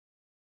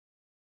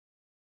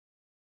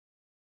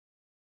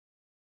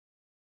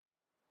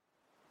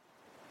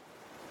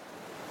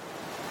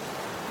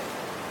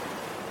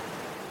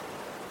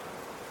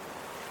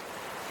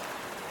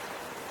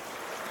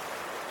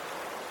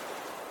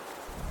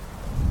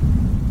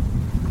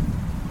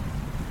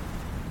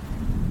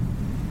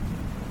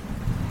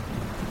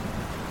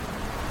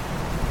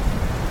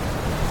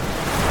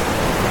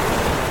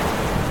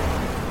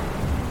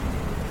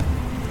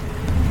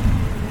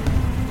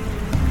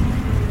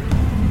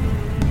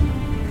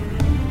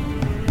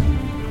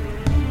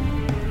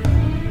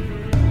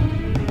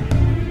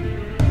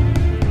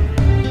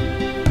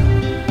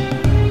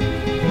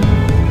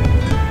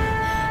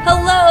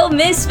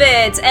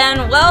Misfits,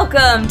 and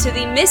welcome to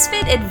the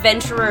Misfit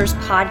Adventurers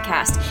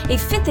podcast, a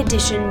 5th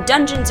edition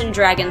Dungeons &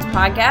 Dragons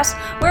podcast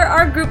where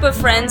our group of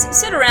friends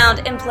sit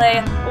around and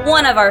play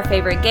one of our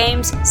favorite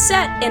games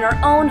set in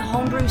our own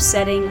homebrew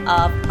setting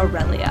of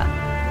Aurelia.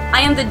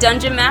 I am the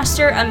Dungeon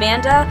Master,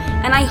 Amanda,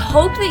 and I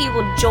hope that you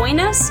will join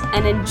us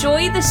and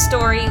enjoy the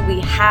story we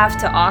have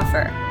to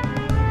offer.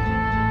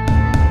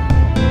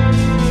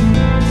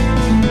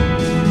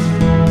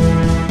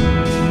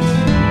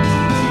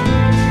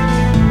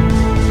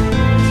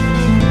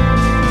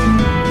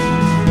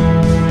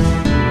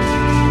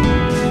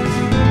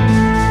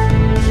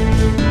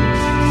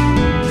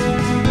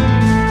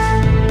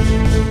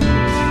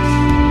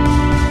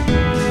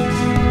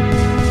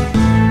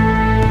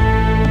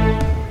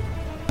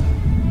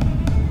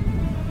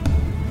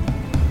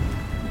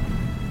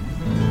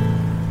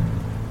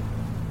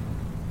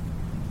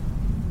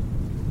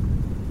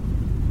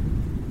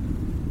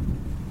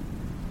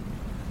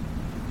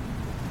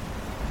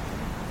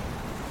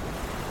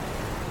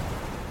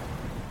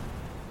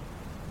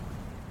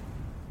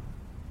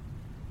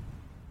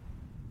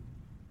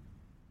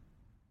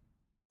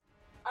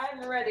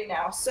 I'm ready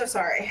now. So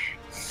sorry.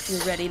 You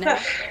ready now?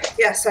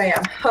 Yes, I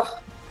am.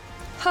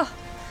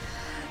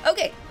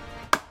 Okay.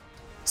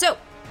 So,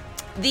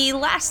 the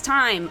last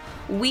time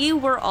we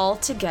were all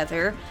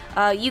together,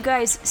 you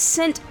guys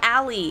sent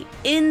Allie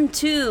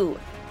into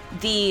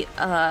the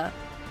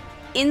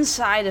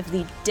inside of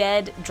the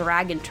dead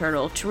dragon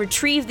turtle to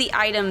retrieve the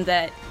item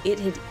that it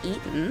had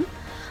eaten.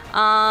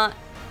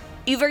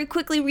 You very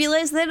quickly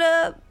realized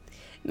that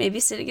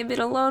maybe sitting a bit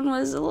alone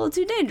was a little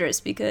too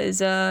dangerous because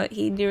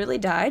he nearly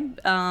died.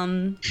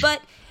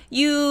 But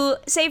you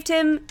saved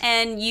him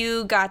and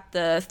you got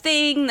the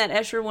thing that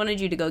Escher wanted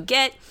you to go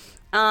get.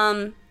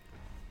 And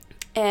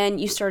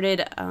you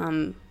started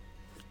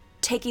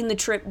taking the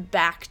trip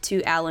back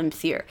to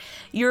Alamthir.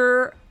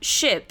 Your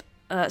ship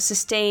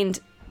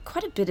sustained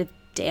quite a bit of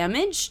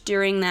damage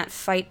during that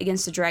fight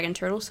against the dragon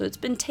turtle, so it's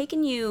been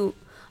taking you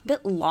a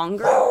bit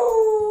longer.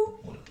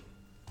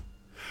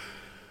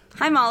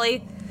 Hi,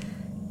 Molly.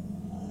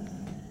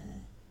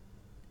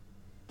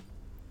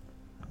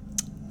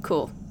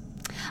 Cool.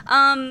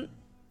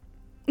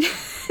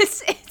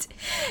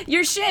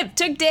 Your ship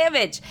took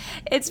damage.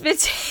 It's been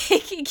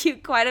taking you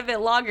quite a bit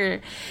longer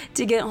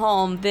to get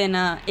home than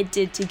it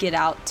did to get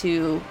out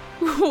to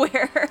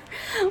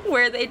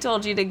where they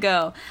told you to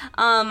go.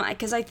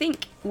 Because I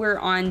think we're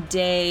on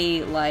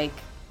day,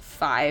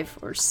 5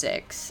 or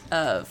 6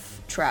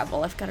 of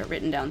travel. I've got it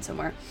written down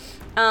somewhere.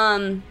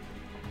 And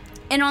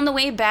on the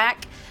way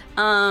back,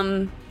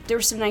 there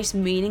were some nice,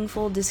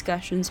 meaningful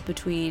discussions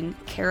between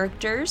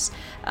characters.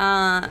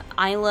 Isla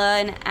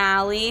and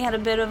Allie had a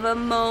bit of a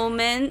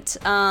moment.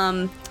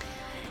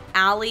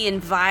 Allie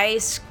and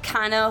Vice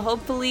kind of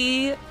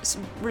hopefully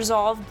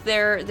resolved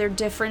their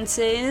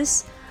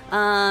differences.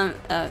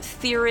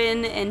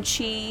 Theron and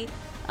Chi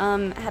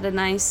had a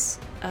nice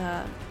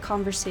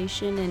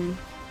conversation and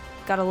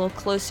got a little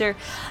closer.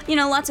 You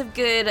know, lots of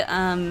good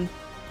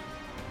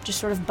just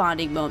sort of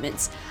bonding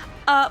moments.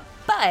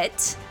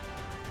 But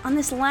on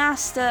this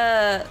last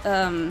night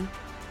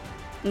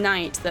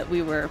that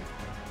we were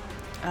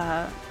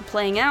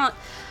playing out,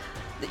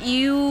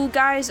 you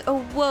guys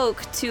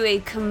awoke to a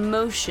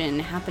commotion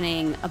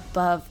happening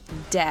above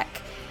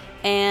deck.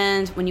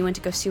 And when you went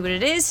to go see what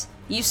it is,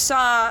 you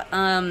saw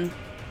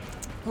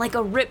like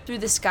a rip through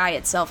the sky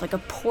itself, like a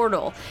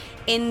portal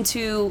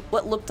into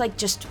what looked like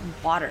just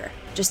water,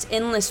 just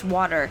endless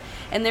water.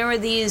 And there were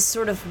these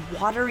sort of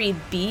watery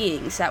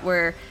beings that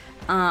were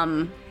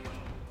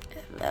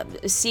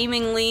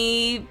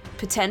seemingly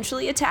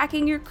potentially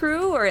attacking your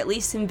crew, or at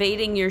least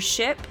invading your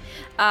ship,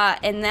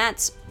 and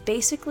that's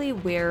basically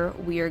where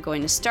we are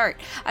going to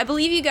start. I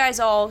believe you guys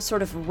all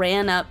sort of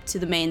ran up to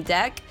the main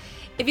deck.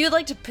 If you would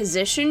like to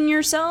position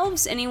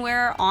yourselves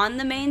anywhere on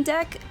the main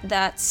deck,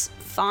 that's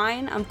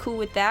fine. I'm cool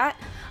with that.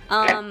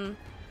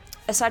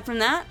 Aside from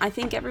that, I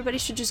think everybody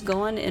should just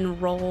go on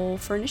and roll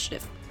for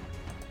initiative.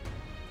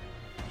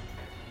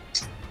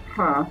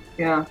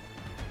 Yeah.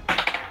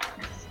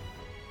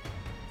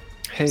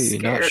 Hey,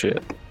 not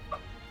shit.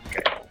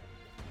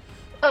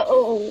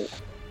 Uh-oh.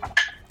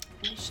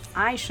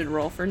 I should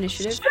roll for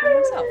initiative for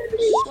myself as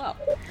well.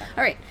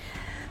 All right.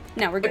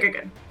 Now we're good. Okay,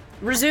 good.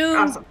 Resume.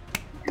 Awesome.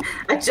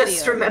 I just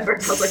video.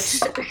 remembered. I was like,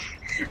 shit.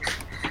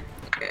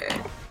 Okay.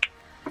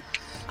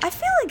 I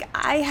feel like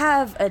I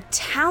have a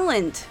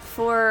talent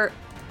for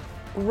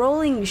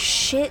rolling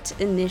shit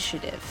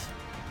initiative.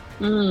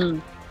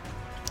 I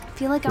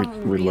feel like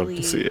I'm We'd love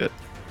to see it.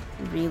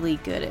 really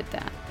good at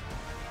that.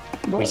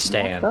 We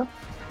stand.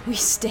 We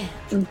stand.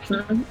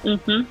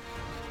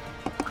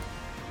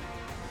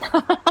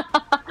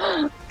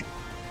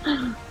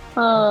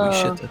 Holy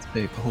shit, that's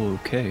big. Oh,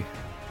 okay.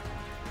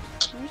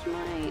 Where's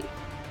my...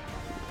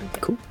 Okay.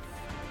 Cool.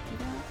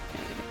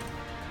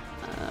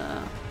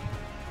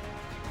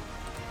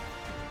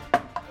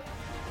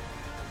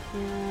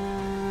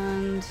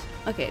 And...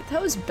 Okay,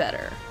 that was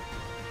better.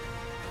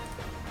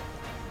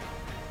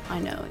 I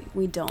know,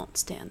 we don't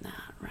stand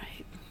that,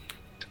 right?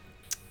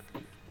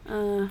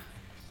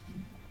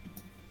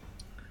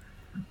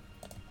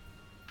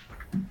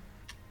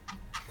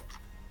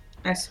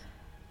 Nice.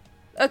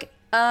 Okay.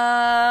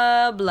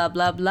 Blah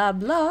blah blah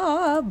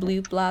blah.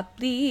 Bleep blah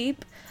bleep.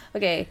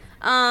 Okay.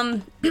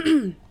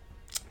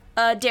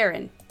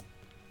 Darren.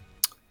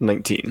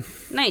 19.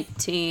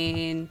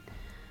 19.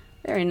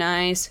 Very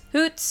nice.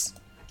 Hoots.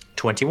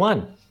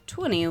 21.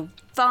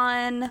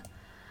 21.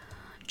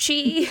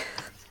 Chi.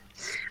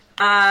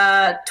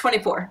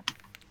 24.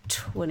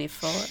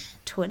 24.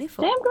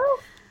 24. Damn, girl.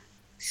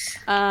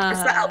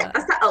 That's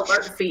that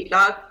alert feat,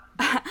 dog.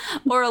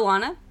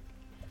 Orlana.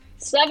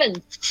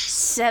 7.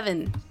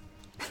 7.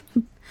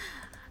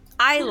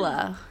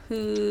 Isla.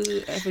 Who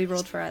have we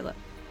rolled for Isla?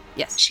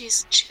 Yes. She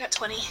got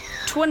 20.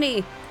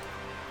 20.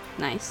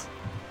 Nice.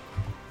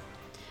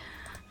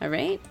 All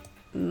right.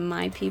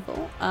 My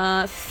people.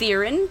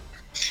 Theron.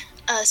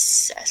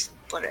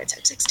 What did I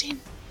type? 16.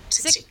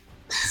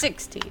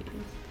 16.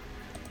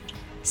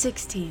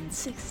 16.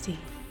 16.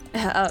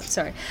 Oh,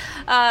 sorry.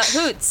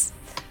 Hoots.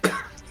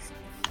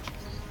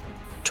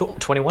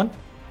 21?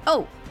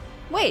 Oh,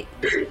 wait.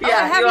 Yeah,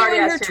 I have you you already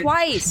in here asked her.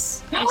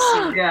 twice. I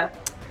see. Yeah.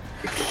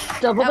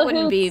 Double That the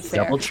wouldn't be hoots.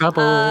 fair. Double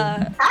trouble.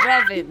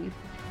 Revan.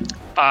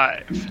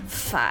 5.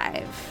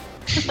 5.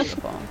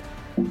 Beautiful.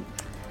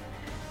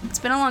 It's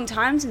been a long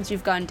time since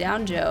you've gone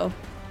down, Joe.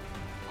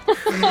 It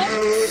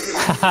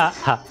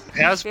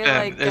has feel been.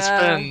 like, It's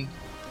been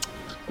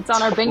It's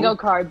on our bingo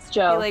cards, I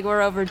Joe. feel like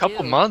we're overdue. a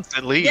couple months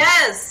at least.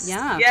 Yes.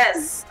 Yeah.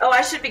 Yes. Oh,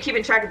 I should be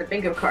keeping track of the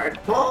bingo card.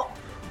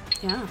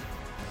 Yeah.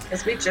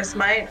 Because we just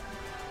might.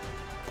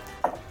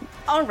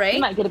 All right.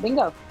 You might get a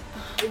bingo.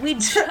 We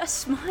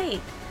just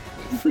might.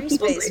 Free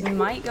space see.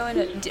 might go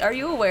into. Are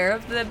you aware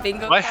of the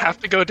bingo? Do I card? have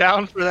to go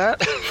down for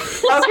that?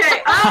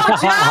 Okay. Oh,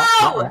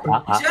 Joe!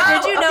 Joe!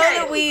 Did you know okay.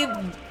 that we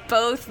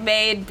both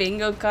made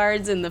bingo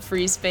cards and the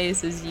free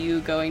space is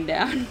you going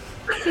down?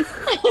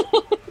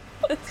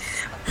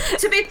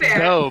 To be fair,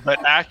 No,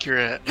 but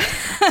accurate.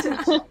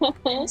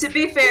 to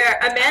be fair,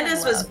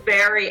 Amanda's was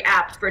very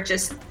apt for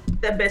just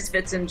the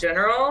Misfits in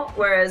general,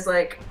 whereas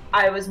like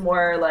I was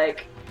more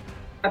like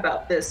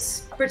about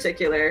this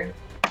particular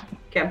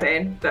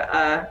campaign.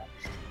 But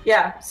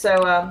yeah,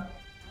 so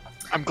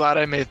I'm glad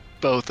I made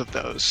both of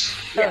those.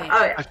 yeah, yeah.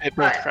 oh yeah. I fit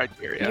both Right.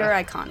 criteria. You're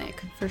iconic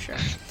for sure.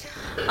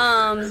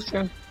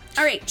 Sure.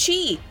 All right,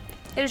 Chi,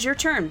 it is your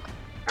turn.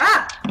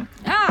 Ah.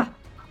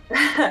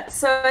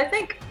 So I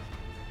think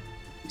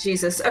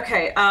Jesus.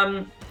 Okay.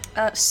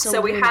 So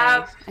we Solune.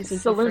 have- I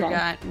think Solune. you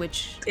forgot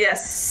which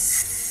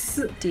Yes.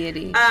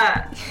 deity.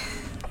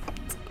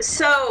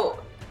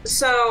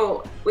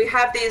 So we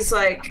have these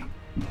like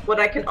what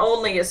I can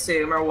only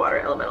assume are water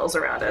elementals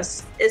around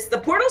us. Is the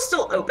portal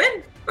still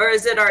open or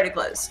is it already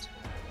closed?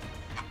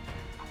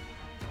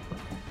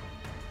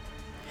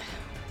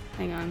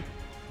 Hang on.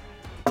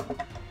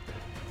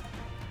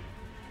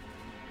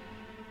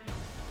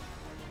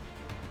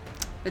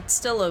 It's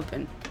still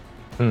open.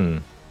 Hmm.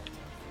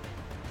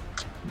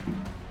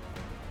 I'm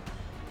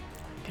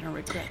gonna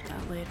regret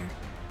that later.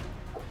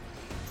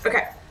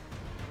 Okay.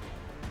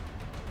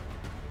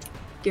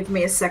 Give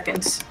me a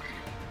second.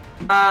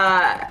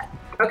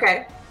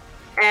 Okay.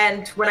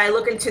 And when I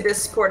look into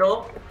this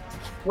portal,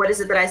 what is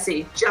it that I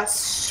see? Just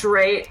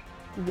straight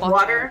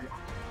water?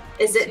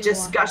 Is it See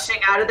just water.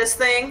 gushing out of this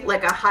thing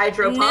like a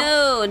hydro pump?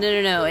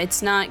 No.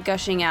 It's not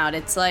gushing out.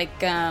 It's like,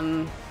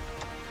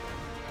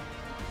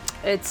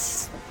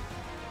 it's,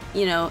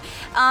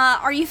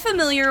 are you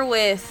familiar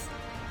with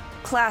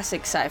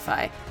classic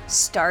sci-fi?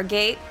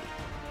 Stargate?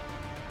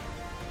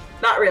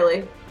 Not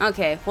really.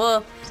 Okay,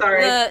 well,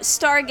 Sorry. the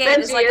Stargate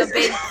is like a Benji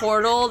big is-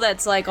 portal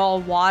that's like all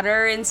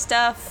water and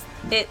stuff.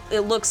 It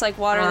looks like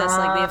water, that's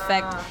like the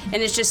effect, and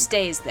it just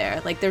stays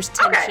there. Like there's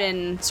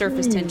tension,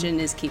 surface tension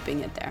is keeping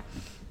it there.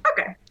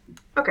 Okay.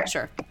 Okay.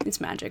 Sure, it's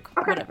magic,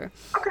 Okay. whatever.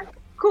 Okay.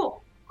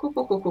 Cool.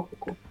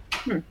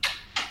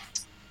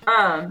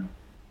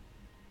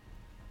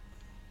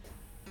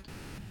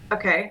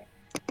 Okay.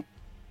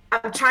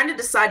 I'm trying to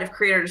decide if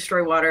create or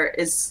destroy water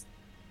is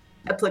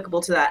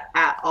applicable to that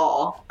at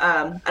all.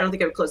 I don't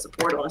think I would close the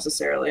portal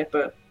necessarily,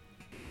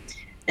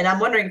 and I'm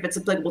wondering if it's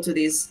applicable to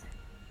these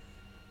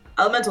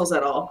elementals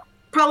at all.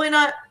 Probably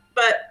not,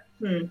 but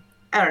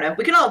I don't know.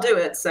 We can all do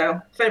it, so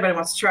if anybody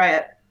wants to try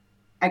it,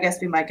 I guess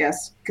be my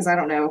guest, because I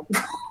don't know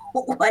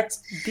what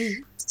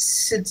Be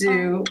to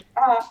do.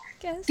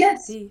 guess,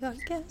 Yes. be our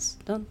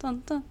guest. Dun,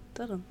 dun, dun,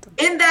 dun, dun, dun.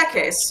 In that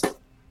case,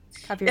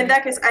 Copyright.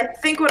 I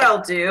think what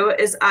I'll do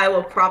is I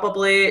will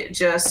probably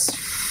just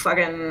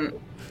fucking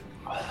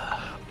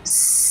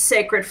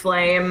sacred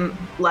flame,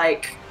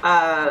 like,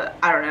 I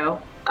don't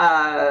know,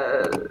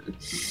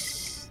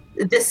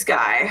 this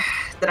guy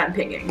that I'm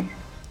pinging.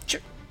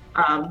 Sure.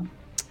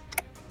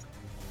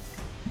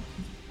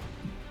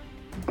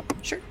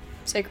 Sure.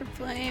 Sacred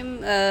Flame.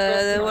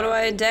 What do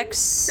I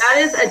dex? That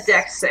is a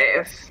dex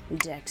save.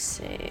 Dex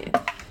save.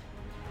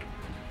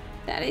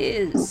 That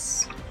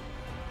is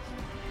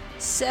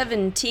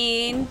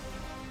 17.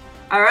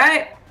 All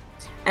right.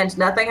 And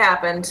nothing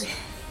happened.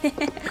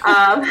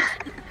 I mean,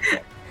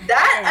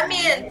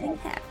 Nothing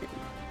happened.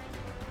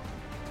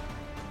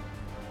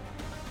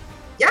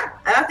 yeah,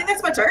 I think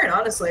that's my turn,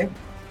 honestly.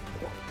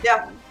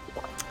 Yeah.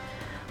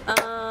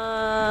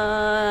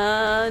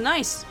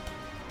 Nice.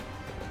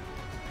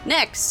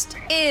 Next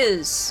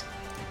is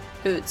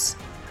Hoots.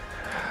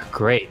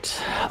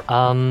 Great.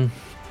 I'm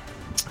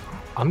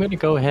gonna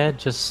go ahead,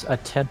 just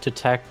attempt to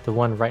attack the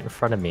one right in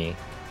front of me.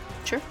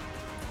 Sure.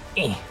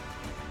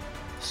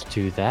 Let's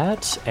do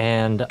that,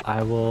 and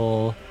I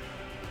will.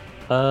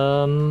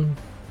 I'll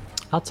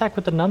attack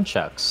with the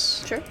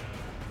nunchucks. Sure.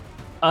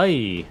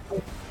 Aye.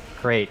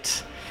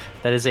 Great.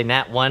 That is a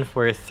nat 1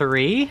 for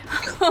 3.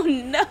 Oh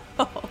no.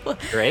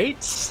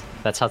 Great.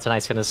 That's how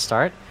tonight's gonna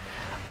start.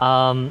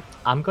 I'm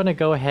gonna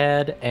go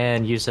ahead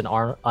and use an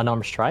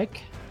unarmed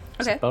strike.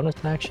 As a Okay. bonus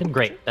action.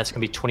 Great. That's gonna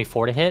be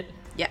 24 to hit.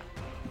 Yeah.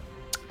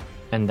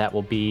 And that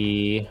will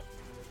be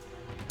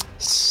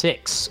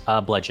 6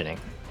 bludgeoning.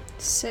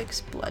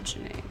 6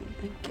 bludgeoning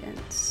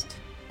against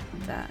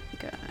that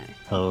guy.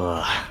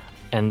 Ugh.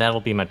 And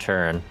that'll be my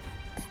turn.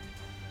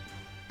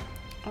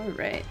 All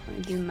right, let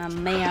me do my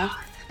math.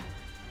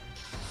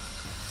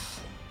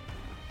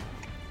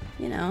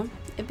 You know,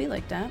 it'd be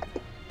like that.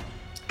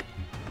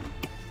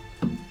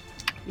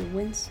 You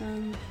win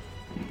some,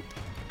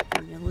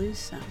 and you lose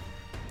some.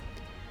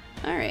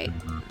 All right.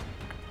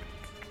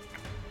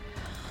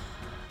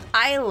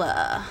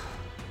 Isla.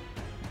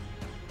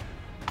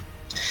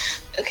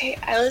 Okay,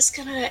 Isla's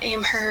gonna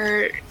aim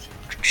her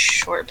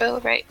short bow,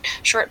 right?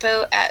 Short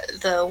bow at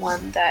the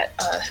one that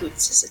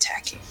Hoots is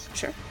attacking.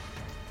 Sure.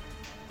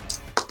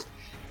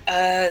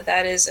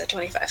 That is a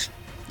 25.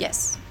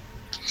 Yes.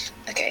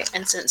 Okay,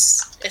 and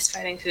since it's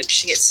fighting Hoots,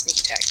 she gets sneak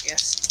attack,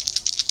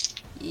 yes?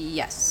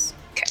 Yes.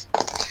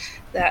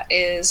 That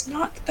is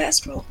not the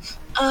best roll.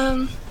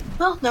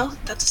 Well, no,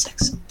 that's a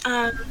 6.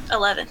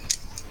 11.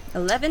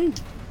 11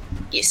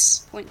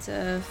 Yes. points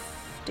of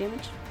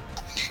damage.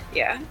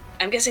 Yeah.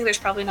 I'm guessing there's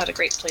probably not a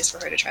great place for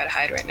her to try to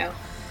hide right now.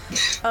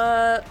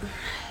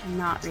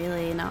 Not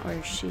really. Not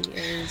where she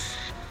is.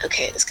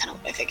 Okay, that's kind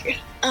of what I figured.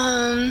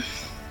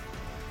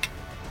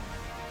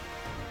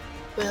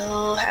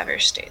 We'll have her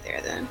stay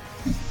there then.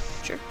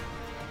 Sure.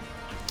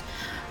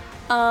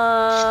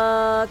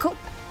 Cool.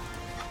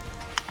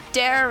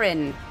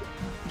 Darren.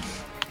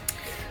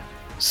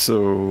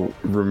 So,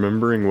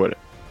 remembering what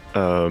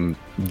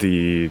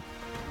the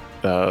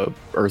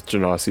Earth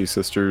Genasi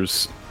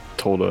sisters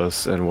told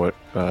us and what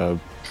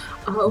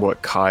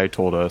Kai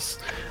told us,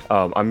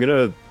 I'm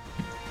gonna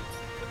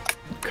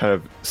kind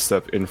of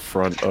step in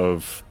front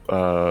of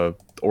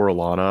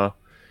Orlana,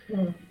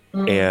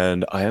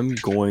 and I am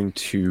going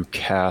to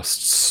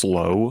cast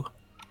Slow.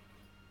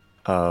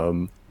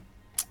 So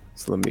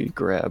let me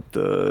grab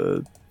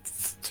the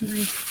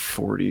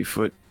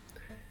 40-foot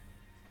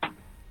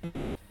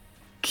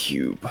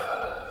cube.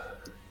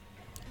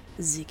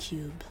 The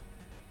cube.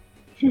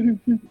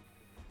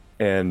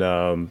 And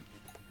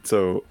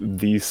so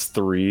these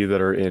 3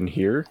 that are in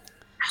here,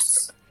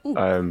 Ooh.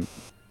 I'm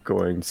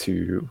going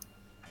to.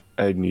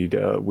 I need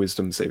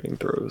wisdom saving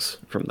throws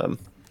from them.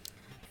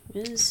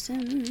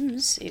 Wisdom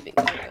saving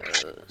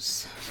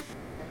throws.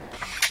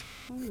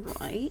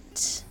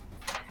 Alright.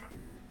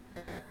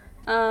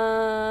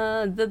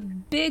 The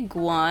big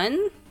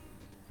one.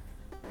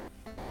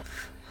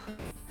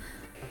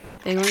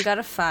 Big one got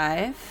a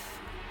 5.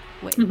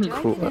 Wait, do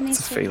Cool, I get any that's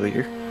a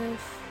failure. save?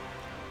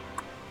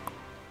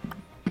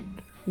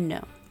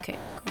 No. Okay,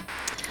 cool.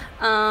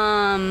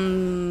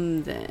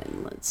 Then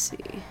let's see.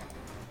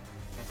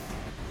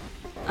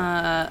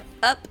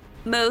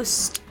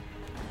 Upmost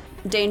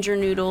Danger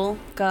Noodle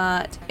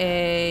got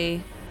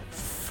a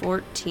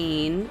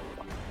 14,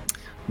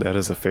 That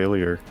is a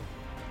failure.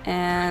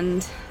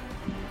 and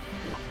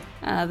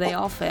they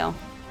all fail.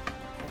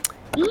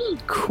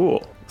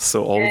 Cool.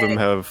 So all of them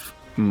have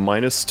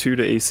 -2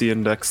 to AC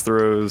index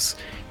throws,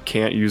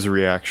 can't use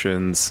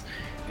reactions,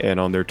 and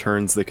on their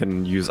turns they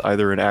can use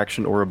either an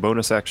action or a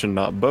bonus action,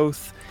 not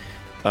both.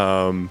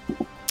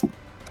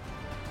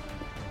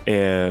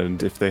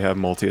 And if they have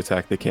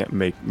multi-attack, they can't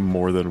make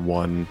more than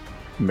one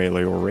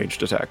melee or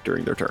ranged attack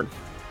during their turn.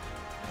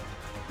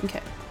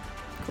 Okay,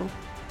 cool.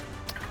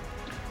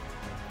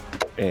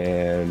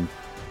 And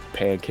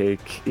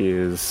Pancake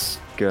is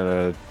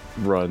gonna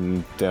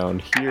run down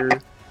here,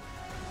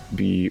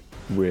 be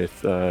with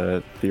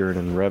Theron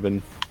and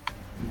Revan,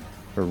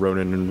 or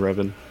Ronan and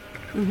Revan.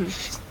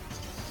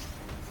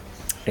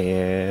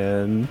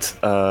 And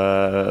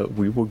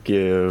we'll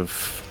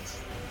give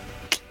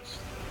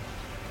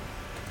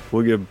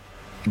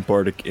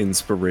Bardic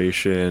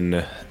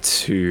Inspiration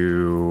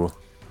to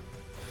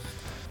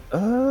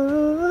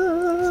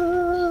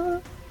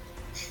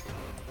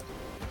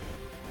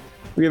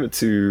we give it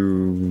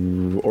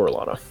to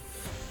Orlana.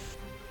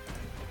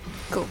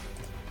 Cool.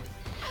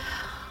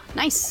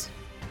 Nice.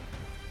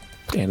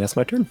 And that's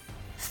my turn.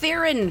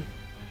 Theron.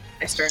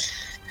 Nice turn.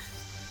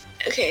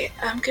 Okay,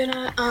 I'm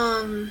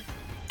gonna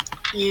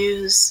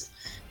use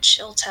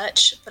Chill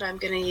Touch, but I'm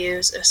gonna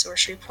use a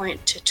sorcery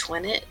point to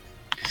twin it.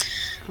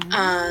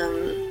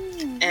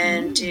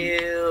 And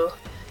do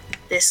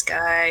this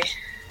guy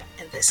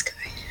and this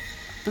guy.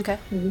 Okay.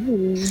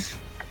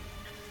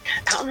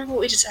 I don't remember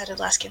what we decided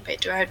last campaign.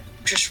 Do I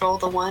just roll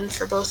the one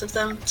for both of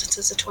them since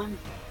it's a twin?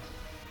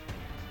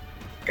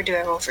 Or do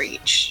I roll for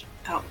each?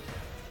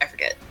 I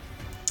forget.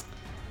 I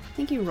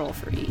think you roll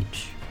for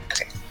each.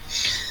 Okay.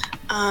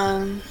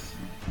 Then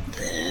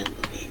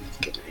let me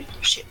get my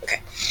shit.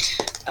 Okay.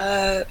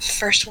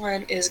 First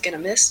one is gonna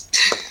miss.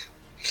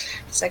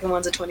 Second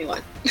one's a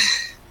 21.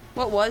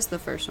 What was the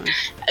first one?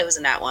 It was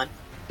a nat one.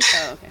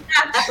 Oh, okay.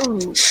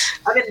 Ooh.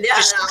 I mean, yeah,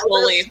 Just no,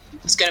 slowly.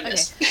 It's gonna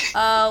miss.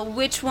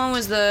 Which one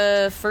was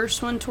the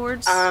first one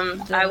towards?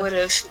 I would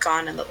have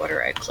gone in the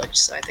order I clicked,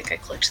 so I think I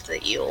clicked the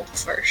eel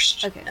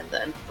first. Okay. And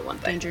then the one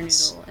by Danger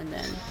Hoots. Noodle, and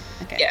then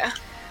okay. Yeah.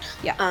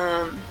 Yeah.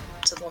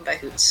 So the one by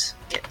Hoots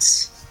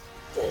gets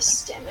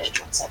this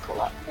damage once I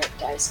pull up their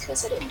dice,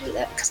 because I didn't do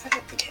that because I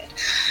don't think I had.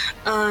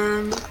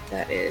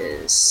 That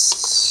is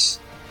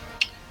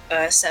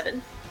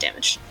 7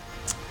 damage.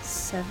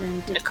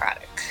 7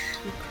 Necrotic.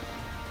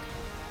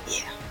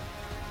 Yeah.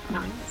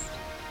 Nice.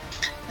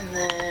 And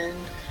then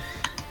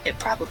it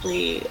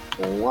probably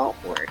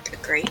won't work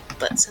great,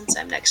 but since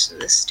I'm next to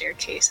this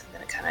staircase, I'm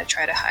gonna kind of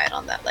try to hide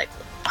on that, like,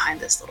 behind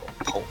this little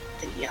pole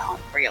thingy on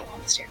rail on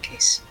the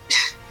staircase.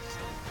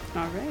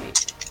 All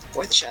right.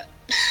 Fourth shot.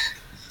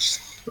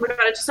 Oh my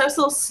god, it just has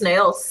little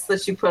snails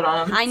that you put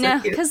on. I So know,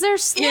 cute. because they're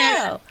slow.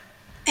 Yeah.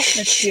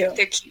 That's cute.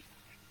 They're cute.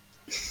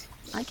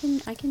 I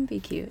can be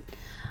cute.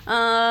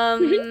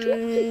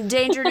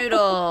 Danger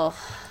Noodle.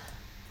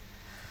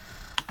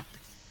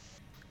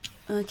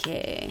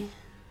 Okay.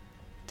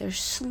 They're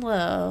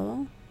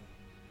slow,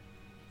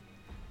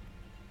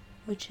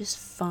 which is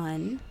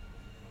fun.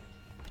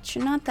 But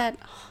you're not that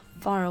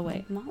far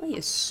away. Molly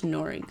is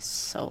snoring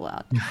so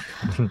loud.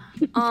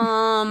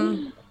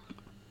 All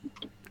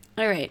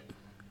right.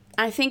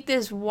 I think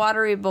this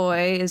watery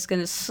boy is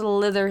gonna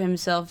slither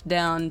himself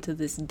down to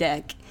this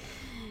deck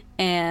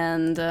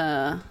and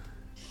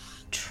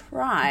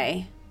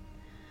try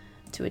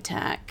to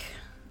attack.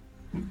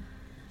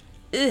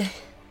 Ugh.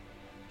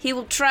 He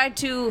will try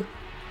to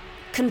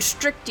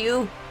constrict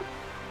you,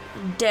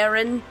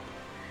 Darren.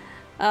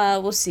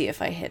 We'll see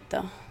if I hit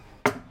though.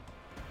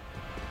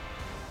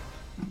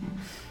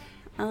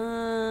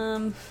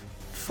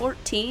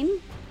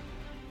 14.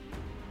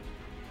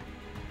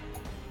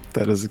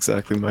 That is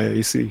exactly my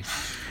AC.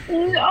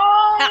 No!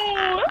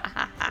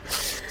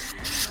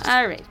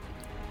 All right.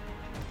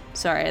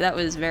 Sorry, that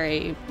was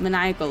very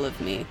maniacal of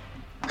me.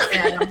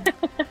 Yeah.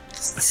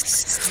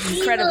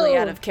 Incredibly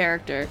out of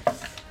character.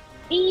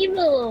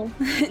 Evil.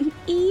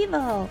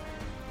 Evil.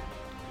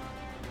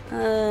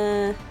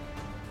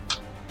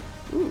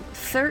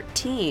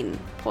 13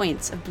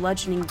 points of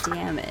bludgeoning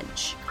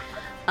damage.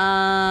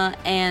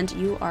 And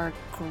you are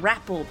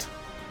grappled.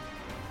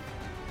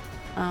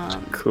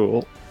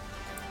 Cool.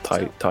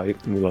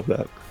 Tight. We love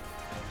that.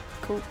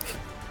 Cool.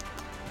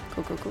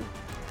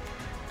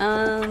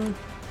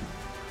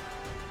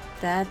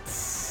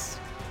 That's...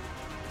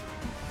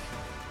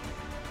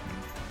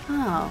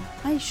 Oh,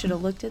 I should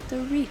have looked at the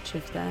reach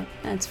of that.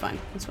 That's fine.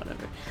 That's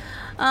whatever.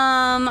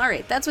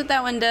 Alright, that's what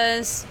that one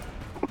does.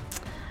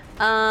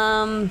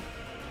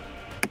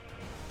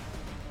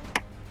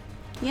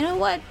 You know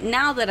what?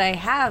 Now that I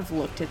have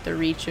looked at the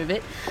reach of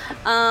it,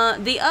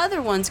 the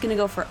other one's gonna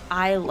go for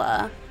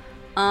Isla.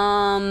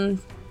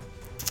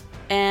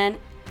 And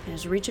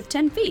there's a reach of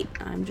 10 feet.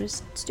 I'm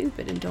just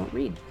stupid and don't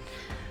read.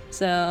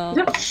 So,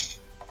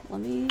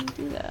 let me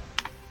do that.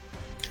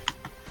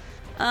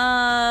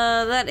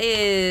 That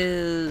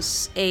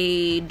is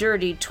a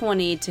dirty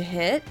 20 to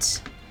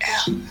hit.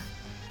 Ow.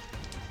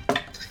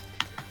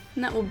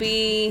 And that will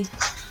be...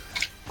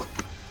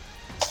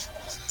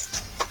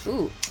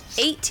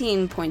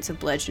 18 points of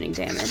bludgeoning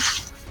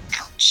damage.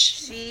 Ouch.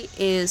 She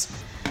is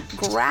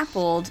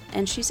grappled,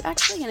 and she's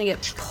actually going to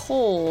get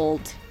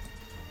pulled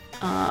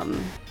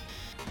 5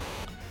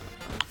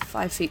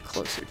 feet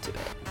closer to it.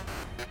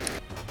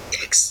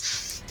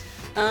 Yikes.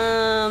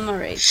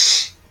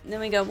 Alright. Then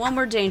we got one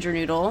more Danger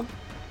Noodle.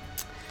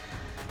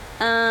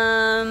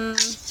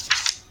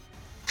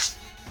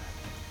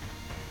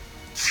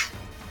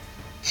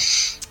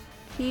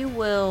 He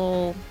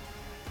will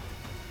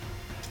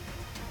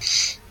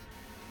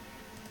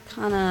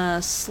kind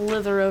of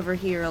slither over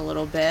here a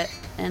little bit,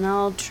 and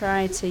I'll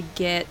try to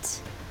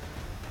get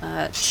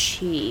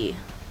Chi.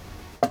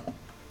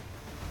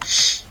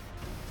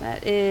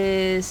 That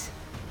is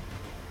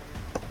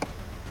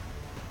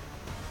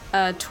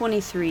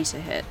 23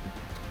 to hit.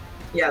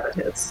 Yeah, that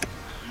hits. I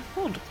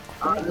rolled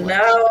Oh quite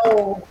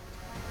well.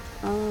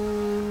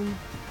 no!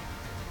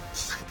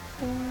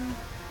 4,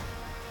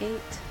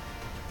 8,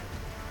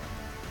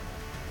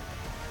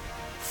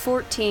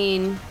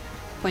 14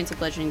 points of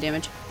bludgeoning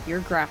damage. You're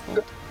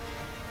grappled.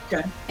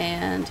 Okay.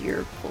 And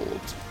you're pulled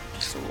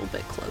just a little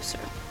bit closer.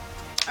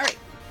 Alright.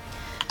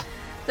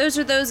 Those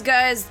are those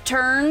guys'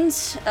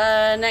 turns.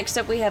 Next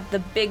up we have the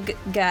big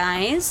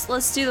guys.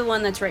 Let's do the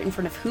one that's right in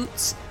front of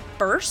Hoots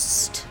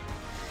first.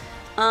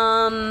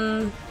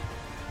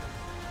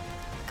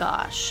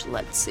 Gosh,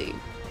 let's see.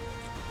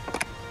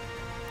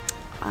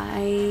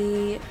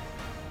 I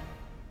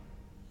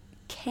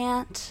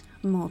can't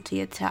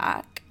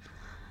multi-attack.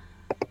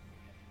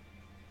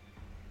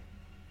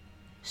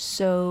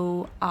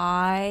 So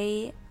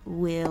I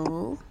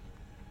will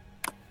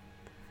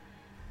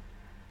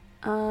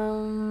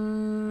I'll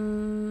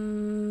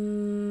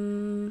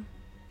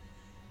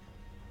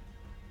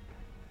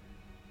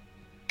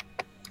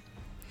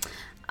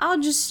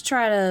just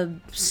try to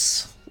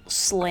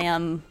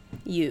slam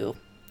you,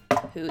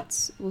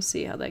 Hoots. We'll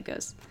see how that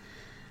goes.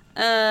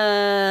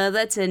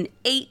 That's an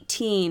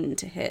 18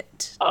 to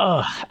hit.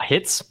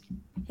 Hits.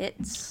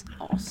 Hits.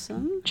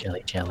 Awesome.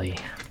 Jelly.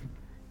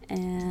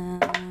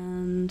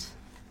 And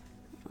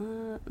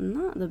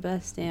not the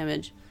best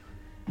damage.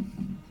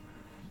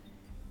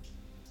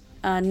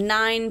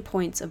 9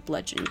 points of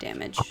bludgeoning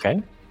damage.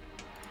 Okay.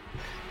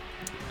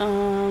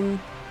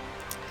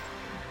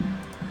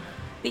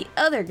 The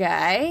other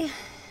guy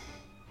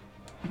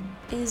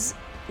is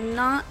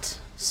not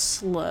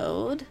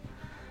slowed.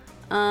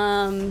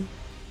 Would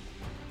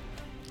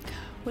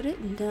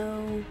it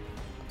know?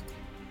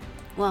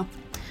 Well,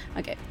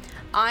 okay.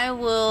 I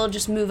will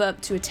just move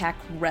up to attack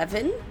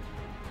Revan.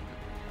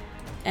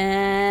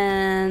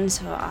 And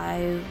so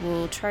I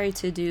will try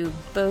to do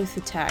both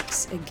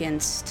attacks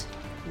against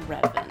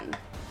Revan.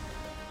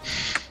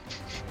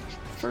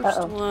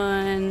 First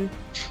one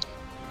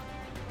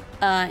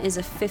is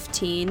a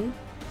 15.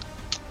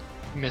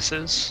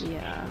 Misses.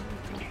 Yeah.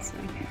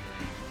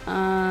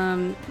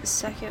 The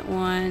second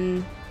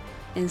one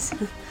is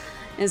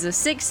a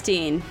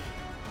 16.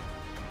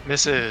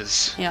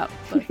 Misses. Yep.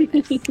 Both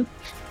miss.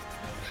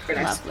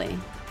 Very nice. Lovely.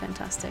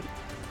 Fantastic.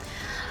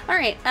 All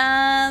right.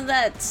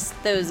 That's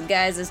those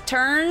guys'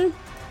 turn.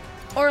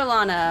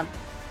 Orlana.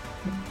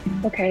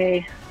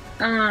 Okay.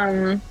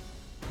 I'm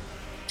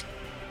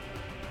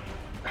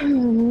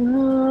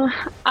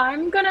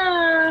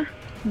gonna.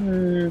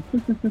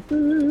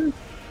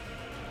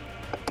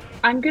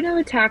 I'm gonna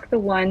attack the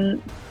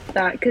one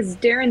that, because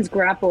Darren's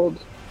grappled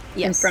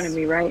in Yes. front of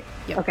me, right?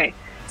 Yep. Okay.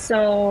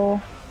 So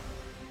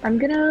I'm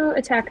gonna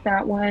attack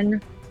that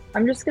one.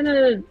 I'm just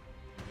gonna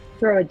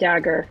throw a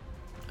dagger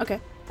Okay.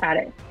 at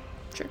it.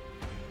 Sure.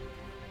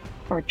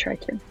 Or try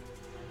to.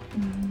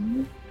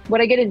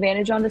 Would I get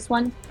advantage on this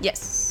one?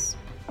 Yes.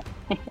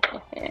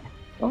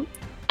 Oh.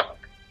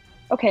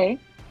 Okay.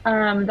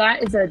 That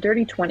is a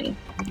dirty 20.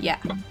 Yeah.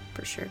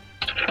 For sure.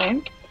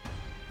 Okay.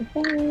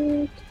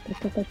 Perfect.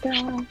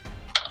 Da-da-da-da.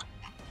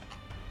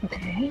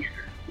 Okay.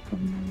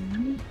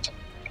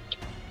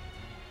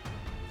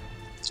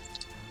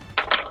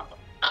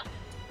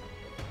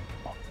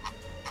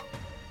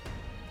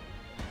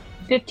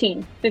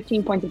 15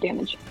 points of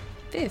damage.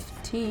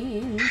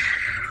 15.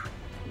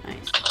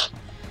 Nice.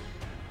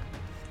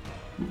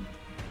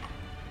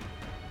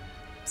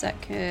 Is that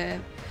good?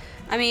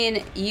 I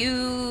mean,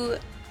 you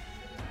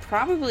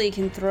probably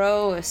can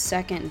throw a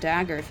second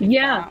dagger if you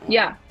got one.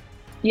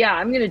 Yeah,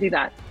 I'm gonna do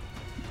that.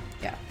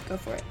 Yeah, go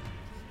for it.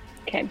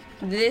 Okay.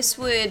 This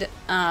would,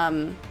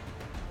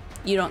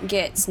 you don't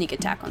get sneak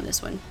attack on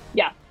this one.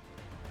 Yeah.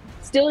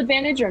 Still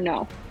advantage or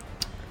no?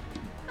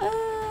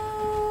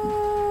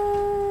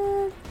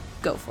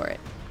 Go for it.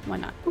 Why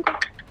not?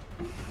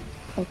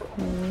 Okay.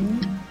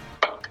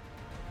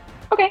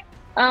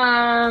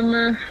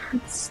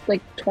 It's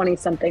like 20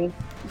 something.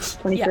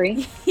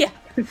 23. Yeah.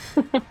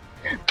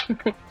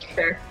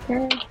 Fair.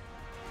 Okay.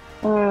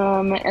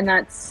 And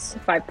that's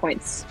 5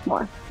 points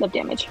more of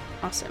damage.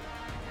 Awesome.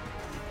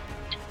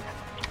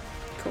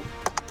 Cool.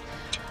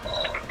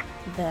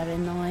 Very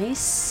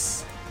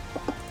nice.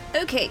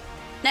 Okay,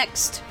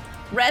 next.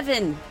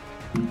 Revan.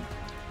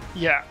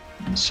 Yeah.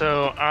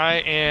 So I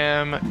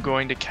am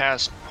going to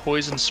cast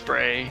poison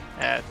spray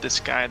at this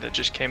guy that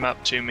just came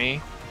up to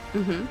me.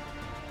 Mm-hmm.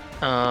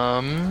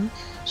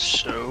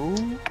 So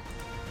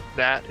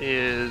that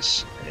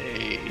is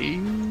a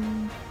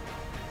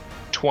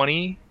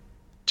 20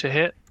 to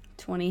hit.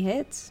 20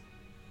 hits.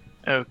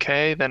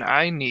 Okay, then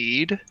I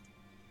need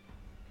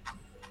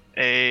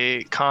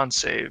a con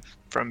save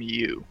from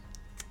you.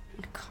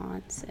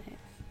 Con save.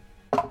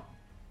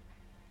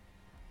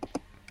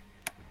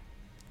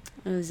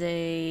 It was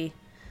a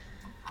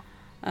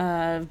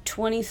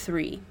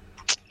 23.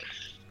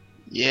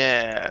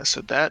 Yeah,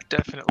 so that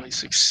definitely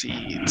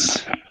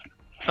succeeds.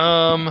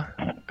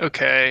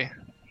 Okay.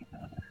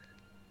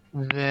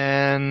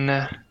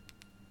 Then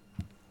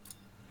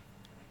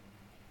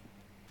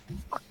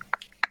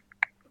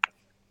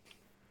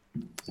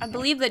I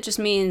believe that just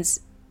means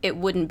it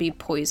wouldn't be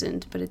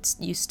poisoned, but it's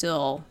you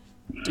still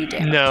do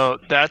damage. no,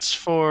 that's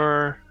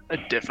for a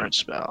different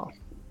spell.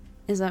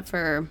 Is that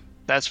for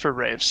That's for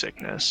Ray of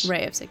Sickness.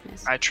 Ray of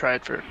Sickness? I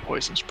tried for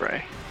poison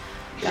spray.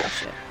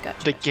 Gotcha.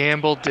 The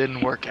gamble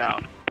didn't work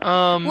out.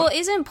 Well,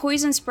 isn't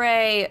poison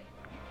spray?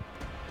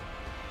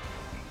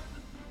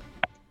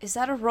 Is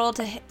that a roll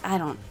to hit? I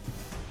don't.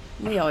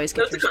 We always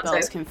get That's your a con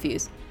spells save.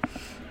 confused.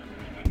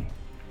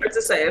 It's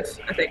a save,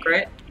 I think,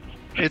 right?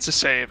 It's a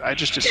save. I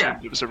just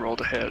assumed it was a roll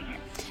to hit.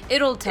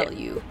 It'll tell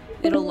you.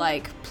 It'll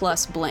like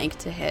plus blank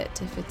to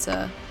hit if it's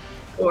a.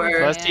 Or Well,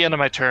 that's the end of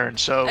my turn.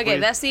 So Okay, we-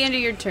 that's the end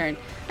of your turn.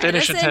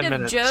 Finish that's in the 10 end of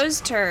minutes.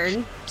 Joe's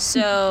turn.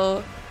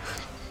 So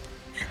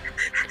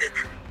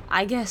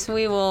I guess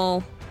we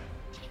will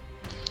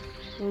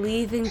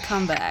leave and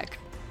come back.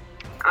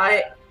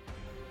 I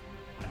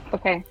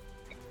Okay.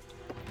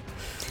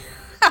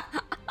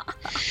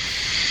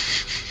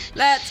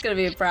 That's gonna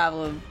be a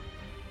problem.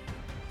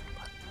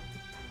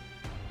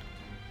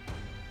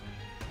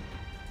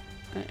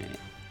 Alright.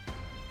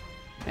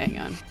 Hang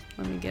on.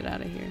 Let me get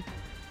out of here.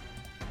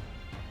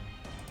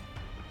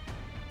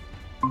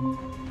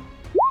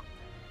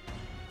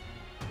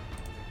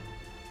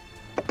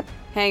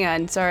 Hang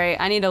on, sorry.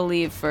 I need to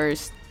leave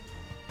first.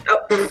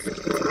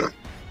 Oh.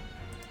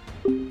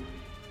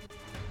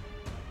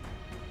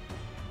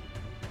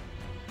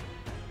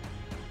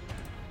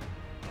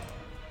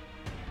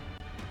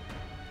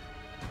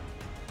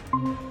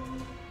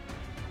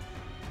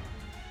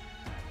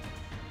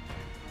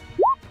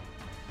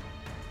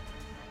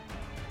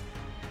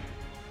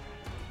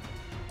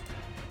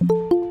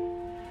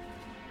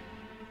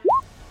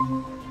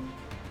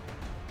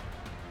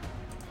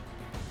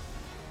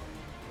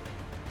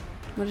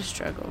 What a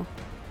struggle.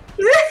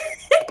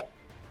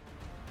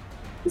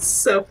 It's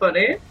so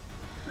funny.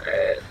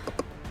 Alright.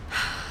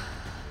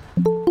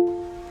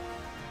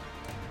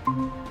 I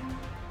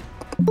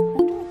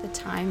wonder what the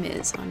time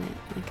is on it.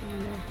 Like, I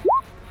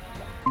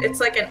wonder. It's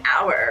like an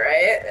hour,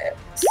 right?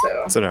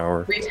 So It's an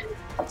hour.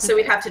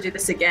 we'd have to do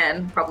this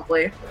again,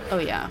 probably. Oh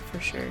yeah, for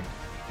sure.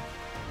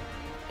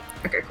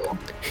 Okay, cool.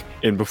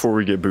 And before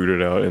we get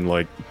booted out in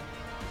like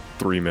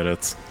 3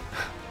 minutes,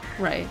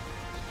 Right.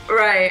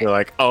 Right. they're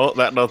like, "Oh,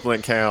 that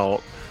doesn't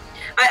count."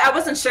 I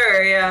wasn't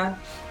sure, yeah.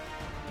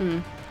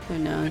 Who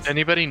knows?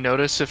 Anybody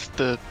notice if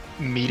the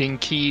meeting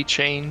key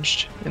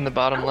changed in the I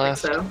bottom don't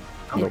left? think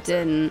so. It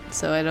didn't,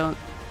 so I don't.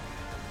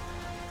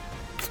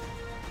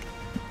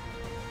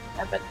 I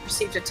haven't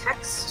received a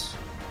text.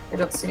 I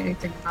don't see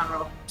anything on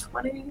roll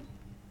 20.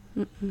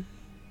 Mm-mm.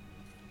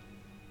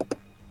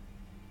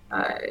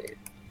 I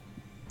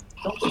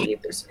don't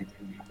believe there's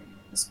anything happening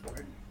on this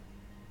board.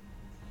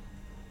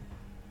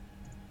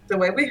 The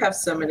way we have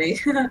so many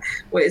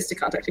ways to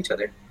contact each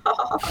other.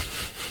 Well,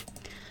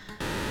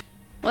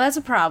 that's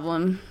a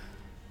problem.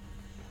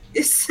 A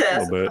It's,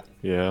 little bit,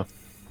 yeah.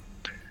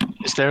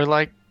 Is there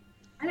like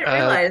I didn't a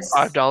realize.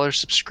 $5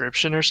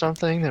 subscription or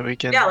something that we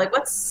can? Yeah, like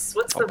what's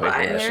the I'll pay for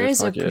vibe? that. There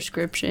is a fuck it.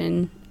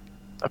 prescription.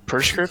 A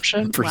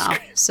prescription? Wow,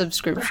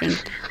 subscription.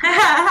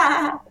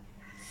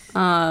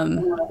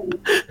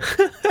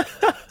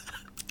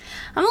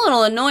 I'm a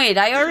little annoyed.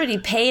 I already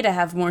pay to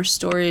have more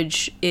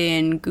storage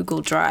in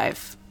Google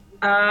Drive,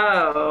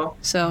 Oh,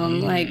 so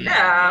I'm like,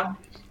 yeah.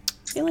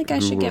 I feel like I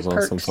should get Google's on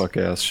perks. some fuck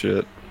ass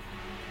shit.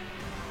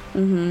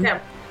 Mm-hmm. Yeah.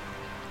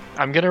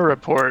 I'm gonna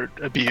report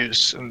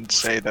abuse and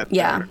say that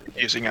Yeah. they're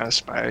using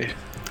us by I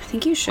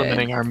think you should.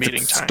 limiting our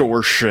meeting time.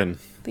 Extortion.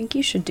 I think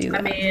you should do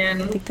I that. I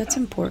mean, think that's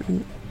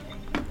important.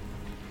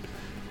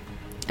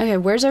 Okay,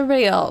 where's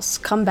everybody else?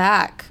 Come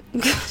back.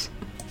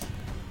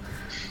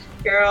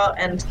 Carol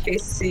and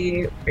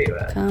Casey, where you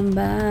at? Come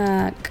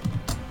back.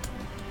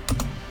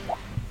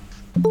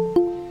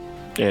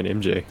 And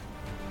MJ.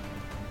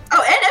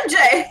 Oh, and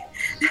MJ!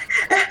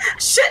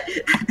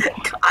 Shit!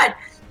 God!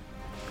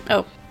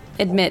 Oh,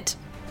 admit.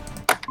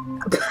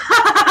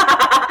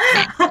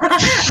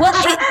 Well,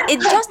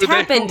 it just Are they-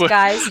 happened,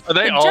 guys. are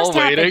they It all just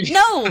happened. waiting?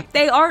 No,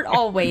 they aren't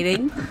all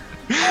waiting.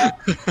 I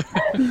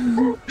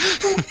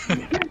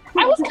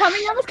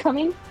was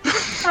coming.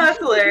 Oh, that's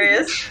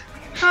hilarious.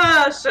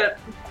 Oh, shit.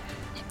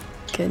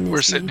 Goodness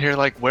We're sitting me. here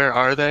like, where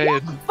are they?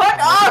 And Fuck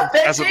off,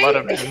 bitch! hasn't let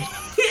 'em in.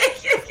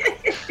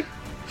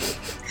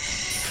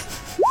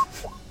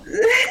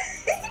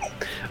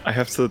 I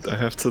have to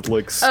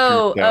like scoot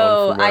Oh,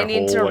 down for my I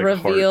need to whole, like,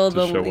 reveal heart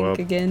the to show link up.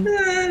 again.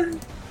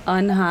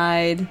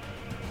 Unhide.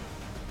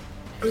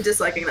 I'm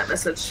disliking that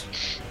message.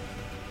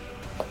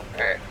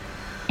 Alright.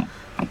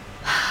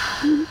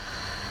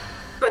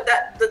 But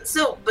that's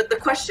still, but the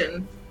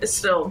question is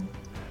still,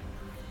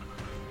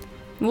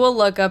 We'll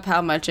look up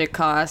how much it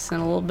costs in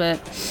a little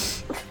bit.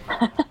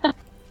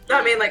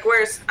 I mean, like,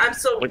 I'm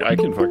still, Like I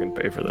can fucking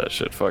pay for that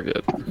shit. Fuck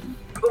it.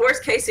 but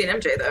where's Casey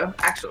and MJ though,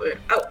 actually?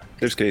 Oh,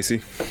 There's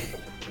Casey.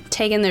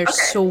 Taking their Okay.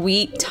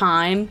 sweet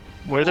time.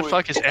 where the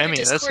fuck is If we Emmy?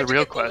 That's the Discord real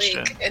hit the link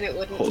question. And it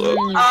wouldn't. Hold up.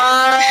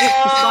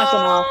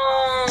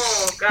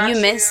 oh, got You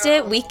missed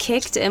it? We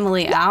kicked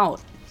Emily out.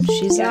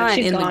 She's Yeah, not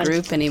she's in the gone.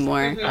 group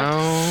anymore.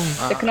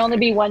 Oh, There can only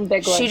be one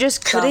big one. She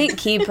just couldn't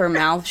keep her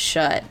mouth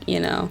shut, you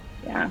know?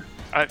 Yeah.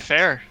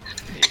 fair.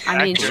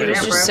 I mean, she Accurate.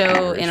 was just so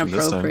Accurate from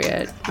this time.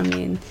 inappropriate. I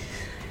mean,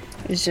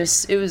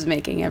 it was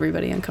making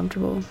everybody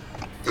uncomfortable.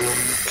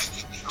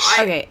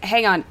 Okay,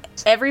 hang on.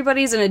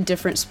 Everybody's in a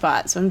different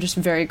spot, so I'm just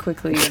very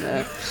quickly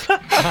gonna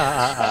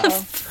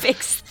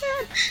fix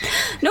that.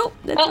 Nope,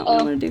 that's not what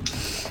I'm gonna do.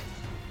 This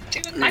is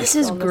still in the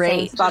same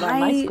great. spot on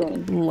my I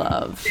screen.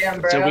 love.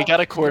 Damn, bro. So we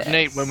gotta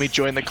coordinate Yes. when we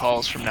join the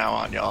calls from now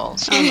on, y'all.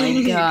 So Oh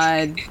my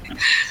god.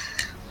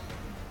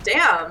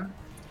 Damn.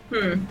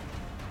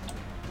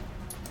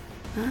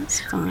 That's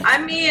fine. I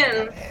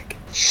mean,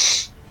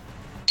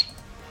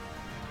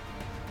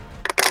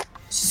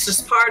 it's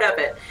just part of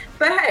it.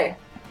 But hey,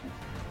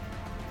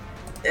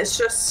 it's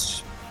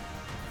just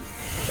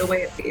the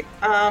way it be.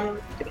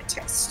 Give me a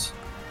text.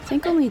 I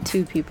think only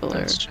 2 people are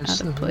that's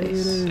just out the of way it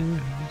place.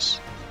 is.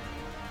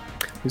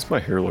 At least my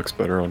hair looks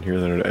better on here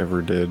than it ever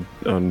did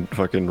on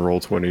fucking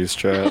Roll20's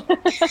chat.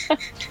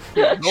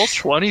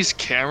 Roll20's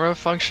camera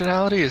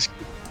functionality is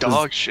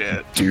dog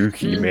shit.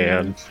 Dookie,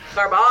 man.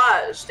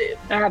 Garbage, dude.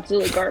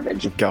 Absolute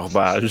garbage.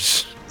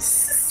 Garbage.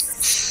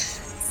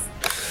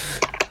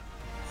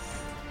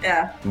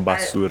 Yeah.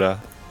 Basura.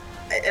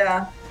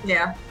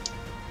 Yeah.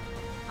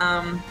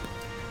 I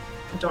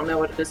don't know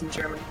what it is in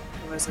German.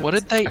 What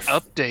did they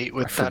update I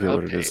with that forget update?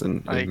 what it is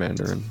in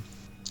Mandarin.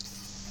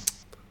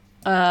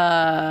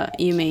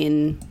 You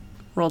mean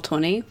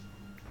Roll20?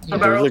 Yeah.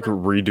 They're like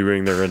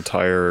redoing their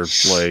entire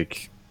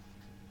like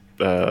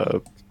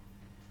what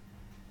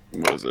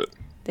is it?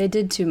 They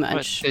did too What,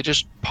 much. they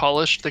just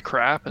polished the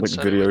crap and Like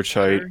said video it was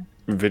chat, better?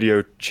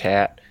 video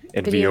chat,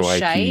 and Video VoIP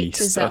shite?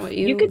 stuff. Is that what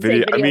you... You could say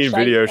Video, I mean shite,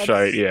 video that's-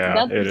 shite. Yeah,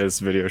 that's- it is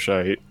video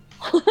shite.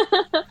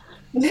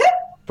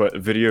 But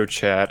video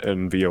chat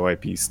and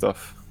VoIP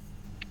stuff.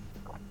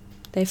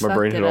 They My fucked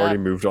brain it had already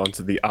up. moved on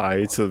to the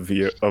I to of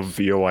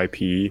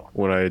VoIP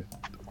when I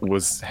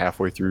was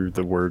halfway through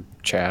the word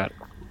chat.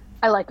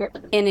 I like it.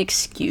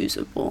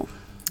 Inexcusable.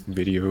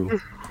 Video.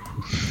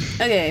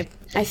 Okay,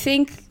 I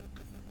think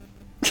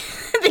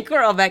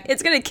we're all back.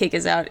 It's gonna kick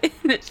us out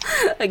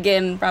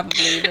again,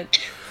 probably, but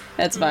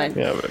that's fine.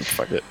 Yeah, but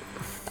fuck it.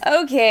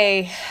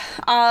 Okay,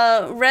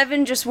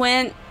 Revan just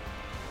went.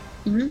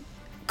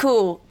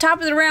 Cool. Top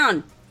of the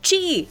round.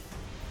 Chi.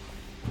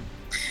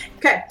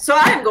 Okay, so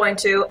I am going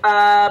to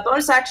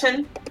bonus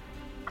action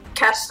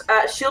cast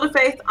Shield of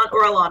Faith on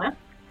Orlana.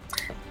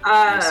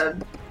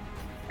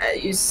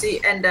 You see,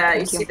 and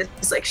you see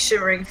this like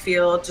shimmering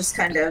field just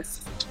kind of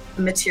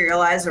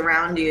materialize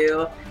around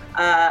you,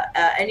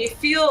 and you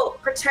feel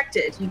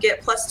protected. You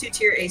get +2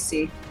 to your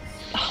AC.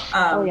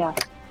 Oh yeah.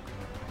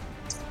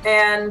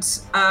 And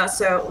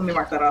so let me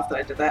mark that off that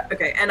I did that.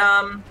 Okay, and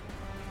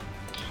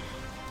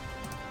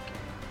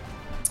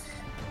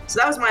so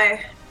that was my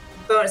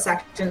bonus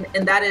action,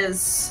 and that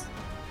is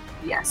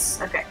yes.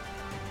 Okay.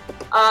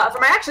 For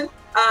my action,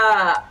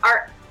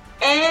 are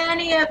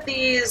any of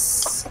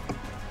these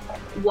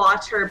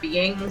water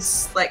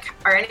beings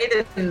are any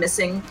of them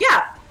missing?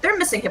 Yeah, they're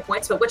missing hit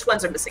points, but which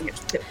ones are missing hit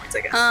points?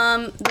 I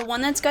guess. The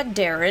one that's got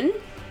Darren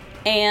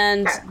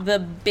and Okay. the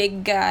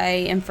big guy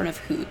in front of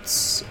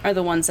Hoots are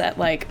the ones that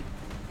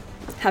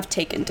have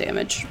taken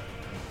damage.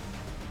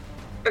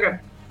 Okay.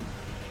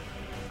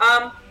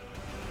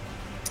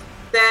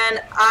 Then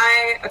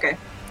okay.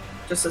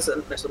 Just as a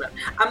mental note,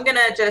 I'm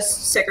gonna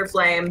just Sacred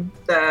Flame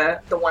the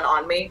one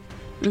on me,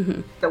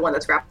 Mm-hmm. the one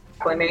that's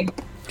grappling me.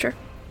 Sure.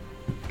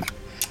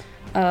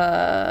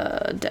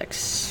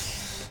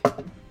 Dex. I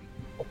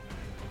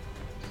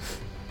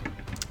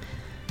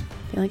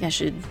feel like I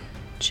should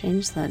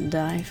change that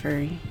die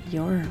for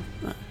your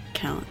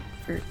count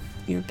for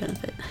your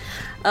benefit.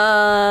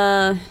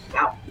 Wow.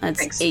 That's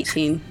Thanks.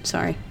 18.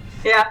 Sorry.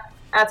 Yeah,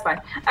 that's fine.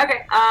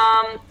 Okay.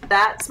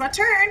 That's my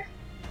turn.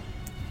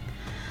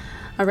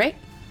 All right.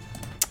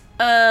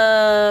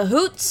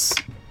 Hoots.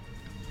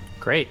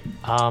 Great.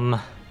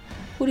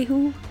 Hooty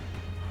hoo.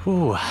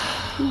 Ooh.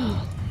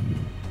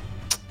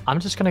 I'm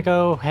just gonna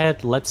go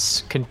ahead.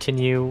 Let's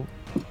continue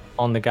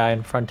on the guy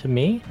in front of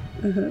me.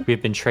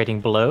 We've been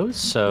trading blows,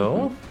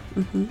 so.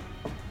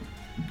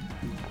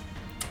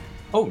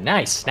 Oh,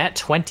 nice. Nat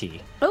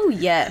 20. Oh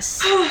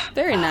yes.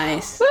 Very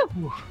nice.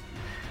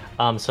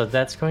 So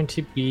that's going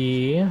to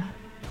be.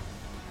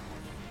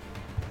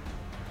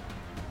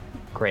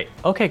 Great.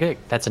 Okay, good.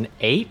 That's an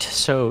 8.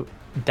 So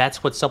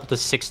that's what's doubled to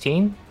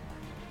 16.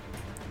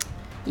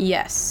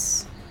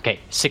 Yes. Okay,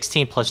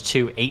 16 plus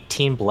 2,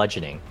 18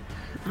 bludgeoning.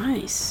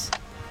 Nice.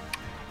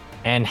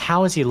 And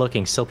how is he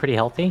looking? Still pretty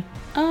healthy?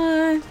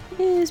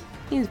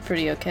 He's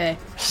pretty okay.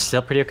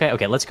 Still pretty okay?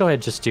 Okay, let's go ahead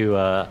and just do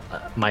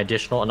my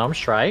additional unarmed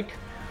strike.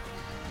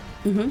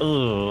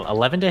 Ooh,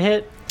 11 to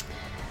hit?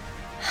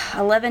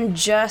 11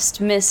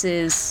 just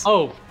misses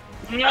Oh,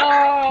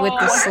 with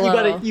the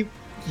slow.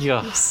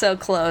 yeah. So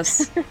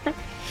close.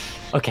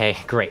 Okay,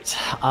 great.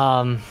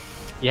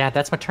 Yeah,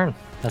 that's my turn.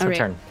 That's my Alright.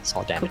 turn. It's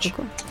all Cool, damage.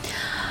 cool,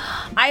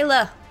 cool.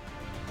 Isla.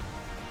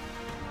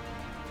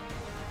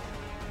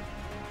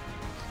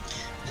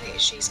 Okay,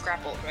 she's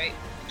grappled, right?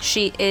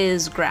 She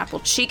is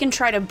grappled. She can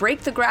try to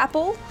break the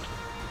grapple,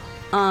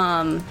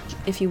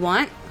 if you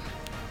want,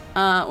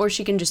 or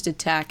she can just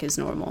attack as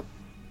normal.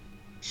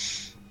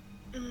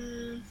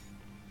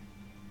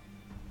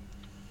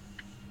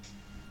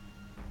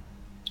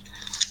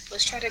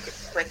 Let's try to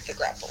break the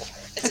grapple.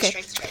 It's Okay. a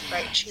strength check,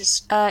 right?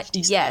 She's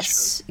decent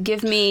Yes.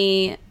 Give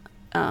me,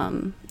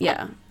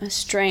 a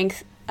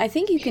strength. I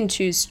think you can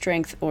choose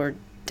strength or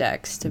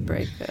dex to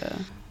break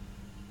the.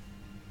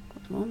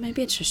 Well,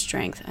 maybe it's just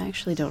strength. I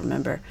actually don't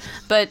remember.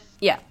 But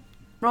yeah,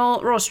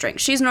 roll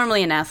strength. She's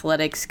normally an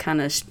athletics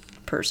kind of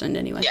person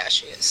anyway. Yeah,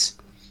 she is.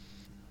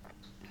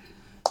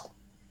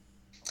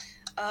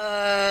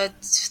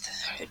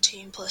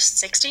 13 plus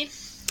 16.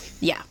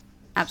 Yeah,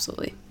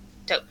 absolutely.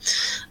 Dope.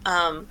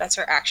 That's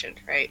her action,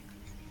 right?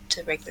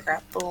 To break the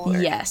grapple. Or...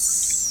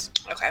 Yes.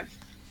 Okay.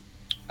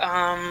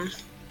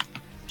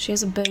 She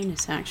has a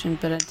bonus action,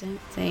 but I don't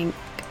think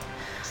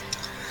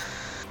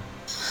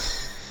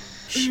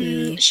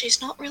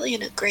She's not really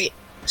in a great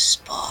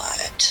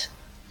spot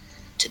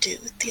to do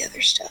with the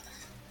other stuff.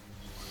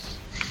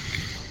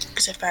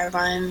 Because if I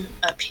run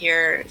up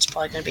here, it's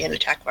probably going to be an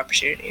attack of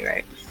opportunity,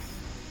 right?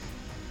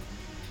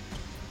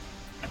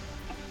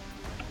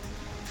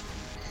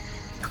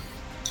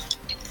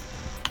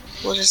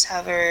 We'll just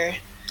have her.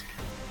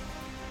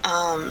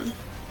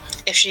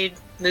 If she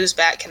moves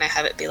back, can I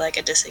have it be like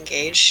a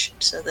disengage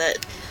so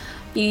that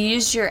You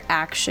used your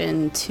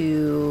action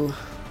to.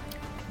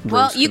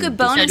 Well, you could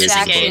bonus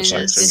action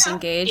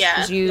disengage Yeah.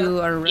 because you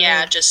are really.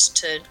 yeah, just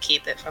to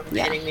keep it from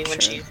Yeah, hitting me when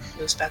sure. she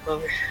moves back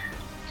over.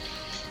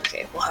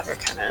 Okay, we'll have her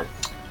kind of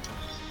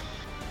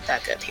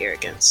back up here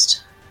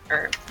against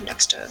or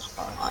next to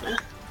Orlana,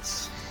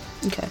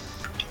 Okay.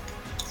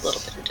 a little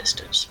bit of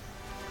distance.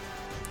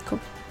 Cool.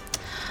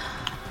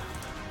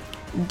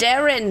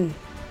 Darren.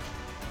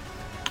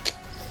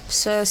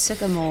 Sir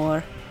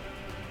Sycamore.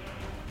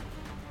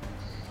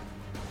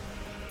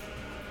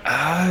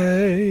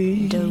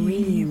 I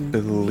Doreen.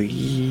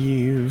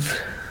 believe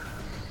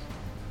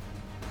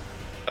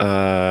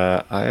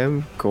I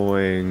am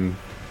going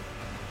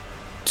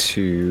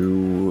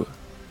to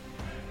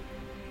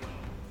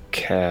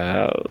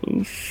cast.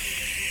 Do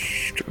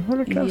I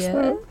want to cast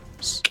that?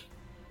 Yes.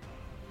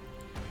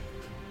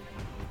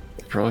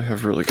 Probably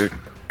have really good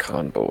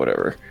con, but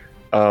whatever.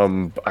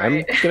 I'm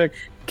gonna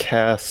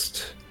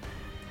cast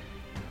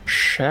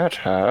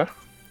Shatter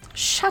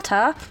Shut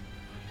up.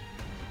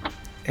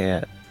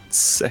 at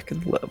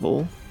 2nd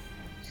level.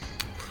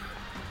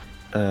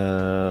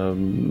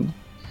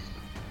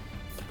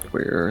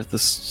 Where are the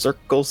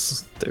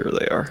circles? There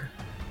they are.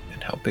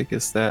 And how big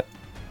is that?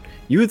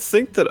 You would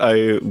think that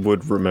I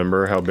would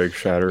remember how big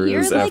Shatter You're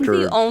is like after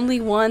the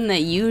only one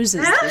that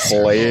uses this.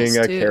 playing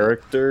a too.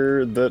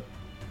 character that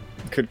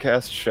could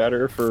cast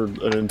Shatter for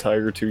an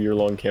entire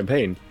 2-year-long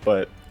campaign.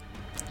 But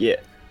yeah,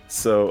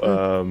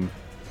 so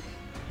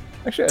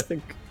actually, I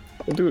think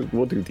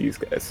we'll do these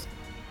guys.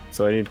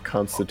 So I need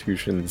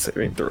Constitution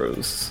saving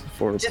throws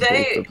for Do both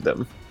they- of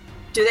them.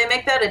 Do they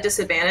make that a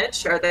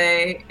disadvantage? Are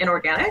they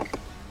inorganic?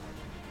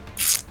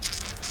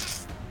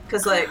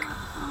 Because, like,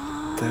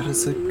 That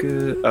is a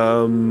good.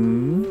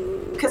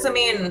 because I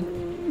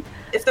mean,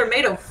 if they're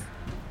made of,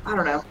 I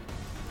don't know.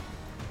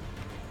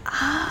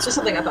 It's just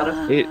something I thought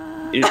of.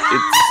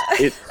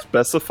 It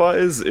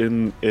specifies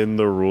in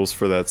the rules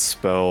for that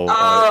spell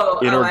I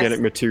inorganic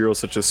see. materials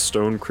such as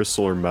stone,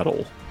 crystal, or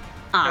metal.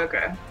 Ah,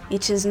 Okay,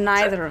 which is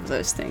neither of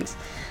those things.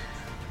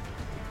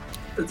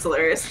 that's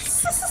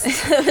hilarious.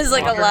 It was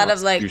like a lot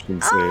of like.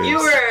 Constitution You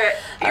saves.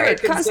 were Alright,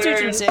 concerned.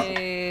 Constitution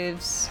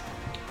saves.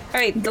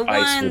 Alright, the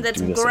Ice one would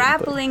that's do the same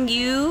grappling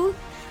you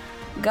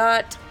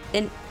got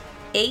an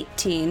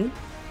 18.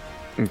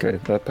 Okay,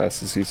 that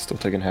passes. He's still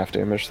taking half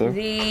damage though.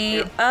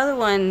 The other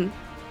one,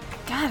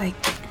 God, I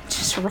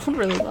just rolled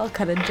really well.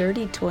 Got a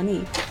dirty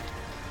 20.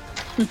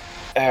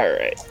 All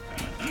right,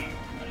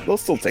 they'll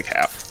still take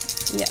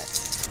half. Yes.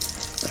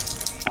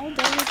 All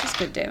damage is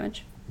good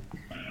damage.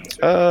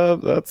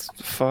 That's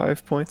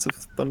 5 points of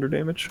thunder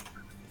damage.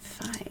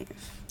 5.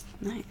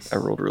 Nice. I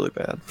rolled really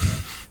bad.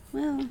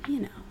 Well,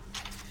 you know.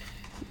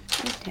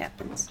 It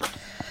happens.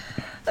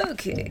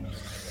 Okay.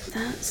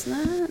 That's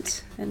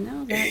that. And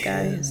now that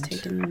guy has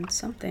taken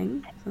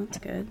something. So that's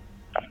good.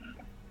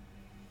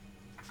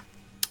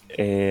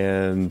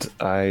 And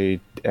I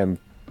am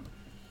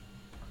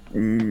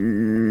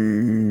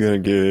gonna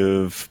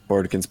give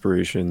Bardic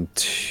Inspiration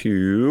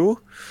to.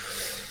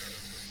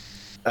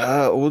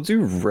 We'll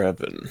do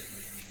Revan.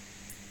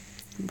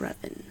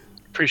 Brevin.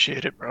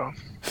 Appreciate it, bro.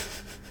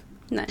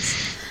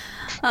 Nice.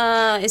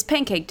 Is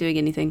Pancake doing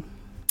anything?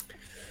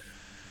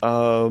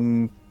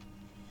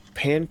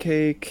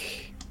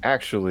 Pancake.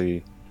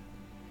 Actually,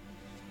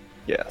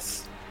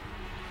 yes.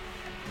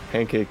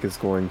 Pancake is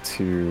going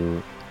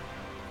to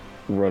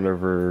run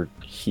over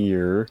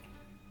here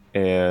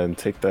and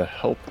take the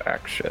help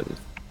action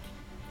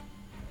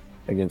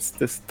against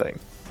this thing.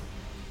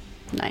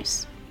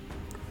 Nice.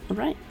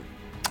 Alright.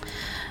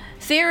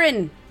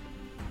 Theron!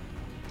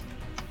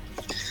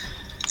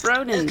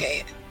 Ronan.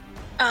 Okay.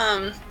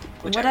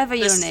 Whatever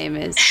your name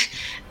is.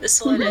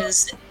 This one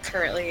is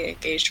currently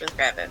engaged with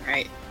Revan,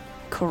 right?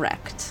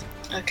 Correct.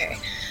 Okay.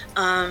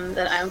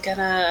 Then I'm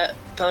gonna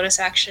bonus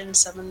action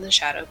summon the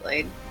Shadow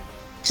Blade,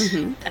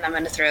 Mm-hmm. and I'm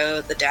gonna throw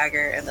the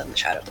dagger and then the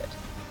Shadow Blade.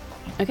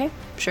 Okay,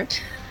 sure.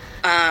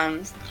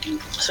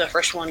 So the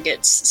first one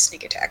gets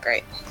sneak attack,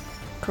 right?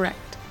 Correct.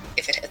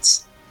 If it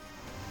hits.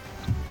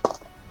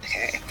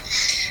 Okay.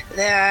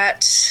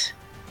 That.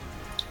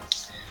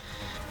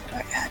 What do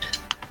I add?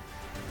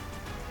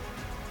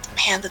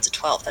 Man, that's a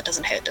 12. That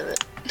doesn't hit, does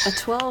it? A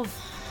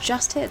 12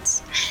 just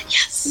hits.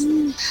 Yes.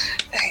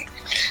 Okay.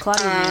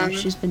 Claudia,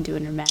 she's been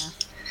doing her math.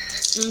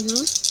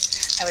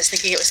 I was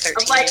thinking it was 13.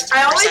 I'm like,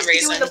 I for always some do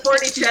reason. with the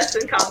 40 chest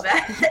in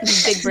combat.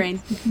 Big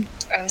brain.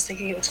 I was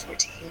thinking it was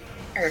 14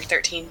 or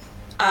 13.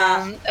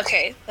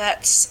 Okay,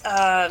 that's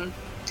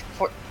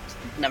four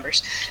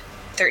numbers.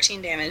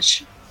 13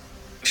 damage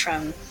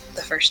from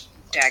the first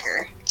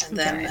dagger, and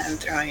then Okay. I'm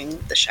throwing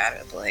the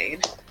Shadow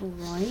Blade.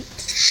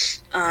 Right.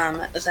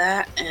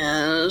 That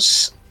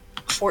is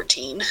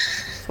 14.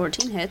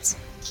 14 hits.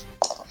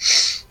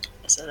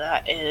 So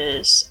that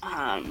is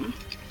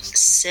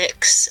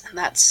 6, and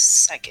that's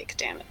psychic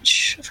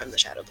damage from the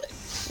Shadow Blade.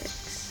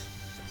 6.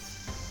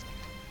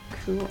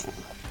 Cool.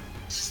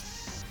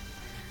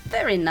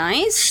 Very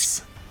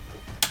nice.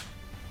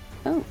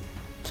 Oh,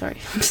 sorry.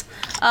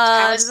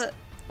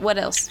 What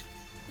else?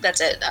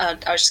 That's it. I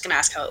was just gonna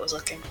ask how it was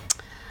looking.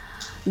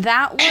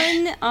 That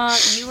one,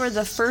 you were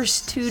the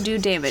first to do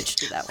damage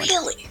to that one.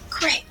 Really?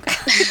 Great.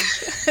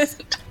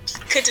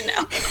 Good to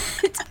know.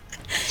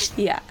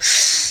 Yeah.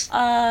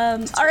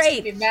 All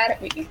right. Be mad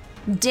at me.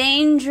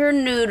 Danger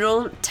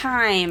Noodle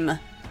time.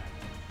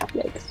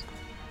 Yikes.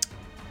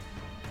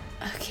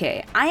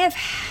 Okay, I have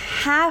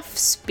half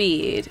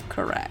speed,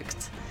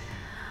 correct?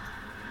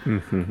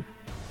 Mm-hmm.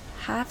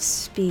 Half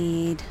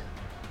speed.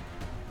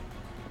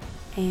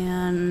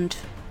 And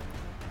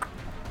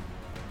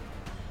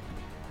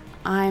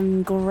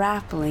I'm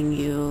grappling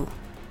you.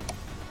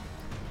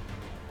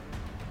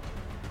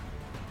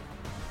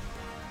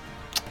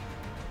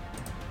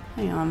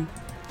 Hang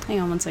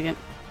on one second.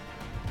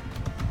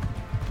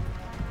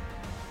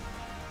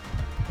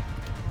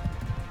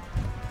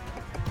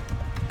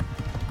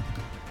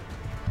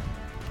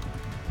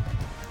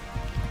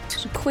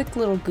 Just a quick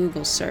little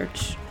Google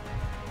search.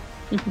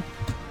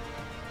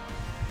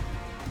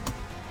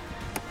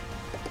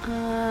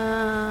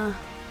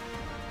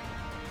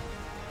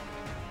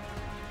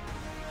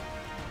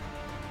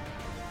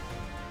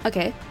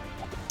 Okay.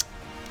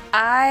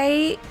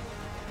 I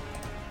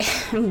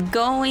am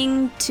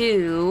going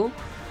to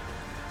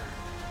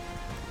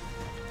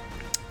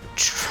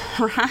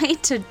try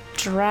to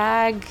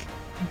drag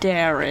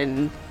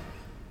Darren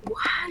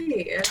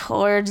Why?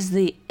 towards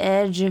the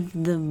edge of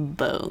the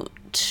boat.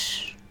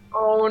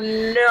 Oh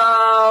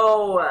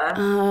no!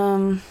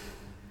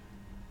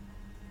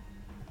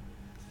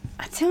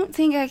 I don't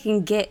think I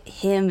can get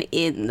him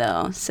in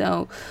though,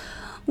 so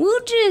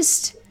we'll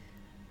just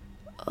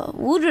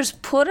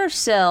put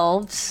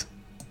ourselves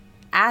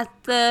at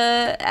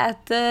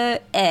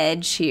the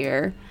edge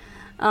here.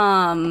 Hang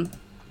on,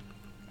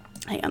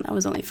 that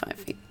was only 5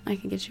 feet. I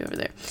can get you over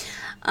there.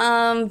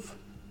 And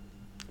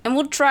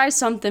we'll try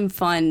something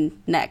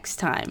fun next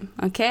time,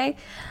 okay?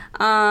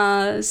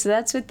 So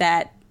that's what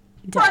that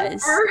Fun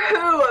does. for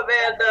who,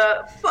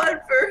 Amanda? Fun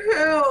for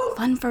who?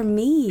 Fun for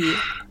me.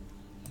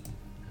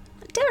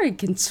 Derek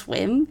can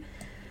swim.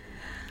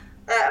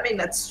 I mean,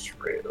 that's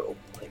true.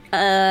 Like,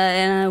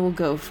 And I will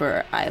go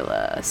for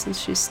Isla since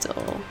she's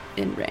still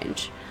in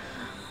range.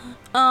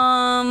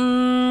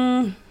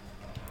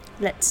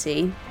 Let's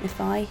see if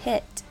I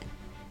hit.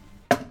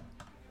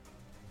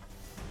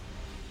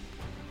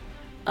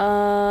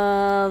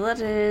 That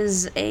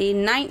is a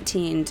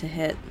 19 to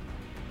hit.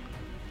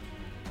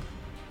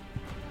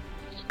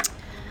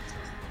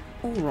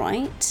 All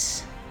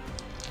right.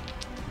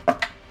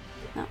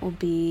 That will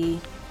be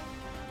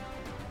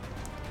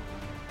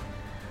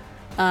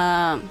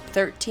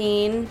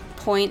 13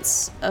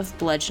 points of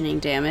bludgeoning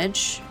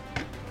damage.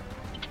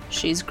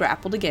 She's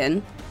grappled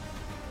again.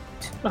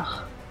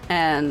 Ugh.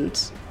 And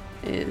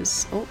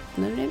is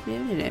and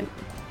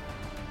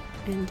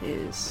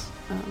is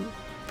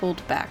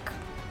pulled back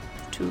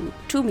to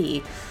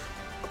me.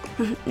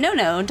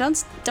 No,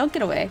 don't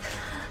get away.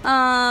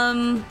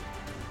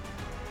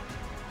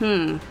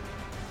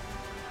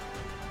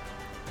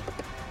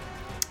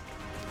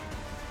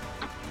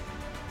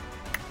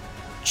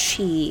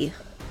 Chi.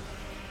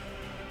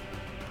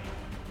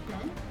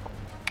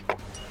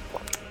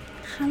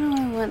 How do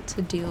I want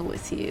to deal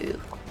with you?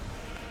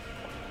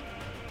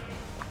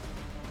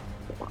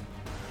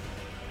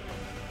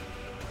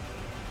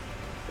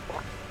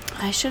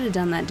 I should have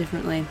done that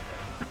differently.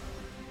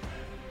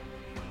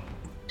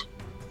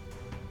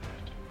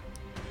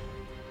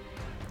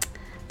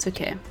 It's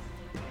okay.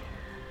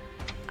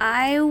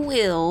 I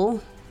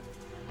will...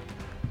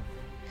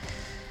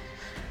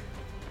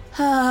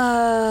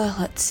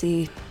 let's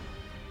see.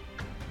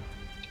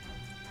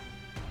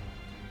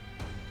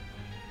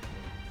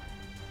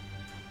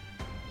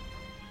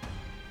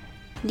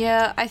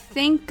 Yeah, I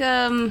think,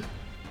 I'm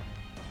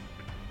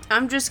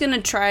just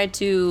gonna try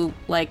to,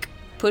 like,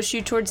 push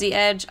you towards the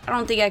edge. I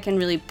don't think I can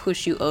really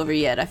push you over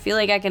yet. I feel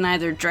like I can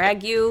either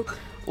drag you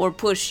or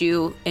push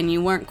you, and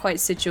you weren't quite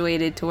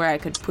situated to where I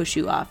could push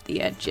you off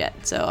the edge yet.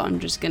 So I'm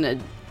just gonna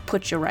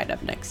put you right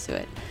up next to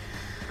it.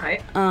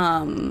 right?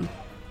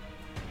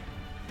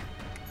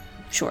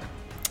 Sure.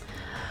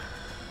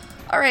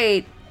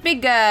 Alright,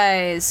 big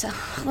guys.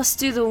 Let's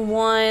do the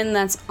one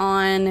that's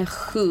on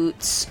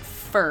Hoots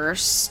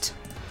first.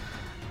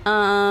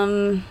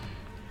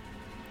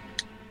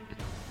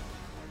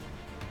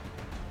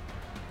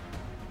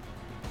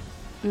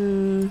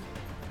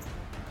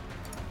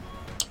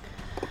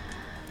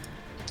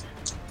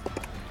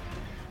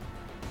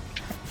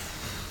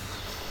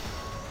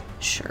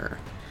 Sure.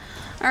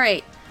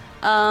 Alright.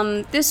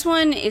 This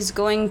one is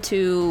going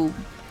to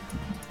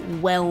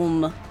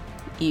whelm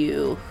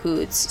you,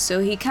 Hoots. So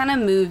he kind of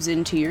moves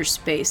into your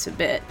space a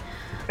bit.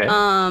 Okay.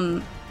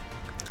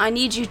 I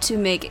need you to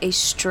make a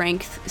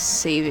strength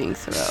saving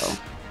throw.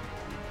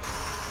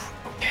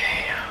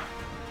 Okay.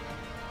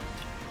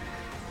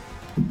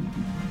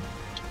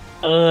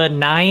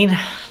 9.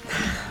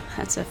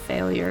 That's a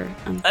failure,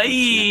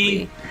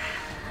 unfortunately.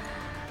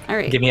 All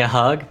right. Give me a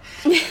hug.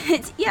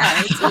 It's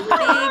a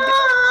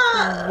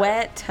big,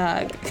 wet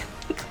hug.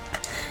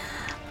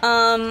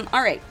 All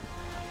right.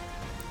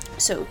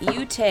 So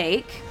you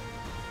take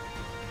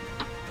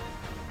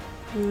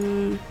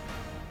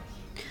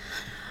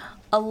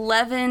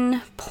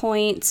 11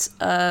 points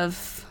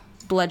of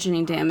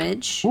bludgeoning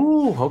damage.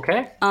 Ooh,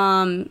 okay.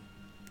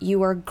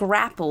 You are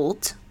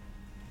grappled,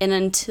 and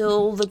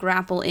until the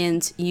grapple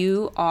ends,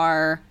 you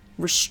are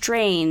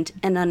restrained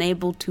and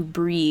unable to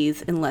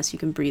breathe unless you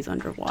can breathe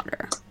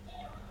underwater.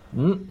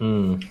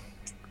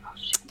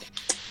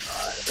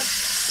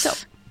 So,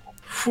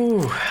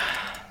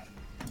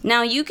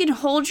 now you can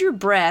hold your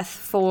breath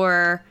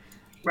for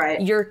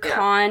your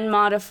con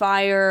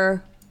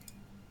modifier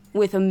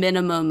with a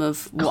minimum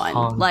of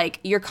 1. Like,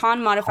 your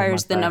con modifier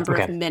is the number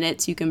of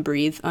minutes you can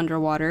breathe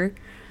underwater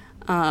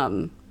with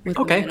a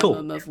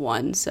minimum of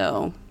 1,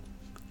 so...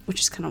 Which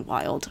is kind of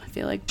wild, I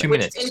feel like. 2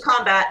 minutes. In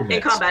combat, it's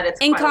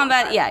in quite a long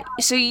combat, time. yeah.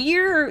 So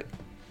you're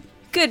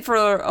good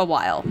for a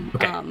while.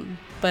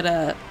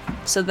 Okay.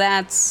 So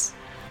that's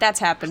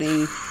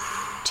happening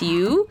to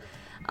you.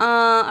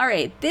 All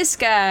right, this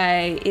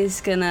guy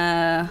is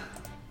gonna.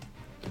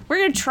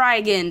 We're gonna try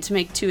again to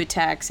make 2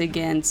 attacks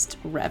against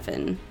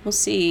Revan. We'll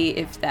see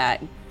if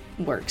that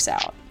works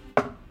out.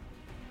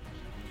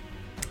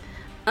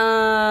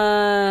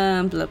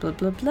 Blah blah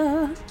blah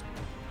blah.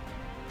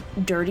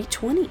 Dirty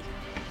 20.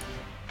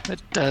 It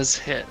does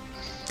hit.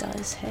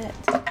 Does hit.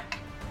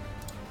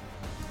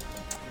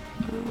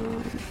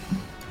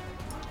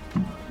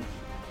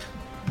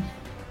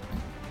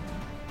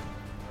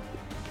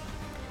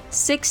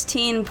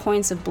 16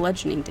 points of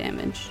bludgeoning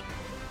damage.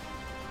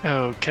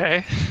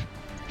 Okay.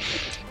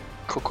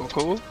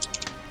 Cool.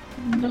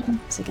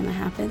 Is it gonna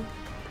happen?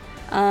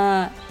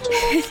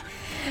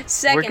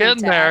 Second We're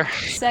getting attack.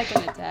 there.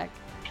 Second attack.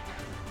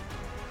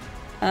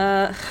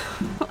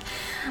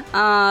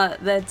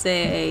 That's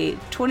a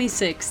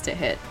 26 to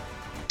hit.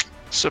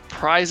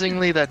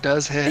 Surprisingly, that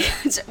does hit.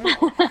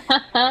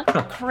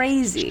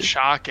 Crazy.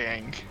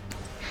 Shocking.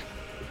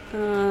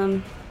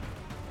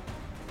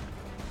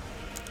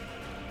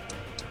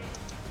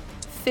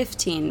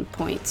 15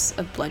 points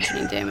of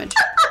bludgeoning damage.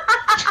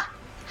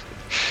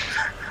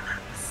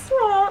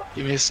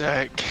 Give me a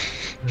sec.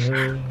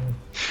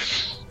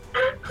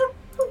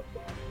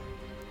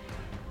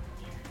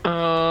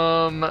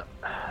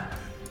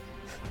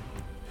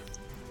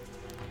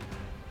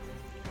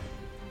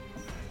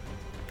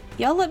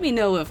 Y'all let me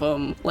know if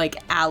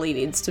Allie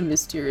needs to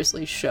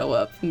mysteriously show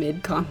up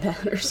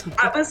mid-combat or something.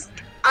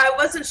 I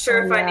wasn't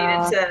sure if I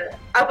needed to.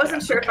 I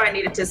wasn't sure if I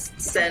needed to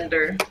send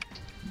her.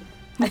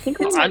 I think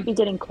we might be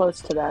getting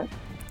close to that.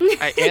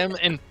 I am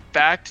in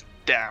fact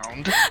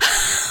downed.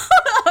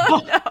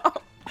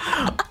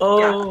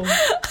 Oh.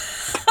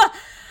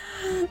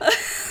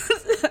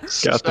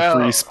 Got the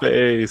free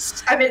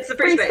space. I mean, it's the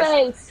free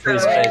space. Free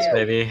space,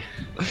 baby.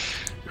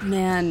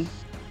 Man.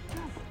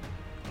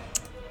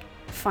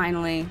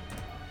 Finally.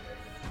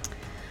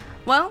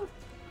 Well,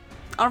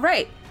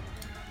 alright.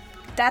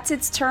 That's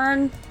its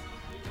turn.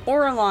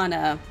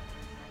 Orlana.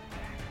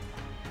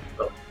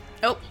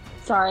 Oh.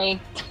 Sorry.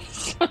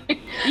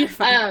 You're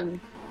fine.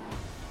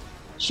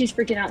 She's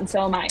freaking out and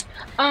so am I.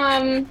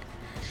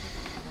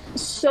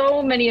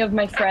 So many of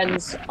my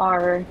friends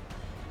are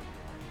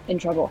in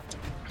trouble.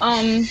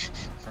 I'm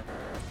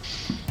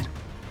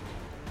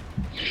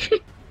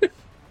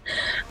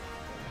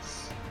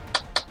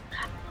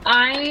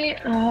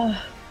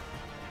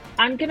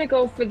gonna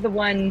go for the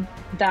one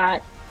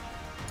that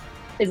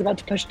is about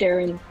to push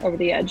Darren over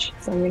the edge.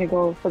 So I'm gonna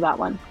go for that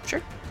one.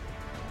 Sure.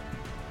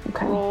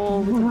 Okay.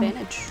 Roll with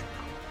advantage.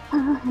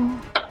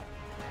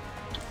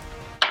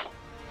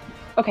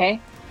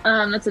 Okay.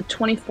 That's a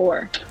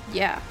 24.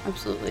 Yeah,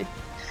 absolutely.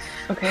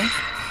 Okay.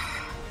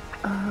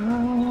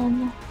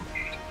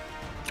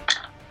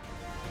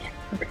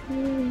 Okay.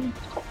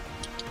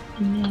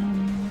 And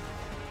then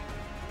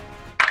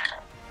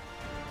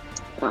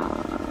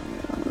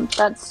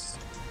that's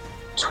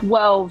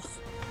 12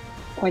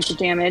 points of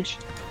damage.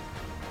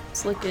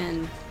 It's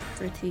looking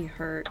pretty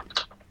hurt.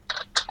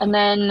 And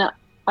then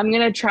I'm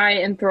gonna try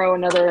and throw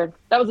another.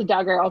 That was a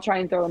dagger. I'll try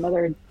and throw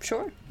another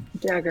Sure.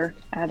 dagger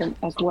at him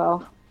as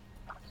well.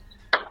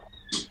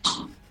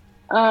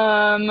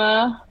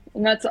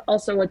 And that's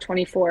also a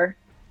 24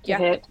 to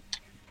hit.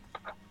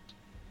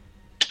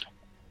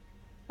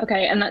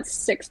 Okay, and that's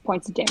 6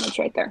 points of damage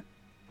right there.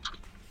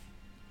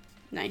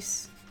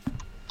 Nice.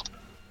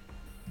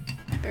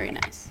 Very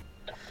nice.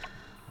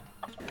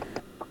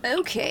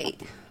 Okay.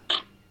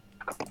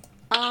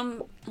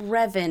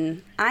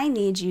 Revan, I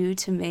need you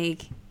to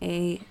make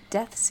a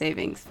death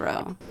saving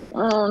throw.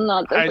 Oh,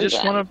 not this I just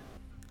again. want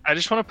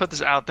to put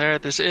this out there.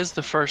 This is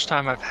the first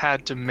time I've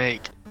had to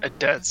make a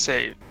death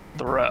save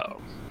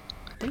throw.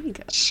 There you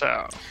go.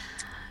 So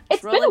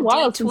It's Roll been a a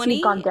while since D20.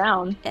 you've gone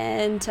down.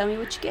 And tell me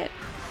what you get.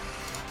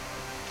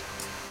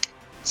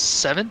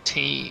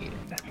 17.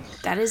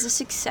 That is a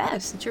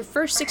success. It's your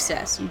first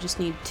success. You just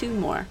need 2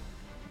 more.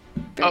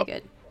 Very Oh.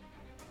 good.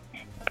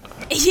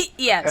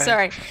 Yeah,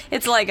 sorry.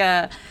 It's like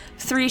a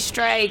 3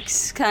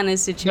 strikes kind of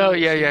situation. No,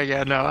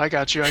 yeah. No, I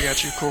got you.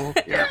 Cool.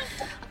 Yeah.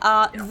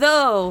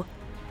 Though,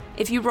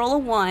 if you roll a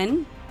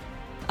 1,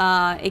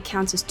 it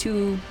counts as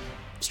 2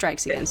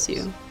 strikes against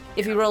you.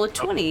 If you roll a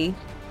 20,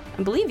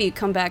 I believe you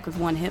come back with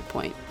 1 hit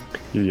point.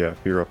 Yeah,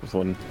 you're up with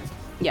 1.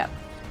 Yep.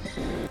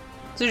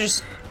 So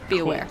just be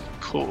aware.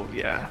 Cool.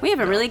 Yeah. We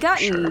haven't really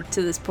gotten Sure.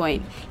 to this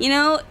point. You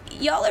know,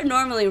 y'all are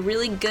normally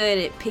really good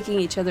at picking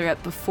each other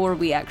up before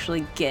we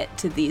actually get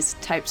to these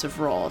types of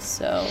roles.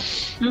 So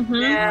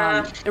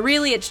Yeah.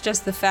 really, it's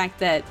just the fact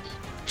that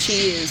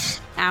she is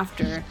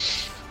after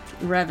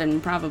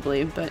Revan,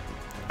 probably. But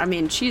I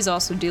mean, she's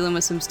also dealing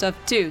with some stuff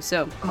too.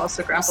 So I'm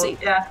also we'll grappled. see.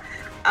 Yeah.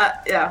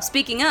 Yeah.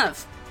 Speaking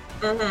of,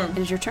 it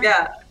is your turn.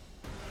 Yeah.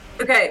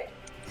 Okay.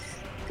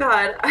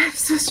 God, I'm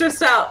so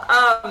stressed out.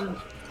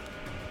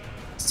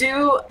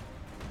 Do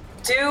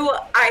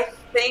I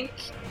think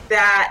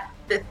that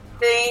the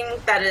thing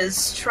that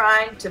is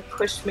trying to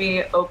push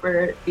me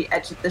over the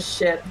edge of the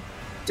ship,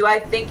 do I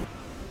think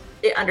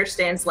it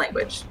understands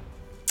language?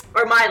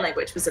 Or my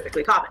language,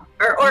 specifically common?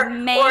 Or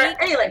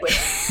any language?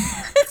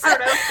 I don't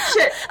know.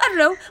 Shit. I don't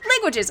know.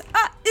 Languages.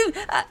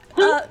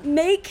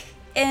 Make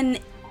an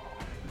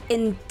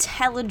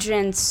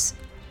intelligence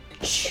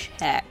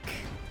check.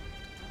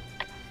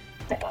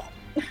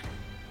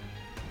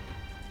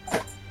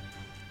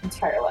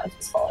 Entire life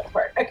is falling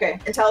apart. Okay,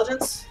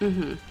 intelligence.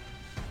 Mm-hmm.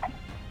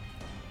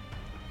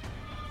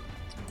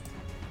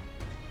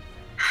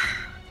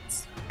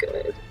 It's not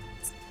good.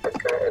 It's not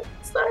good.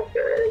 It's not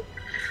good.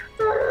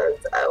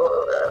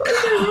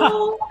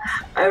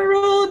 I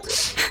rolled.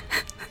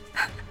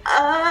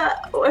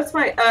 What's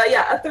my?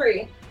 Yeah, a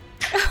 3.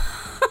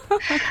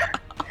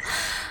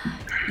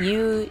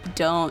 You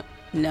don't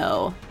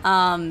know.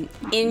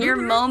 In your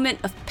moment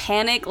of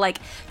panic, like,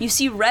 you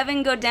see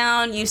Revan go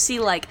down, you see,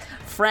 like,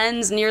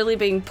 friends nearly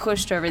being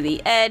pushed over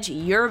the edge,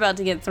 you're about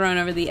to get thrown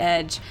over the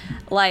edge.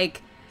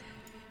 Like,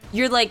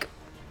 you're, like,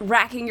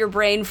 racking your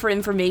brain for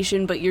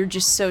information, but you're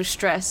just so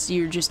stressed,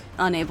 you're just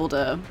unable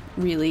to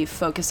really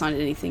focus on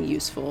anything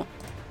useful.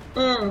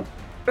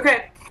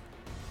 Okay.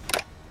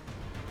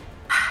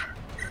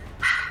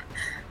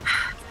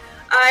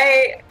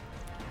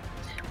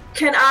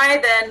 Can I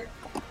then,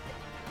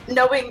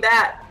 knowing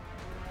that,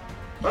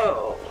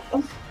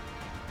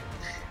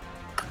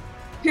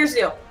 here's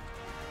the deal.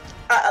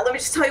 Let me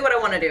just tell you what I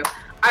want to do.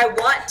 I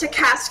want to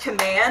cast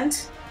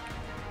command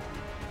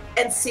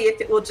and see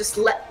if it will just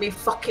let me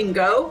fucking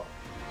go.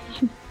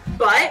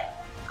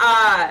 But,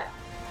 I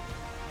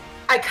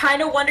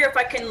kind of wonder if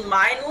I can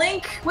mind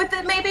link with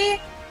it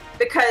maybe,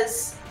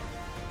 because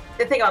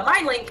the thing about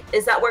mind link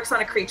is that works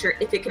on a creature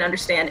if it can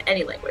understand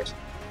any language.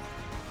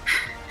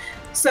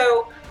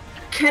 So,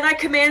 can I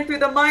command through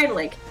the mind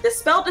link? The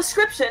spell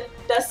description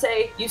does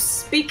say you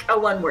speak a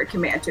 1-word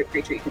command to a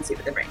creature you can see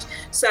within range.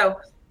 So,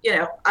 you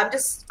know,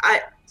 that's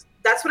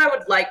what I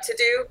would like to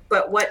do,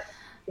 but what?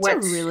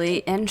 That's a really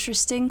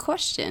interesting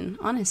question,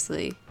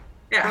 honestly.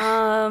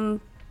 Yeah.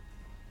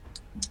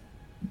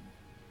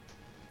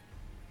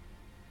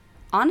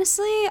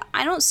 Honestly,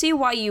 I don't see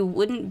why you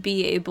wouldn't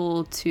be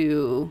able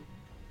to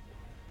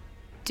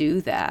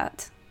do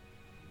that.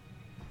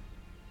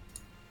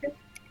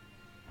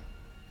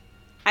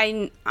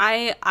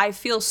 I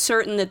feel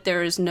certain that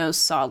there is no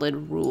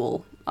solid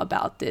rule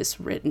about this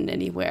written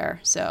anywhere,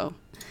 so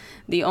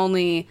the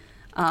only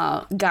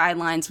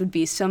guidelines would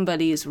be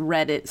somebody's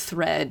Reddit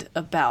thread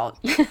about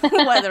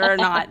whether or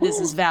not this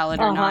is valid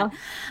or not.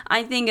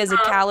 I think as a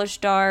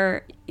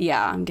Kalishtar,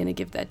 yeah, I'm gonna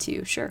give that to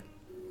you, sure.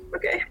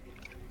 Okay.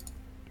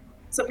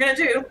 So I'm gonna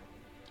do.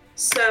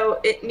 So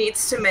it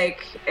needs to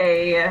make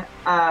a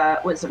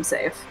wisdom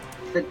save.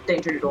 The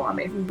danger doodle on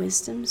me.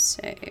 Wisdom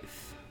save.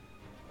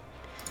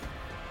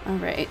 All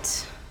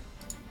right.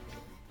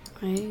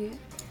 I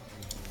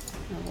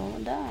roll a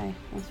die.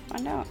 Let's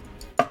find out.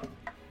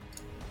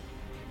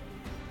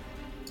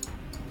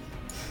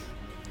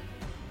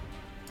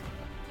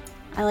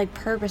 I like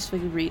purposely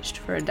reached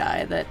for a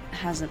die that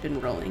hasn't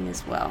been rolling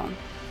as well,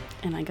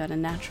 and I got a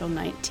natural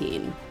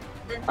 19.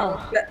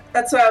 Oh,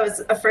 that's what I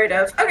was afraid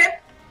of. Okay.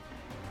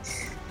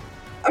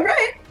 All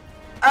right.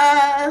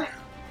 Hi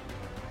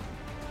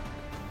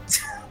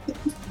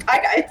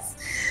guys.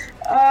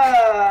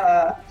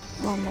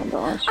 Oh my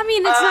gosh. I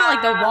mean, it's not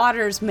like the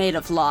water's made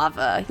of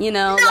lava, you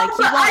know? No, like, you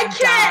but I won't can't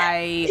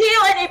die.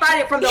 heal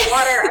anybody from the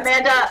water,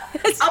 Amanda.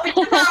 I'll be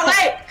too far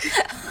away.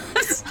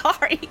 I'm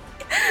sorry.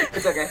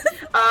 It's okay.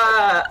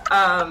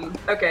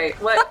 Okay.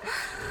 What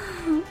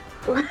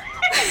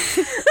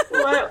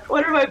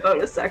are my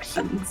bonus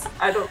actions?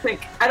 I don't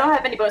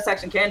have any bonus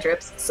action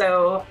cantrips,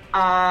 so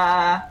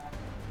I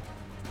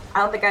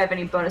don't think I have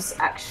any bonus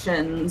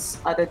actions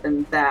other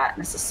than that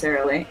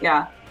necessarily.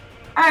 Yeah.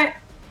 Alright.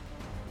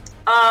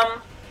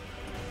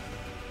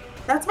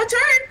 That's my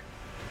turn.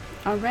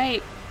 All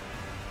right.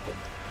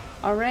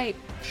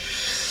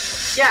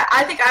 Yeah,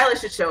 I think Isla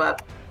should show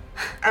up.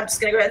 I'm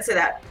just gonna go ahead and say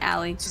that.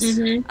 Allie.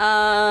 Mhm.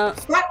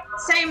 What?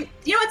 Same.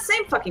 You know what?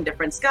 Same fucking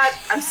difference. God,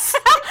 I've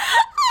said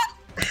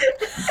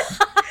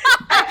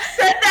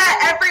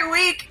that every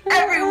week.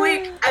 Every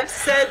week I've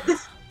said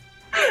this.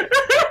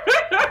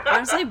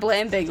 Honestly,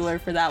 blame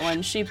Bigler for that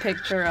one. She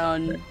picked her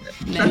own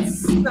name.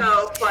 That's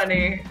so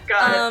funny.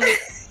 God.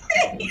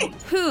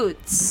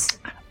 Hoots.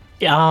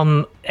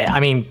 I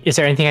mean, is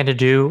there anything I had to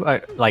do,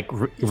 like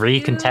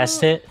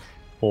recontest it,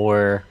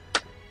 or?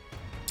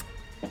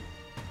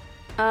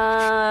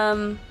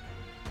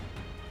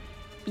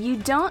 You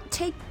don't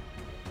take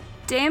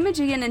damage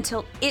again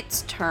until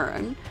its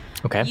turn.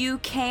 Okay. You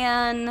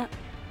can,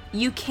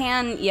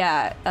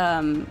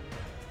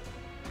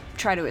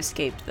 try to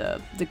escape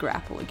the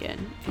grapple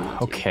again. If you want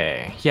to.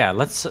 Okay. Yeah.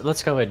 Let's go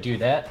ahead and do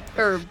that.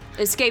 Or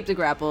escape the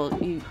grapple.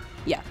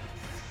 Yeah.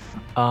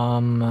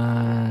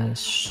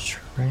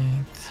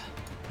 Strength.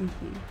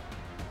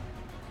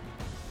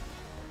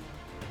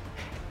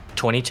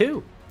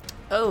 22.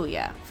 Oh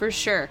yeah, for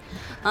sure.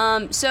 You,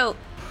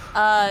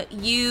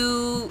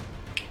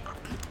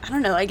 I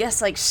don't know, I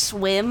guess like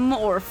swim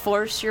or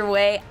force your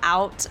way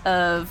out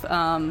of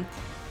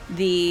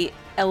the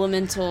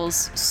elemental's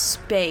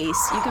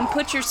space. You can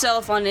put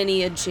yourself on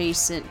any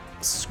adjacent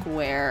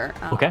square.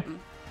 Okay.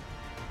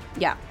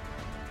 Yeah.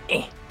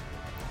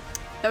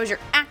 That was your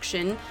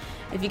action.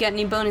 If you got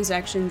any bonus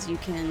actions, you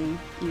can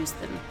use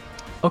them.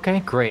 Okay,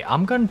 great.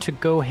 I'm going to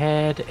go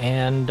ahead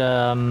and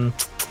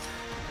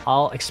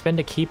I'll expend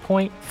a key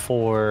point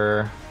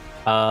for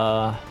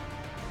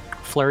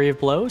Flurry of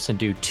Blows and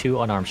do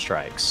 2 unarmed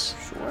strikes.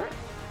 Sure.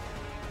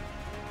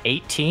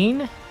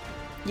 18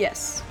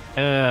 Yes.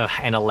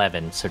 and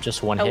 11, so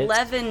just one hit.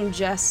 11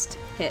 just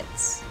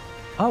hits.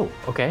 Oh,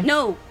 okay.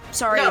 No,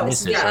 sorry, No, this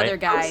is the misses, other right?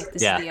 guy.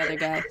 This Yeah. is the other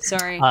guy.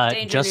 Sorry.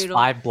 Danger Just Noodle.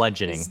 5 This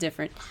bludgeoning. is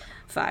different.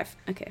 5.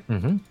 Okay.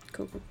 Mm-hmm.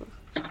 Cool.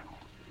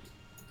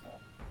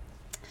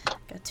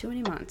 Got too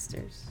many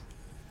monsters.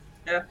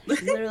 Yeah.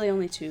 Literally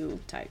only 2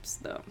 types,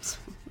 though.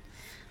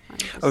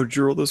 Oh, did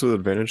you roll this with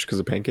advantage because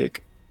of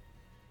pancake?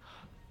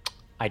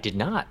 I did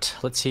not.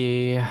 Let's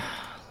see. Let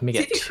me See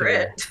get if you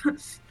crit.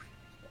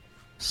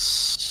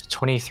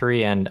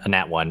 23 and a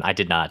nat 1. I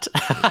did not.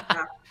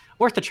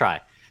 Worth a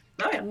try.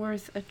 Oh, yeah.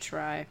 Worth a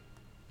try.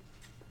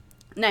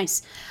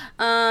 Nice.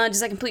 Does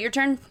that complete your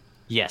turn?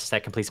 Yes,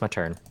 that completes my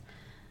turn.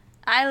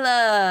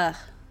 Isla.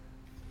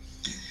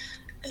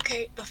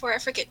 Okay, before I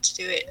forget to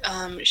do it,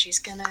 she's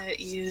gonna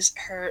use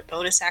her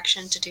bonus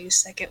action to do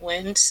second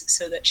wind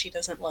so that she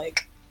doesn't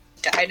like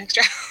die next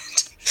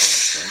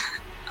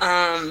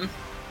round.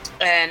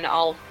 And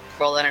I'll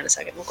roll that in a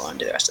second. We'll go on and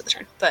do the rest of the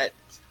turn. But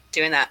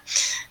doing that.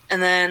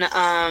 And then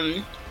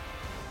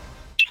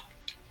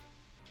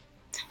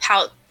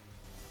how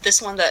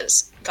this one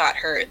that's got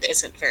hurt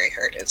isn't very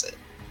hurt, is it?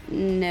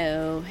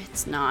 No,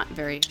 it's not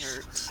very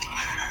hurt.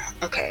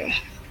 Okay.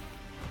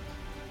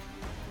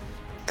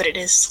 But it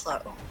is slow,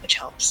 which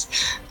helps.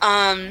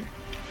 I'm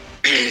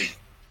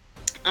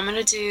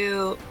gonna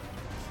do.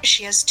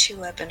 She has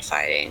 2-weapon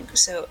fighting,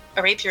 so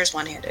a rapier is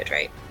one-handed,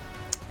 right?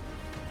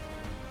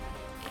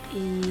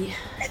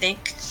 I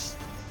think.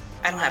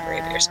 I don't have a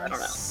rapier, so I don't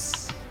know.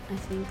 I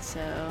think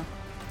so.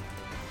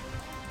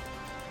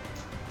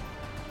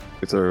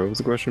 Sorry, what was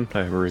the question? I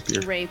have a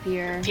rapier.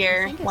 Rapier.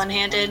 Rapier, I think it's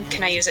one-handed.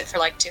 Can I use it for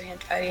like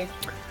 2-hand fighting?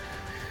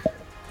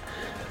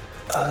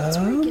 That's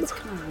where it gets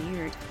kind of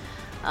weird.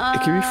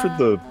 It can be for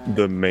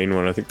the main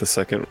one. I think the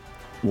second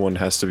one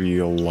has to be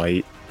a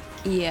light.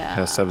 Yeah.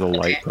 Has to have the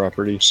light Okay.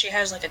 property. She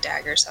has like a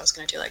dagger, so I was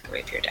gonna do like a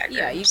rapier dagger.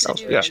 Yeah, you So-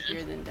 can do yeah.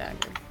 rapier than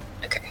dagger.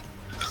 Okay.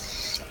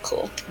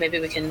 Cool. Maybe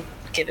we can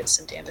give it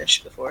some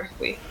damage before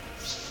we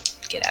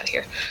get out of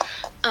here.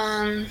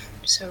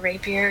 So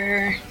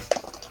rapier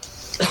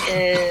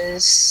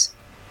is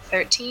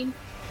 13.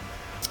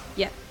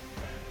 Yeah.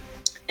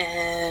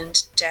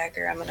 And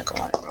dagger, I'm gonna go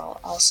on and roll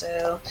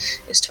also,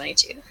 is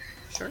 22.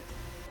 Sure.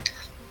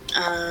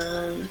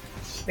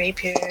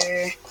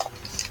 Rapier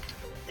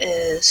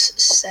is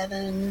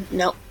 7.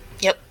 Nope.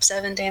 Yep,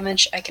 7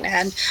 damage I can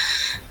add.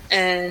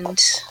 And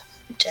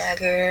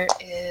dagger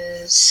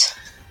is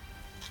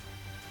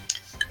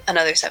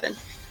another 7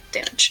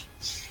 damage.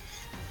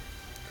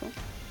 Cool.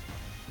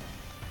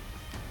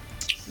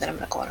 Then I'm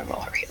gonna go on and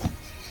roll her heal.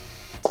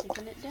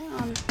 Keeping it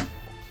down.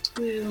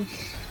 Woo.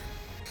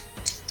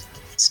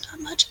 It's not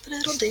much, but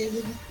it'll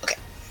do. Okay.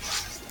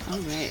 All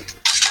right.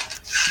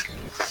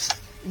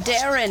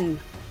 Darren.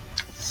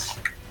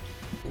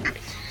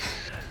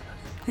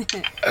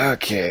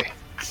 Okay.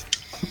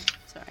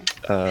 Sorry.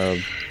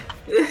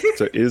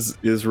 So is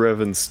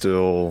Revan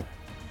still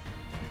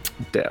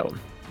down?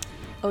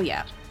 Oh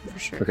yeah, for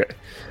sure. Okay.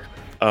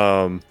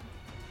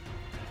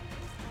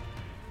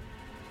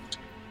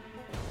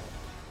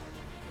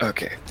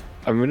 Okay.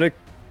 I'm gonna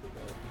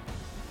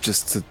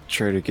just to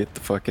try to get the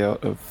fuck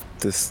out of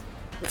this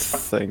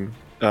thing.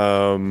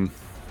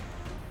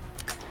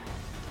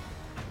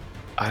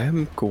 I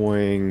am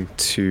going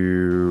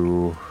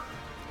to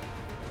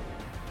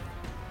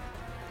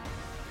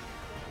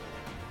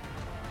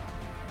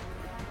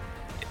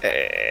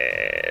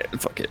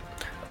fuck it.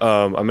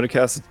 I'm gonna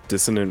cast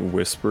Dissonant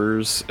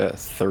Whispers at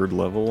 3rd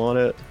level on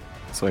it.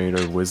 So I need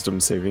a Wisdom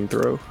saving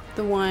throw.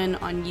 The one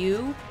on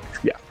you?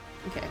 Yeah.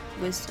 Okay,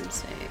 wisdom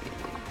save.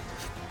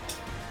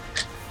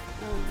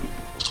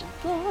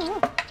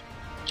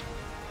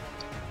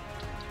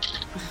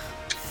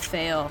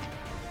 Fail.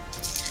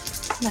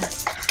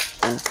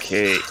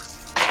 Okay.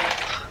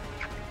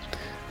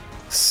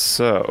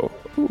 So,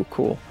 ooh,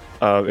 cool.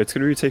 It's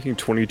gonna be taking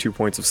 22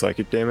 points of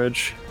psychic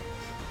damage.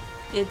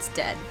 It's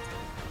dead.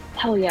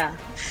 Hell yeah.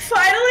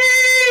 Finally!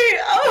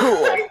 Oh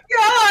my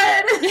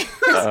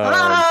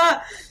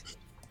god!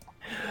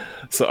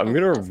 So I'm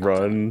gonna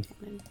run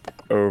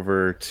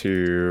over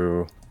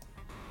to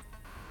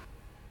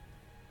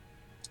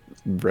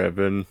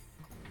Revan.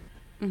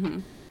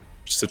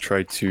 Just to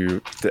try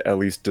to at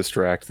least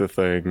distract the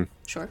thing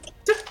Sure.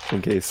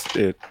 in case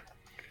it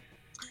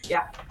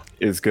Yeah.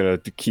 is gonna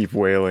keep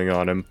wailing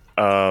on him.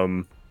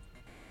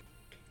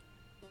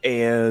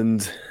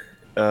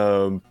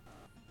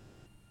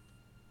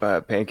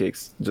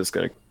 Pancake's just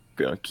gonna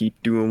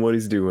keep doing what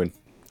he's doing.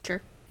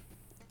 Sure.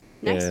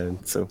 Nice.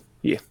 And so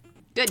yeah.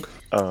 Good.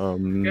 I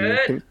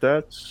think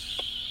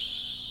that's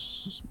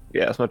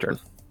it's my turn.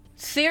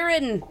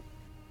 Theron.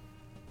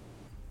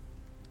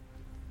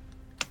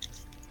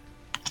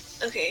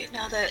 Okay,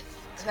 now that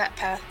that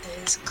path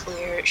is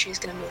clear, she's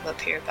gonna move up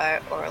here by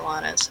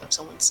Orlana, so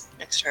someone's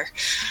next to her.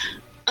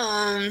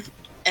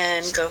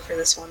 And go for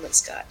this one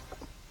that's got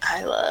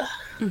Isla.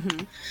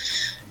 Mm-hmm.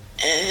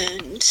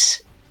 And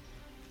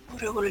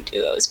what do I want to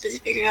do? I was busy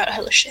figuring out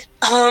Isla shit.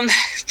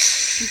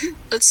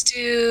 Let's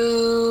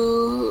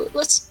do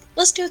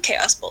a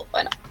Chaos Bolt.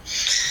 Why not?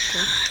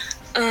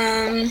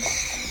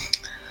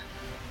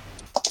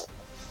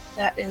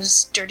 That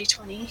is dirty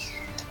 20.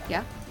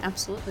 Yeah,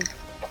 absolutely.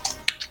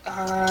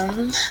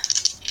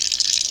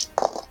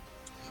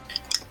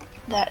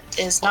 That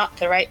is not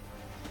the right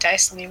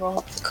dice. Let me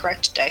roll the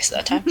correct dice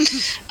that time.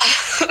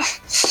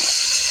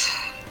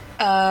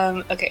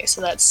 Okay, so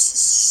that's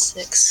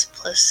 6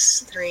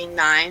 plus 3,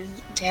 9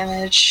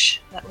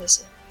 damage. That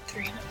was a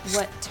 3 and a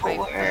What type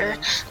 4. of...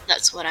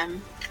 That's what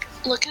I'm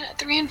looking at.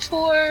 3 and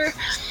 4.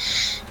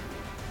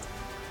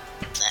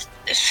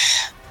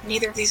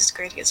 Neither of these is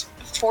great against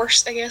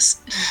force, I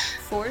guess.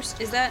 Forced?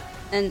 Is that...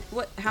 And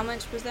what? How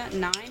much was that?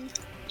 9?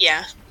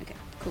 Yeah. Okay,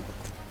 cool.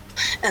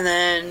 And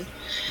then,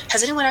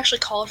 has anyone actually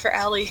called for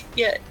Allie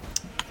yet?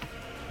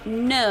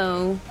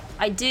 No,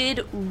 I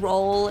did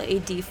roll a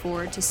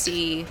d4 to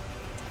see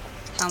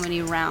how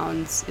many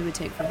rounds it would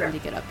take for him to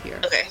get up here.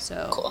 Okay,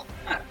 so cool.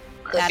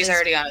 that He's has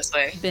already on his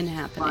way. been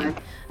happening.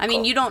 Fine. I mean,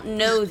 Cool. you don't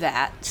know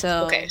that,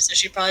 so... Okay, so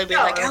she'd probably be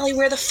No. like, Allie,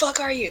 where the fuck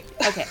are you?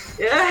 Okay,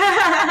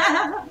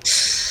 Yeah.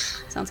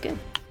 sounds good.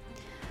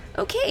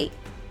 Okay.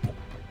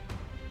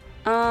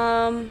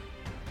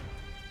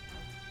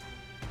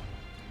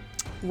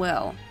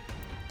 Well,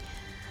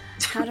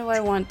 how do I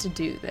want to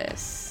do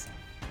this?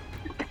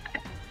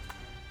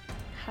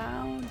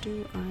 How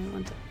do I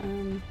want to,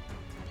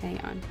 hang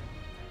on.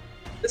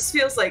 This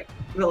feels like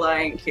The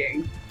Lion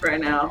King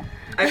right now.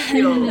 I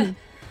feel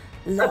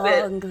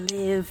Long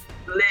live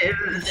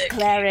live.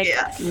 cleric.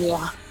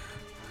 Yeah.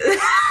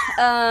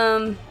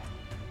 Yeah.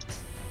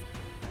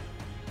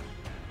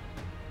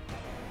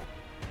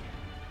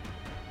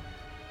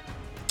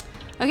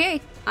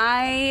 Okay,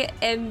 I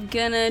am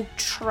gonna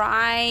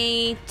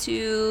try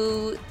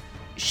to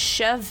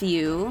shove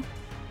you.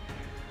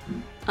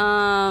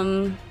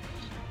 I'm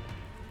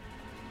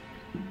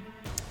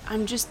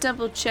just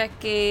double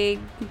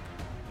checking if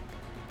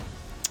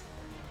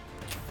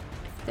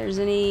there's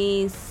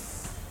any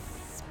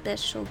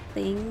special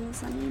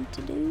things I need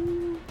to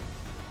do.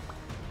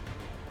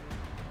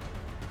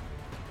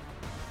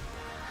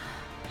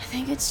 I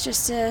think it's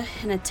just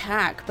an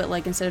attack, but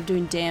like instead of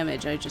doing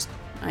damage, I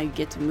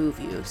get to move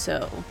you.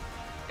 So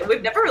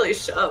We've never really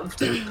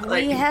shoved.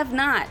 Like, we have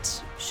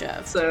not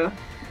shoved. so.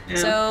 Yeah.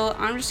 So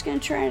I'm just gonna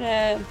try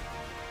to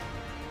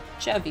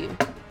shove you. And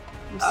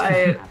see what I-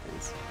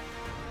 happens.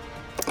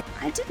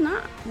 I did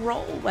not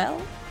roll well.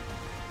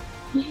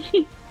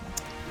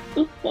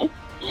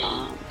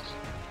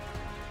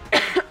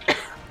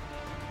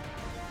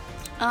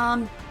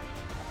 Um,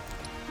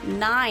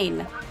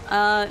 9.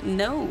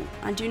 No,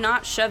 I do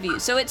not shove you.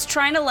 So it's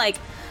trying to like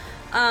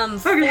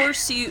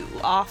force you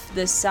off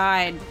the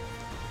side,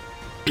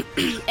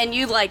 and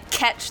you like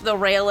catch the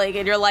railing,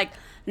 and you're like,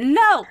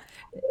 no,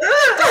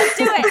 don't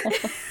do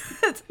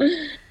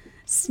it.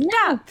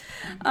 Stop.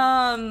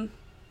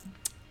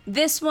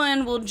 This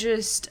one will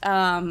just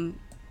kind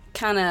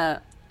of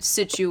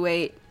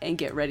situate and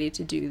get ready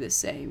to do the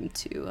same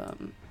to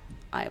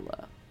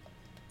Isla.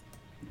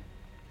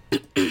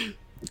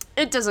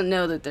 It doesn't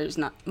know that there's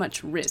not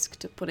much risk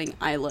to putting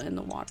Isla in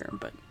the water,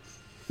 but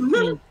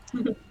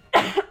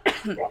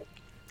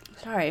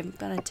sorry, I've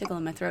got a tickle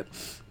in my throat.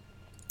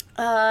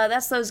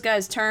 That's those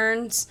guys'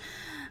 turns.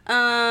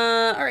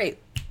 All right,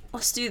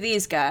 let's do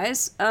these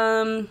guys.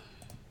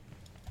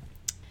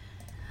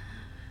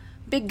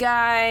 Big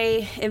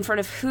guy in front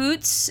of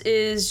Hoots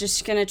is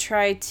just gonna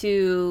try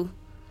to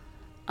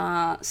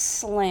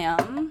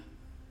slam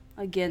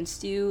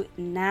against you.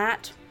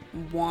 Nat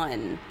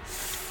 1.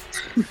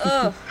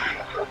 Ugh.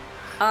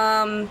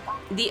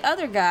 The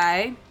other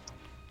guy,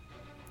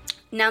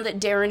 now that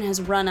Darren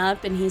has run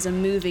up and he's a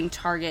moving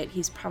target,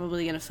 he's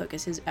probably going to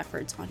focus his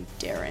efforts on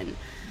Darren.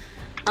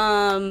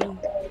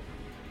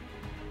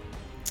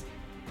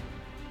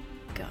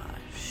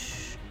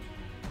 Gosh.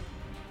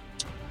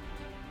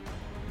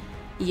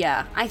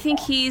 Yeah, I think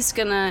he's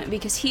gonna,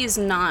 because he has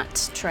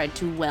not tried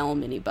to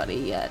whelm anybody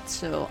yet,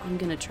 so I'm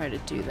gonna try to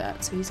do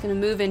that. So he's gonna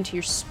move into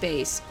your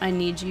space. I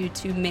need you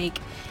to make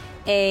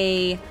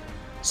a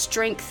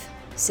strength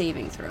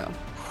saving throw.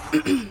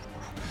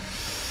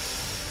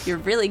 You're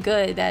really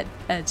good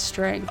at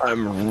strength.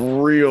 I'm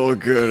real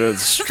good at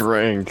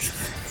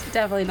strength. It's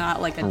definitely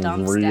not like a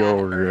dumb Real stat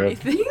or good.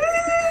 anything.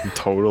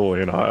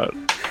 Totally not.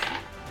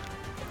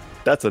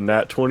 That's a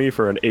nat 20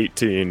 for an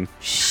 18.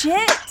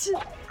 Shit!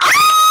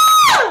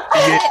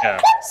 Yeah.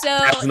 So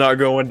That's not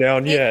going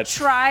down it yet.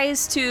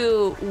 tries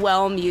to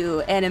whelm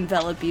you and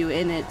envelop you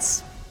in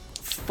its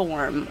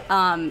form,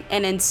 and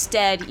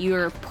instead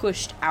you're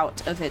pushed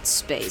out of its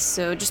space.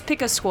 So just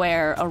pick a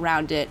square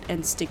around it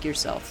and stick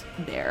yourself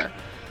there.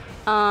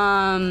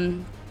 Yeah.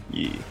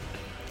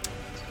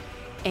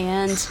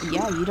 And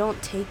yeah, you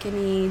don't take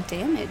any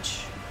damage.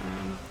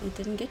 It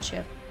didn't get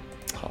you.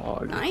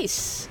 Hog.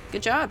 Nice,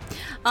 good job.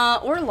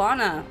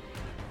 Orlana,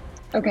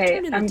 Okay,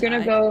 turning the I'm gonna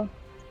tide. go.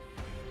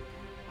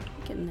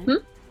 getting there.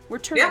 We're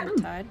turning Yeah.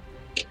 the tide.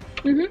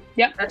 Yep.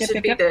 That yep, should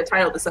yep, be yep. the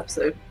title of this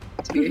episode.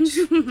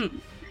 TBH.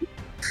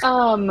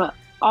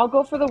 I'll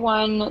go for the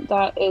one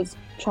that is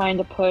trying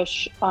to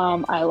push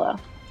Isla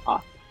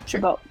off Sure.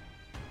 the boat.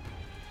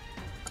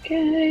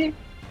 Okay.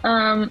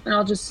 And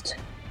I'll just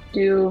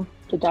do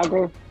the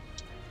dagger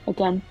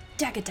again.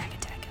 Dagger, dagger,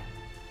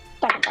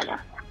 dagger. Dagger.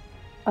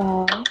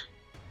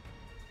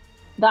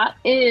 That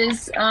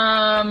is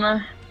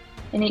an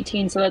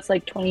 18, so that's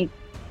like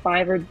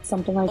 25 or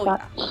something like Oh,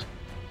 that.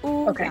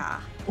 Ooh, Okay. yeah.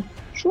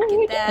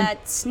 Sweet. Get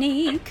that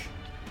sneak.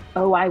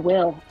 Oh, I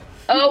will.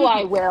 Oh,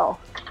 I will.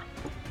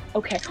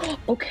 Okay.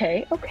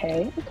 Okay.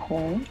 Okay.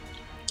 Okay.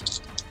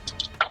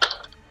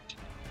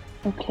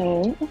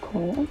 Okay.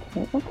 Okay.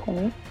 Okay.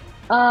 Okay.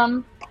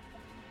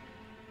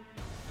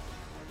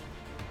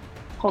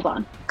 Hold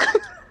on.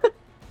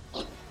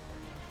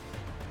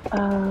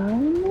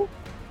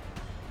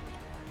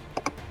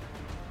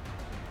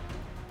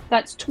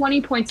 That's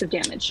 20 points of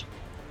damage.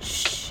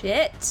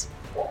 Shit.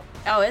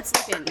 Oh, it's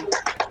looking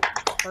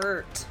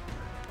hurt.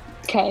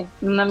 Okay,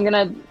 and I'm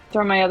gonna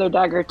throw my other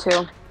dagger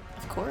too.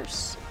 Of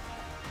course.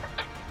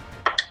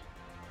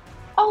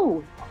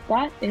 Oh,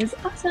 that is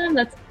awesome.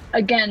 That's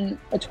again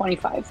a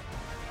 25.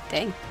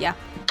 Dang. Yeah.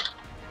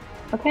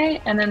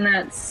 Okay, and then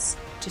that's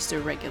Just a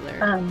regular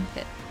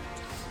hit.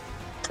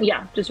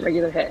 yeah, just a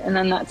regular hit, and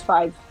then that's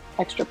 5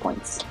 extra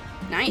points.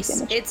 Nice.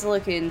 damage. It's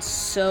looking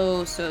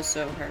so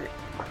hurt.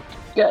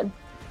 Good.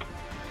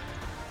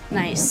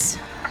 Nice.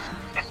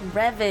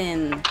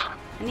 Revan,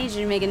 I need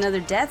you to make another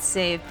death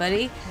save,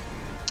 buddy.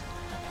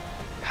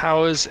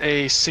 How is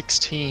a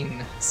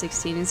 16?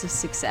 16 is a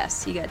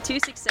success. You got 2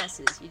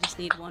 successes. You just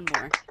need 1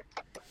 more.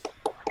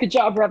 Good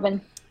job,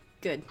 Revan.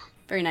 Good.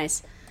 Very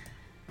nice.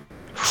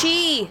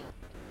 Chi!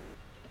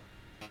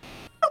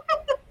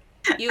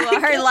 You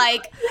are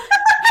like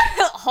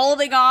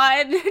holding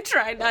on,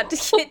 trying not to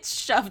get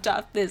shoved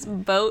off this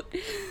boat.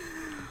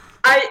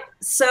 I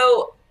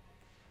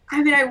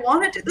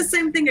want to do the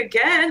same thing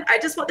again. I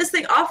just want this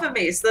thing off of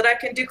me so that I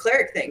can do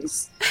cleric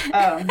things.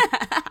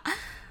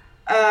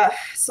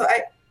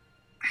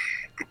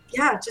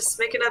 Just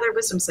make another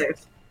wisdom save.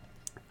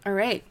 All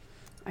right.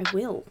 I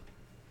will.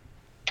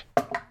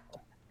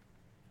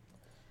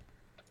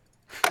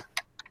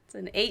 It's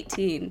an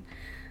 18.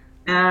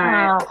 All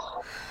right.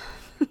 Oh,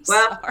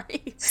 Well-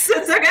 Sorry. It's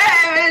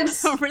okay.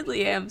 It's, I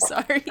really am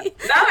sorry.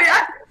 no,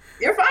 yeah,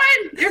 you're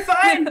fine. You're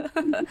fine.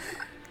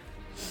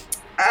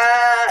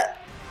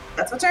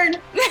 That's my turn.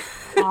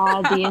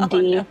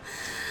 D&D.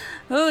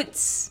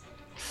 Hoots.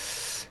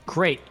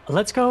 Great.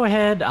 Let's go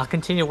ahead. I'll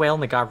continue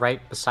wailing the guy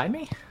right beside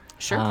me.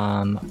 Sure.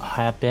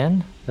 Have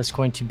been. That's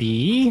going to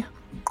be.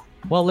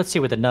 Well, let's see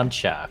with the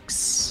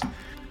nunchucks.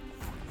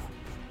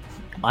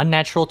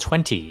 Unnatural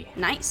 20.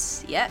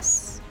 Nice.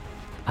 Yes.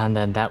 And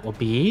then that will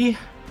be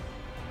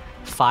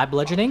 5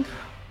 bludgeoning.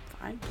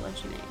 5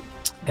 bludgeoning.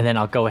 And then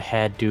I'll go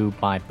ahead do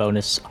my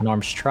bonus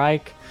unarmed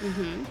strike.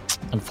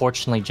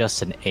 Unfortunately,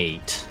 just an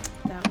 8.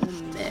 That will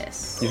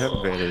miss. You have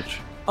advantage.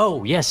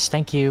 Oh, yes.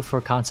 Thank you for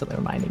constantly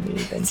reminding me.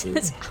 Thank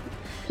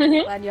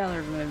you. Glad y'all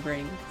are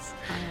remembering.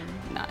 I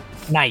am not.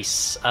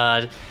 Nice.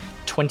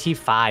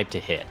 25 to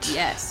hit.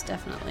 Yes,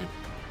 definitely.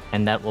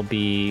 And that will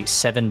be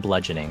 7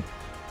 bludgeoning.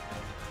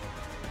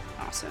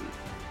 Awesome.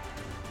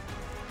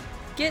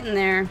 Getting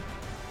there.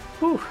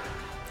 Whew.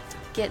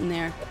 Getting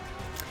there.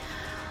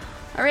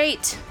 All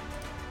right.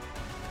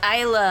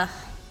 Isla.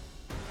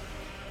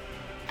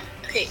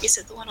 Okay, you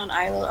said the one on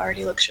Isla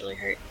already looks really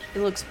hurt. It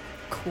looks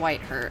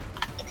quite hurt.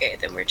 Okay,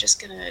 then we're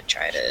just gonna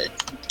try to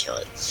kill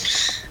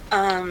it.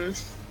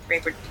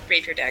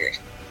 Rapier dagger.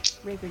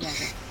 Rapier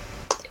dagger.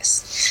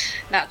 Yes.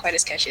 Not quite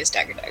as catchy as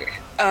Dagger.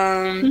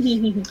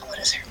 What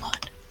is her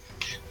mod?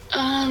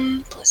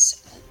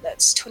 Plus 7.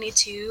 That's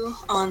 22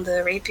 on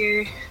the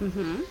rapier.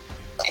 Mm-hmm.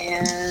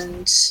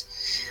 And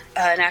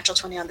natural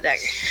 20 on the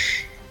dagger.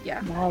 Yeah,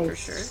 Nice. for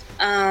sure.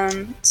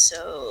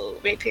 So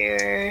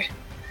rapier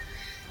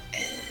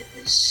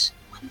is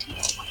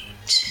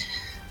 1d8.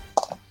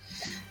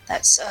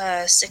 That's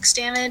 6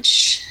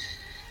 damage.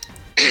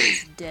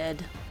 It's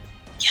dead.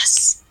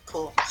 Yes,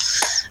 cool.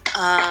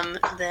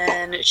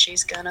 Then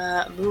she's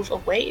gonna move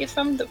away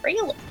from the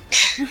railing.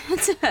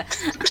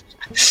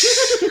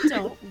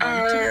 Don't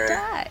want to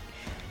die.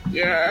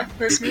 Yeah,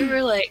 let's move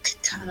her like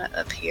kind of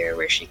up here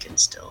where she can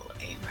still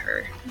aim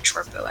her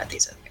short bow at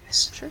these other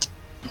guys. Sure.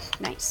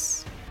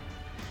 Nice.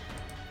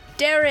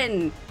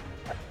 Darren.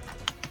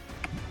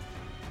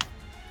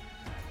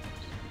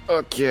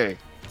 Okay,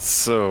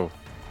 so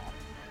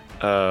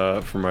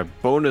for my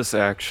bonus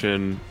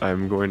action,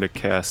 I'm going to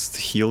cast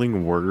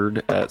Healing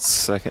Word at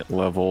 2nd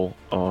level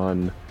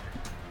on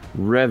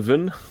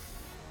Revan.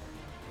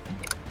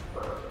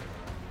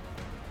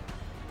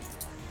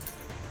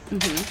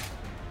 Mm-hmm.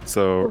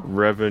 So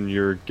Revan,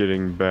 you're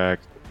getting back.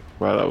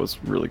 Wow, that was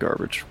really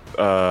garbage.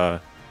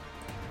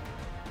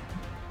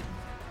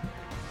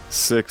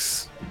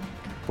 6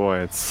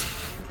 points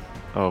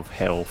of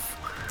health.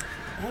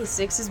 Hey,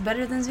 6 is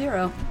better than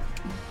 0.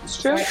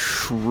 It's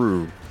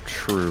true.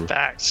 True.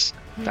 Facts.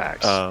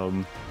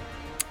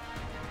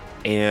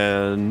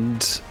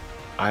 And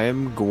I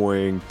am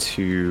going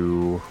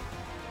to.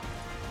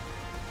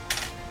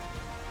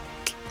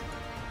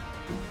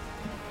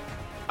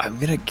 I'm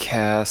gonna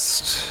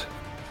cast.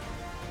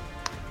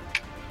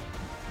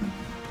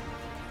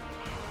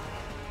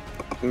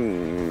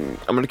 I'm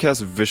gonna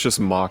cast Vicious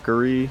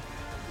Mockery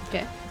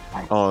Okay,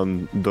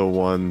 on the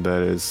one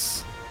that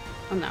is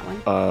on that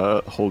one.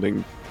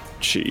 holding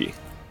chi.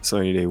 So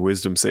I need a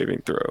Wisdom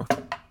saving throw.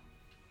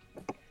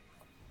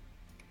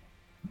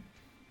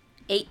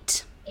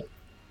 8.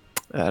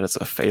 That is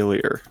a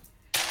failure.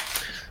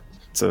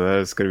 So that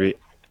is gonna be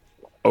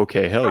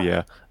okay. Hell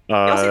yeah!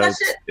 Y'all see that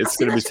shit? It's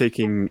gonna be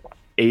taking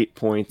 8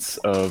 points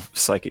of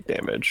psychic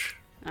damage.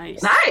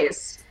 Nice.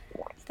 Nice.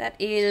 That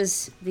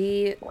is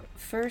the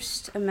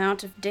first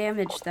amount of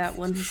damage that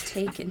one has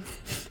taken.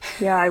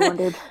 Yeah, I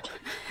wondered.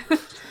 Does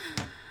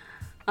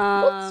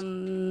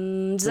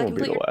that Won't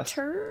be complete the your last.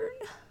 turn?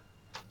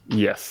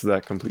 Yes,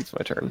 that completes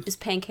my turn. Is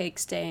Pancake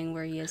staying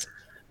where he is?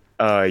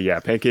 Yeah,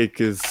 Pancake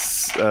is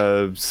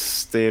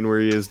staying where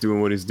he is,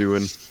 doing what he's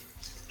doing.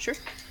 Sure.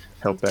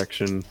 Help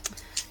action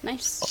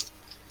Nice.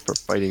 for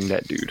fighting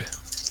that dude.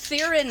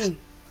 Theron.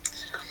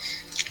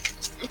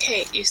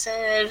 Okay, you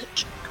said.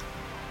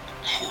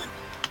 Hang on.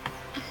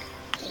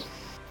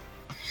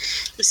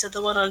 You said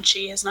the one on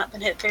Chi has not been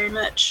hit very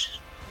much.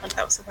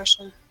 That was the first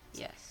one.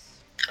 Yes.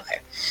 Okay.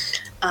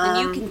 And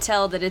you can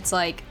tell that it's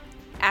like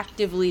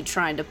actively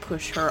trying to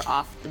push her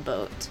off the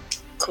boat.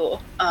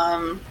 Cool.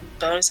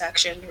 Bonus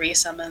action,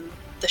 resummon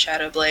the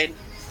Shadow Blade.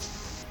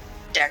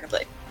 Dagger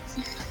Blade.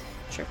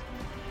 Sure.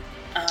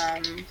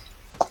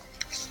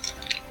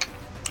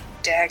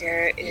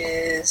 Dagger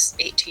is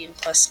 18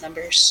 plus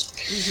numbers.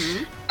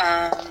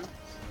 Mm-hmm.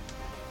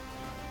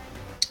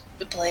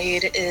 The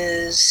blade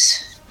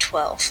is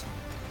 12.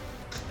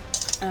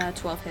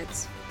 12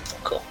 hits.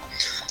 Cool.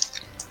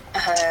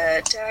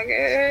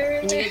 Dagger.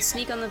 And you get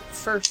sneak on the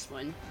first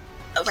one.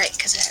 Oh, right,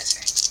 because it has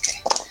her.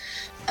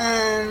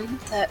 Okay.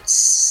 That's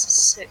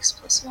 6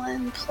 plus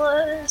 1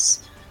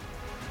 plus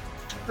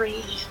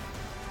 3.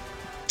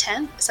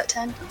 10? Is that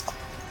 10?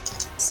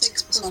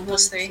 6 plus 1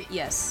 plus 3.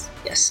 Yes.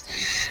 Yes.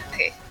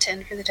 Okay,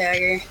 10 for the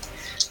dagger.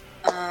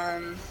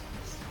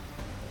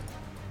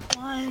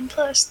 1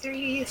 plus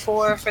 3,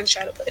 4 for the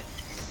Shadow Blade.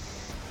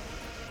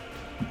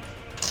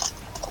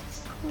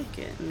 We're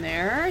getting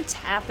there. It's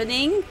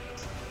happening.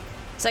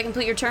 Does that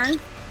complete your turn?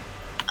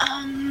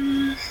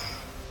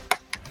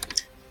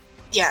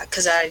 Yeah,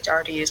 because I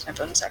already used my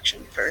bonus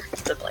action for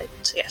the blade,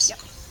 so yes. Yep.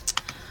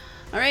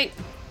 All right.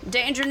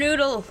 Danger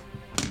Noodle.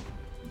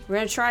 We're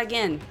going to try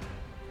again.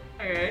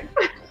 Alright.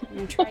 We're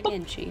going to try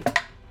again, Chi.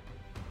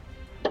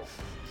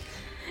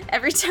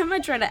 Every time I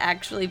try to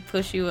actually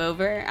push you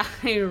over,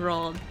 I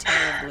roll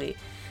terribly.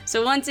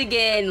 So once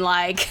again,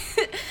 like,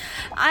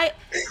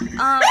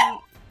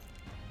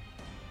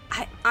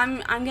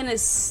 I'm gonna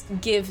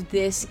give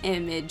this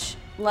image.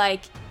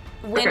 Like,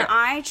 when Okay.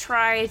 I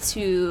try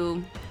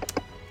to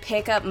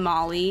pick up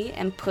Molly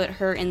and put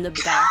her in the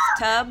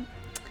bathtub,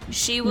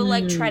 she will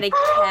like try to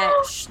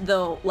catch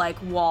the like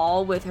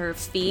wall with her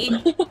feet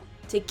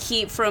to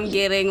keep from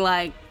getting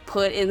like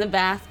put in the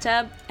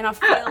bathtub. And I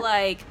feel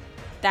like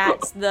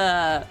that's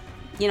the,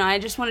 you know, I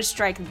just want to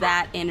strike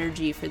that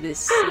energy for this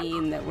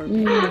scene that we're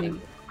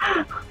painting.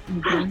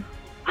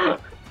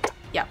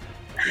 Yeah.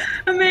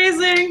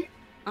 Amazing.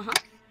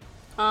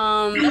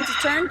 That's a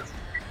turn.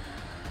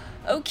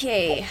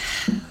 Okay.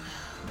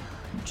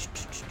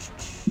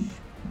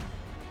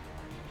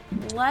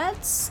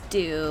 Let's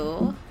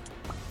do.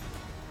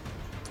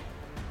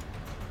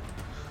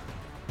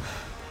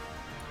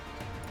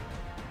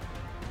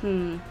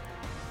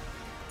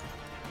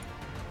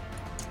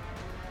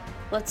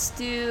 let's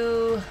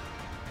do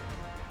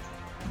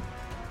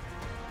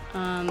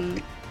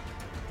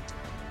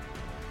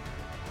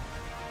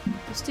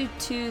let's do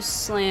 2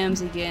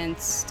 slams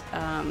against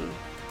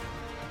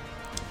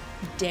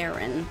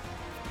Darren.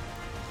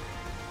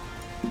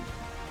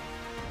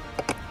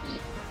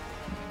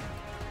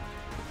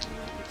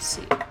 Let's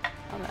see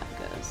how that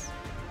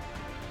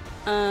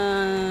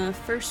goes.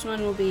 First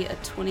one will be a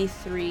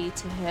 23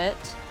 to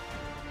hit,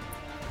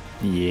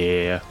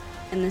 Yeah.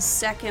 and the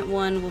second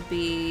one will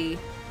be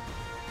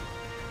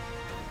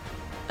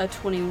a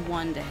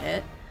 21 to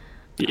hit.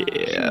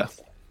 Yeah.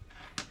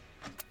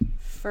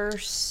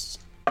 First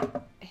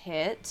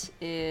hit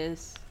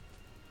is,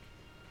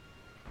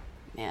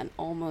 man,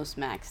 almost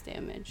max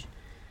damage.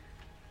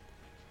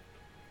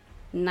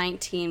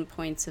 19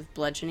 points of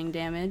bludgeoning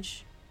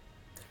damage.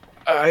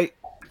 I.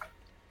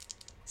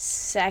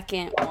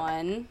 Second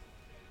one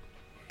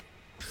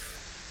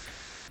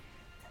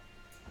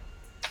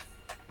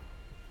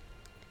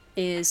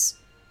is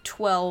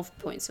 12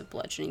 points of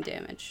bludgeoning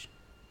damage.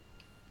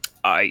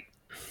 We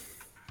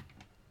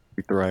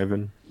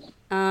thriving.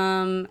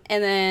 And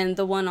then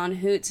the one on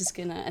Hoots is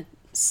gonna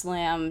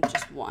slam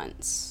just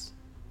once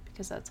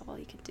because that's all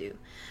he can do.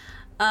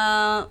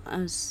 That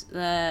is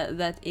a.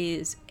 That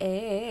is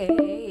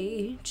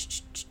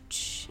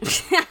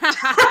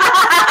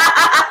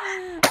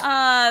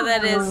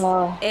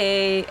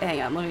a.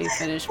 Hang on, let me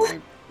finish my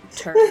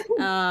turn.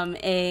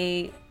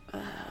 A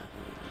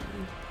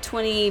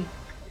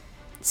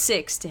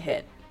 26 to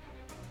hit.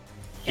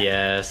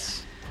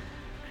 Yes.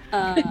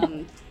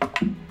 I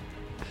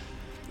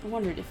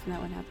wondered if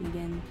that would happen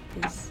again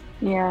this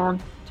Yeah.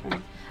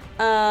 turn.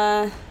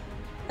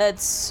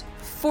 That's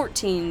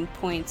 14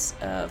 points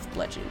of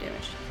bludgeoning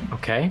damage.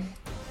 Okay.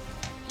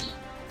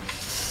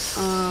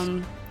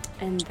 And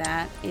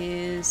that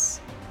is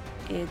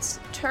its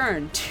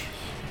turn.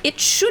 It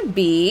should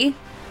be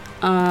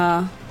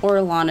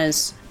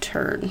Orlana's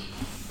turn.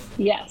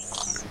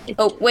 Yes.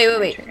 Oh, wait.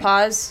 my turn.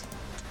 Pause.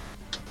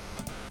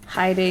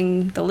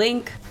 Hiding the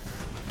link.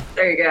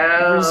 There you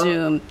go.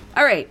 Resume.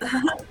 All right.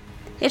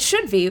 It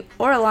should be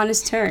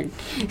Orlana's turn.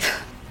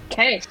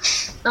 Okay.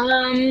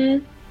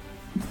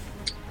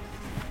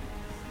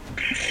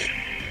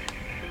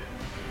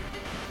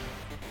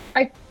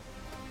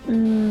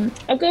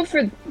 I'll go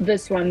for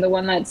this one, the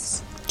one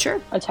that's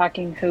Sure.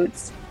 attacking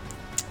Hoots.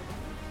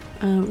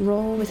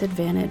 Roll with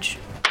advantage.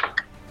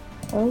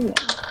 Oh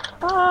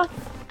yeah.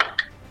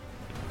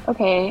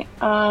 Okay.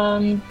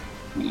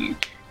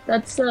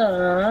 That's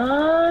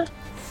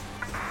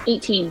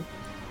 18.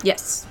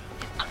 Yes.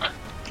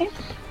 Okay.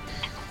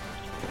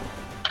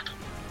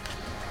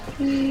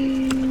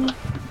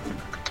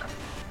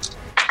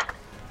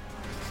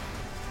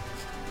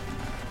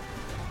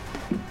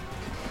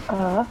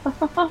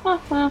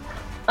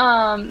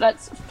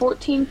 That's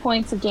 14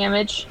 points of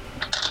damage.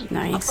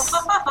 Nice.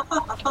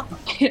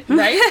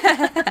 Right?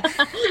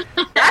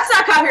 That's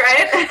not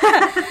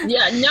copyrighted.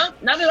 Yeah, nope,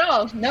 not at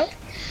all. Nope.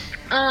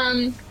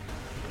 And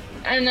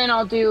then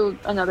I'll do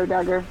another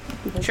dagger.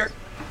 Because Sure.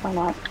 Why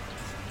not?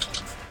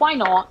 Why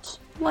not?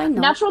 Why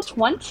not? Natural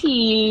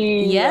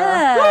 20.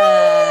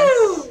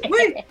 Yes.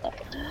 Wait.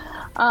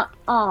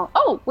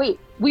 Oh, wait.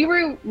 We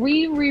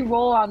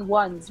re-roll on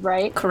ones,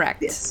 right?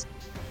 Correct. Yes.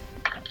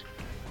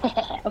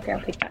 Okay,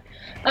 I'll take that.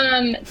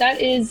 That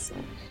is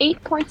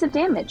 8 points of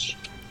damage.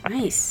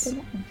 Nice.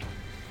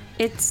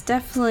 It's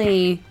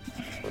definitely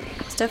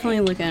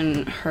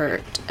looking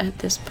hurt at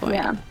this point.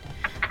 Yeah.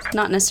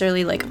 Not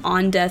necessarily like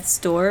on death's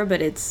door,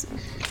 but it's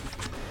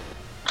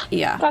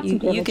Got some you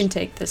damage. can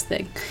take this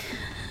thing.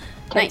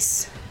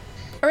 Nice.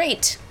 All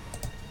right.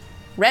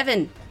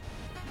 Revan,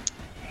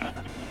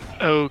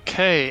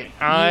 Okay,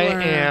 I You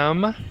are-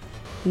 am.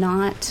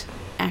 not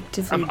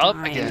actively I'm up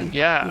dying. again.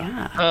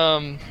 Yeah.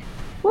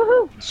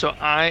 Woohoo! So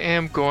I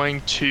am going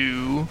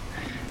to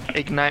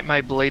ignite my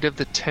Blade of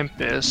the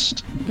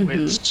Tempest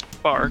with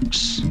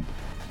sparks,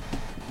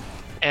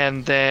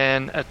 and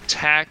then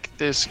attack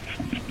this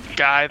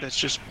guy that's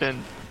just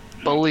been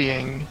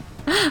bullying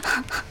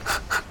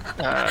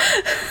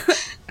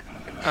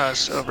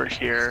us over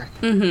here.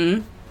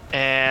 Mm-hmm.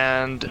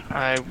 And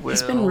I will.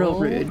 It's been real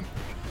rude.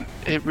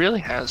 It really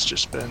has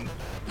just been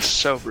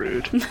so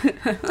rude.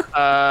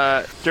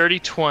 Dirty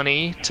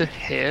 20 to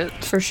hit.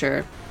 For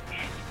sure.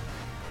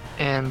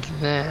 And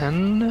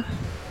then,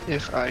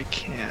 if I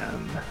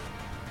can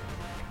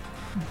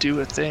do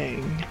a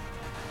thing.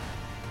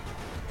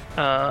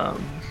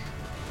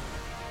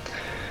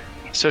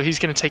 So he's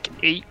going to take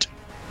 8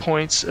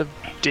 points of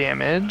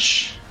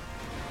damage.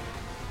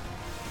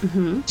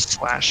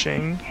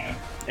 Slashing.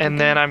 And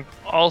then I'm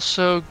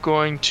also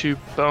going to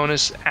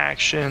bonus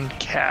action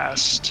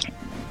cast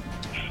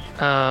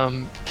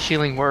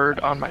Healing Word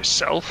on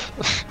myself.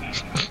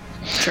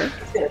 Sure.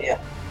 Yeah.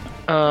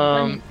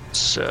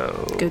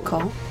 So Good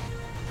call.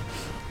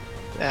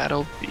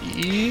 that'll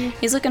be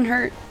He's looking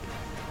hurt.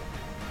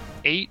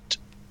 8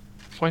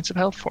 points of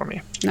health for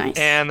me. Nice.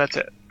 And that's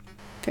it.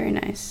 Very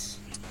nice.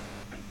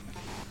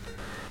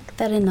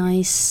 Very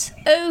nice.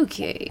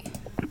 Okay.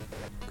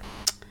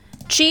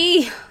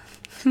 Chi,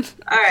 All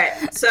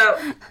right, so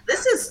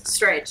this is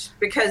strange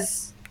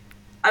because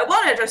I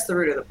want to address the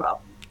root of the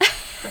problem. At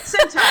the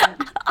same time,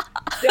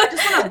 do I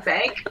just want to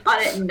bank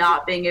on it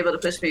not being able to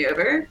push me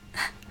over?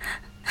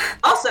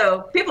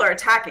 Also, people are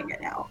attacking it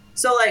now.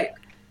 So, like,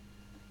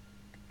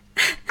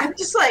 I'm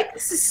just like,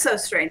 this is so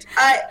strange.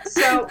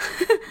 So,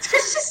 it's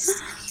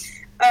just...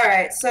 All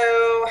right,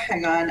 so,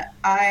 hang on.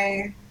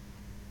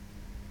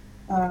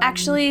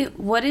 Actually,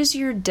 what is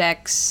your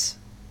dex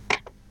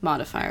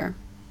modifier?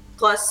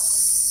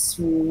 +1.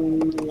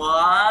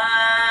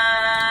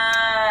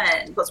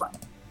 +1.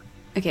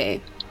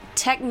 Okay,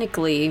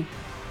 technically...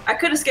 I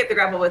could escape the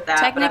grapple with that.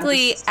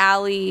 Technically,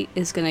 Allie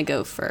is gonna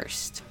go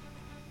first.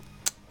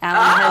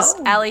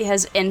 Allie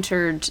has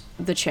entered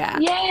the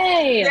chat.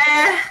 Yay!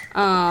 Yeah.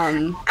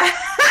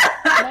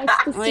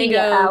 Nice to see you,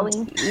 Allie.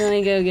 Let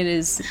me go get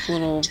his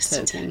little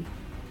token.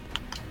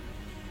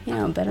 You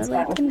know, better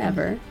late than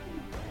never.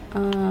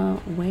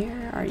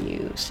 Where are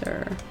you,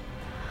 sir?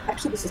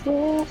 Actually, this is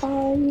Where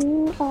are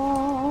you,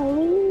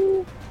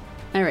 Ollie?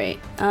 All right.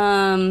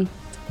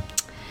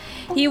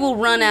 He will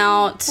run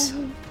out.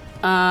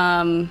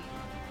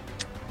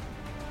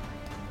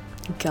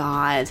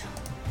 God.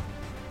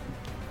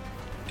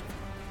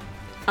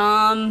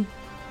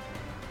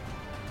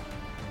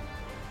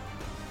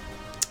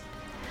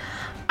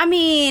 I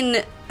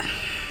mean,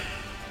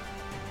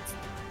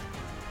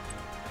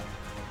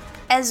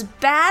 as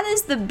bad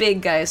as the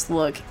big guys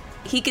look,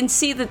 he can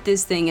see that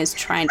this thing is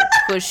trying to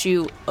push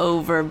you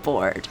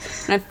overboard.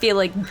 And I feel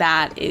like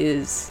that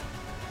is,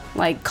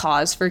 like,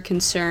 cause for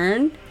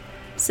concern.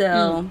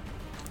 So,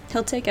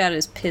 he'll take out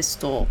his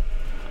pistol.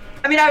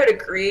 I mean, I would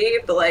agree,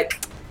 but, like,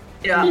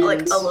 yeah,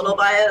 like, a little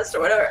biased or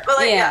whatever. But,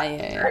 like,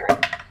 Yeah.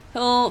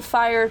 He'll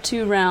fire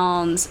 2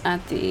 rounds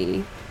at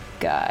the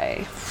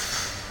guy.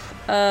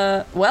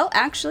 Well,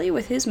 actually,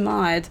 with his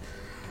mod,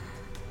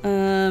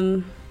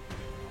 even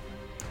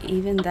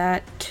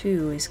that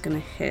 2 is gonna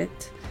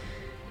hit.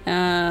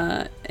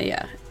 Yeah,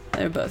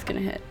 they're both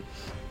gonna hit.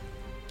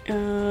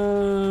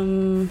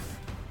 I'm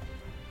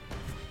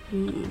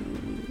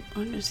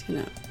just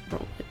gonna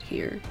roll it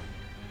here.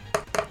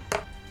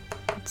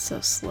 It's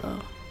so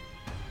slow.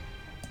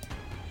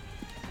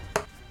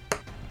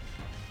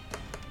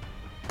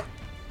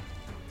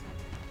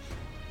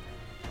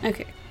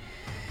 Okay.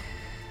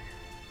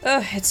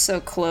 Oh, it's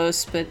so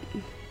close, but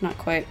not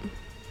quite.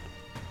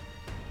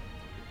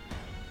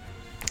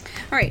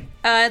 Alright,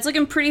 it's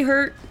looking pretty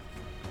hurt.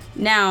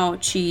 Now,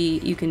 Chi,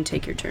 you can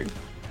take your turn.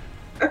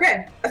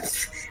 Okay.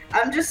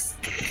 I'm just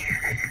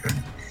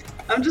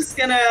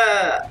gonna,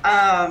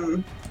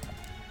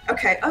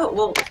 okay. Oh,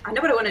 well, I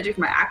know what I want to do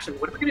for my action.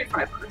 What am I gonna do for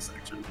my bonus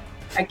action?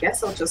 I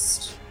guess I'll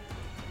just,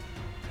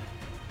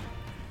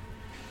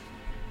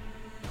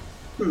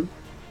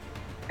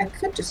 I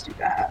could just do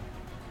that.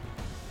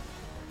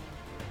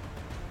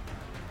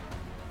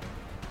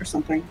 Or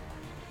something.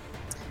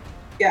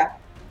 Yeah.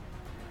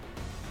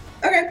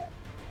 Okay.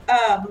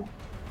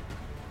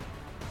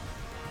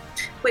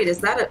 Wait, is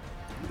that a...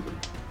 One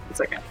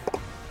second.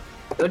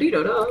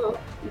 Do-dee-do-do.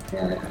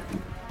 Okay.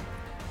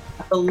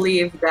 I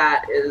believe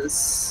that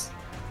is...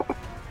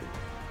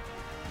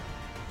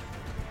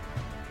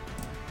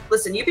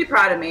 Listen, you'd be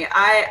proud of me.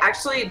 I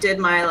actually did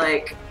my,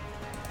 like,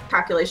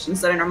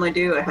 calculations that I normally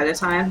do ahead of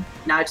time.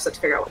 Now I just have to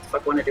figure out what the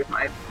fuck I want to do for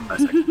my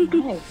bonus action.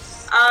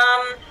 Nice.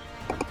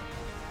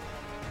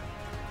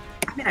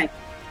 I mean,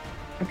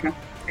 okay.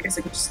 I guess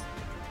I could just,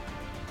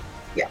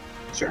 yeah,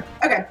 sure.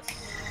 Okay.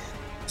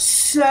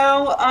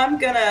 So I'm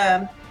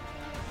gonna,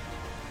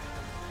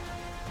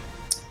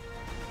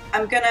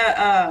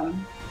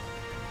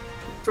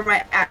 for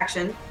my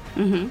action,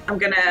 I'm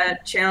gonna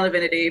channel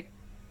divinity,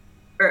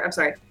 or I'm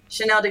sorry,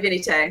 Chanel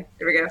Divinité.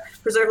 There we go.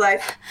 Preserve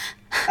life.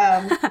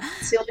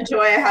 It's the only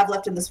joy I have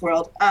left in this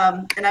world.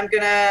 And I'm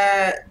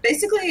gonna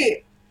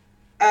basically,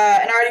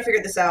 and I already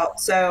figured this out.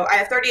 So I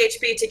have 30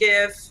 HP to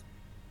give.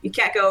 You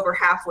can't go over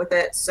half with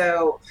it.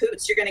 So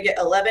Hoots, you're gonna get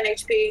 11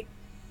 HP.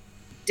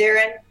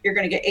 Darren, you're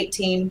gonna get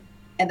 18,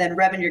 and then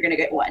Revan, you're gonna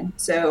get 1.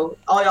 So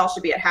all y'all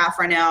should be at half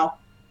right now.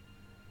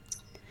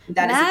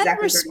 That is Mad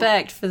exactly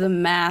respect for the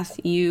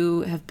math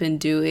you have been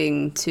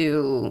doing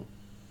to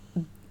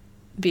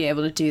be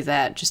able to do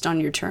that just on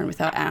your turn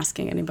without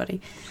asking anybody.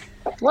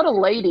 What a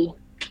lady.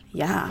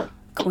 Yeah,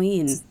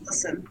 queen.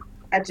 Listen,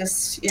 I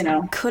just, you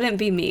know. Couldn't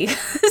be me.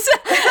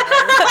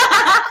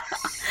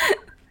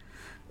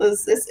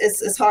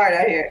 It's hard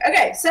out here.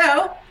 Okay,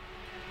 so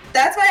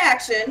that's my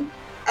action.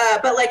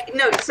 But like,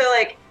 no, so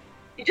like,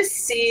 you just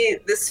see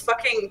this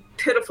fucking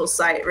pitiful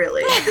sight,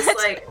 really. This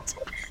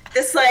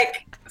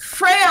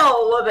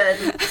frail woman.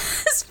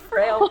 This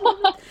frail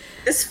woman.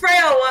 This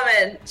frail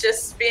woman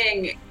just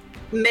being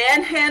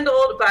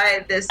manhandled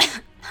by this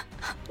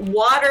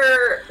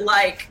water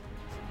like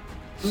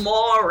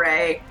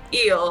moray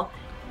eel,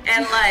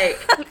 and like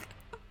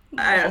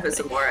I don't know if it's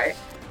a moray.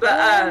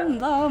 But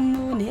the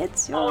moon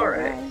hits your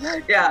alright.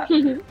 eye, Yeah.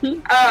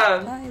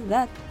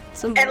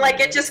 And like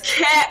it just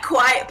can't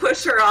quite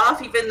push her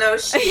off even though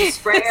she's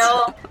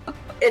frail.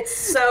 It's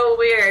so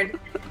weird.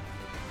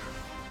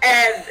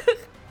 And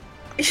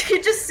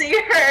you just see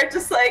her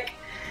just like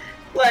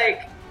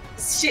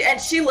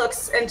she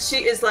looks and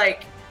she's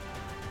like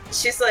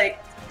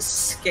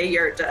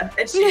scared,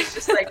 and she's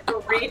just like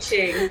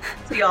reaching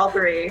to y'all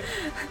three,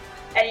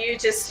 and you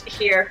just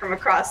hear from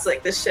across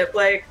like the ship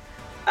like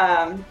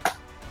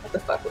what the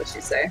fuck would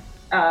she say?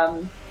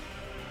 I'm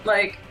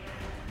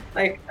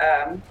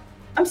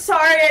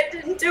sorry, I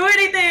didn't do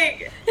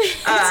anything.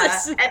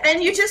 And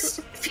then you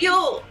just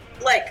feel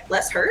like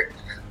less hurt.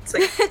 It's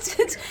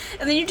like,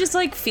 and then you just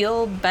like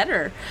feel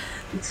better.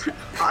 It's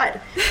odd.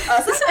 So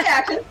this is my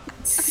action.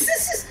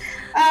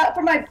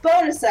 For my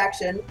bonus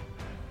action,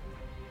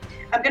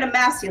 I'm gonna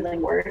mass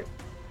healing word.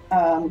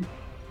 Let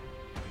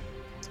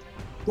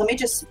me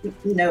just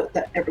note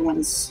that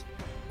everyone's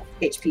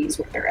HP is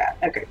where they're at.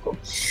 Okay, cool.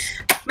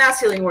 Mass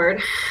healing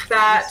word.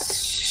 That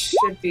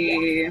should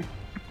be.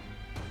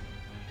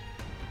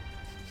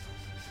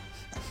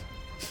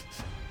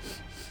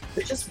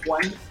 There's just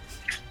one.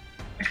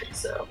 Okay,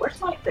 so where's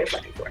my? There's my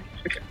D4.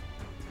 Okay.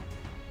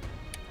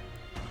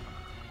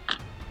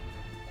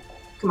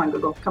 Come on,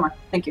 Google. Come on.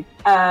 Thank you.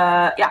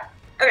 Yeah.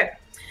 Okay.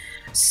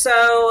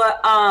 So,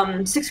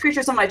 6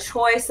 creatures of my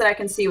choice that I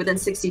can see within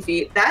 60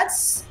 feet.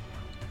 That's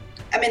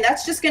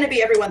just gonna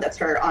be everyone that's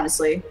hurt,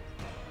 honestly.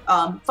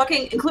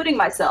 Fucking including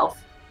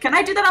myself. Can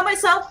I do that on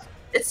myself?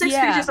 It's 6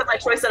 creatures of my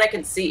choice that I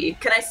can see.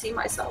 Can I see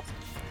myself?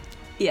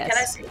 Yes. Can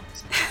I see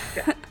myself?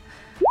 Okay.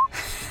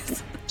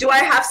 Do I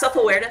have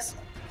self-awareness?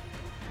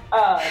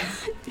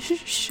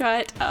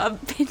 Shut up,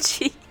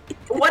 Pinchy.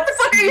 What the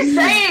fuck are you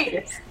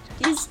saying?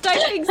 He's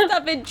typing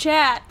stuff in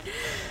chat.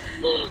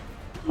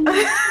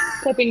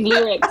 Typing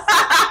lyrics.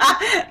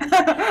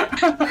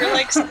 You're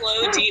like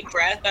slow, deep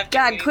breath after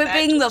God, doing quit that,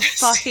 being the just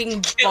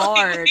fucking killing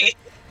bard. me.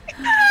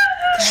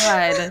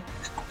 God.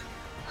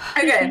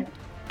 Okay.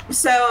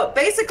 So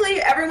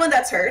basically, everyone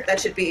that's hurt, that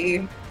should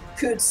be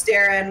Coots,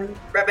 Darren,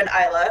 Reb, and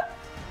Isla,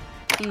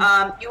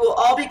 you will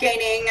all be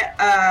gaining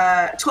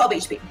 12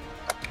 HP.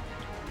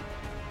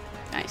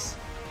 Nice.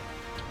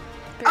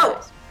 Oh,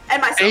 Nice.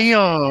 and myself.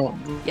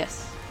 Damn.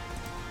 Yes.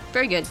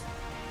 Very good.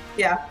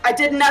 Yeah, I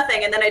did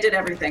nothing and then I did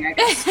everything, I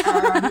guess.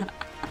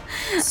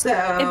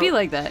 So It'd be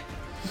like that.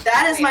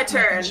 that is my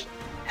turn,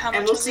 How much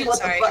and we'll was see it? what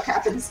Sorry. the fuck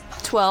happens.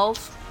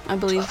 12, I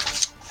believe.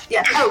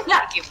 Yeah. Oh,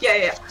 yeah. Thank you.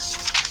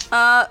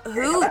 Yeah.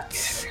 Who?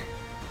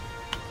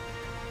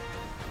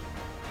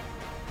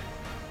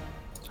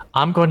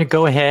 I'm going to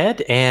go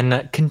ahead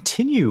and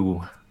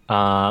continue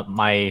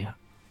my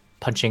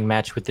punching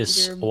match with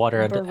this Your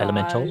water barrage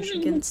elemental.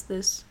 against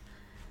this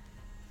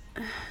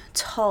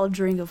tall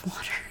drink of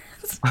water.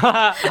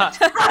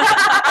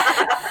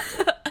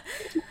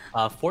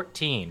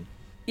 14.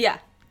 Yeah.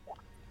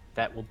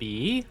 That will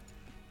be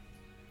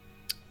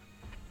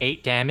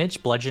 8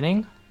 damage,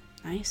 bludgeoning,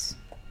 Nice.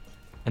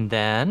 and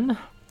then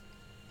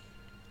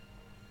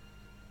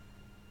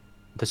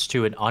let's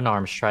do an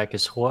unarmed strike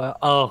as well.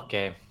 Oh,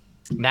 okay,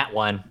 that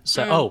one.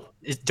 So,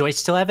 do I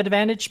still have an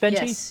advantage, Benji?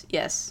 Yes.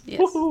 Yes.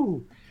 Yes.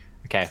 Woohoo!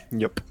 Okay,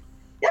 Yep.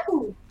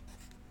 Yahoo!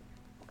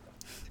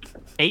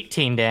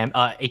 18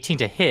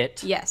 to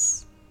hit,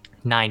 Yes.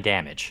 9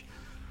 damage.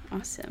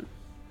 Awesome.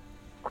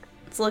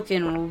 It's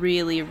looking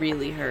really,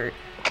 really hurt.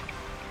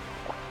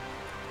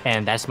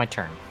 And that's my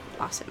turn.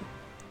 Awesome.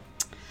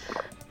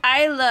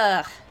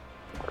 Isla.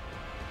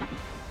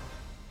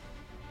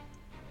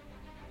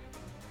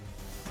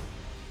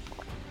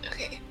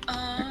 Okay.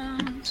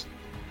 I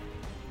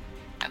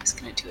was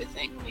gonna do a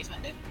thing. Let me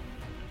find it.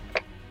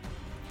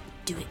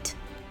 Do it.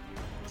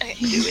 Okay.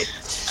 Do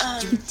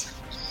it.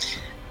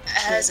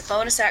 As a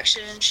bonus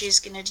action, she's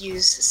gonna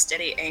use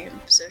steady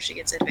aim, so she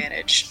gets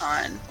advantage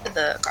on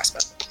the crossbow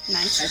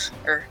Nice.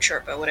 or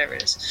short bow, whatever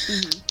it is.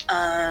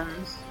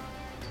 Mm-hmm.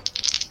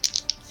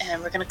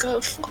 And we're gonna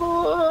go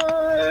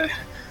for.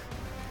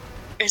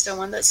 Is there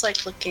one that's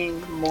like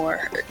looking more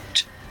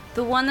hurt?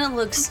 The one that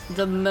looks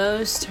the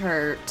most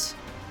hurt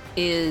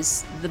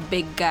is the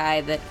big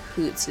guy that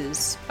Hoots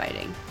is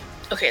fighting.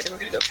 Okay, then we're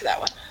gonna go for that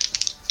one.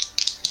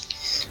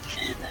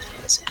 And that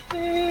is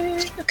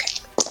it. Okay.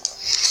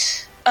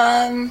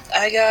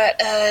 I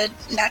got a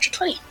natural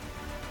 20.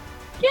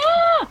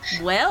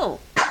 Well,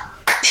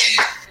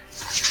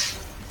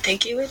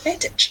 Thank you,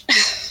 advantage.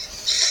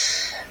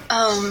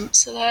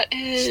 So that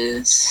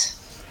is.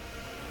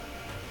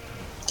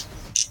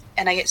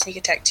 And I get sneak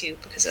attack too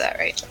because of that,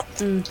 right?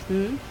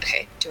 mm-hmm.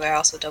 Okay, do I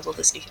also double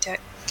the sneak attack?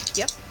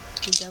 Yep.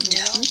 You double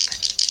it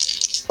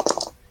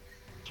up.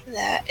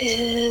 That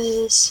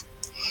is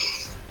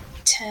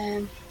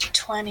 10,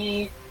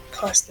 20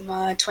 plus the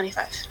mod,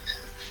 25.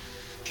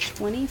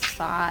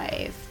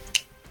 25.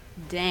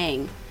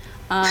 Dang.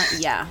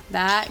 Yeah,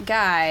 that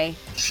guy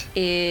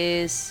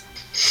is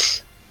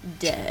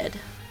dead.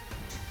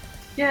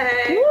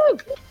 Yay!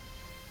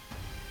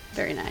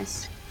 Very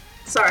nice.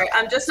 Sorry,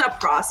 I'm just not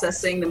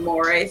processing the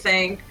Moray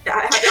thing.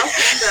 Have y'all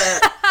seen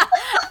the?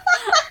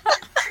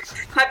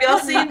 Have y'all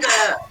seen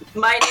the?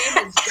 My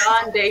name is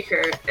John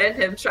Dacre and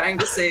him trying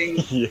to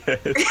sing. Yes.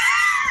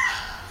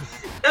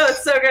 Oh,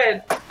 it's so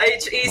good.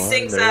 He My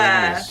sings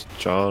name is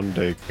John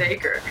Dacre.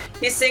 Dacre.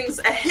 He sings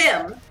a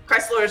hymn,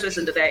 Christ the Lord is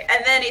risen today,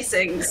 and then he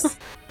sings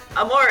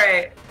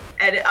Amore,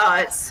 and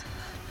it's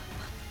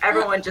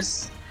everyone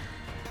just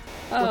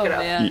Oh, it up.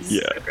 man.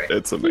 Yeah, great.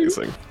 it's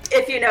amazing.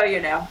 if you know,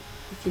 you know.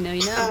 If you know,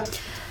 you know.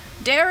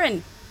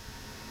 Darren,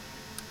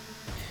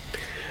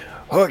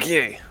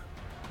 Okay,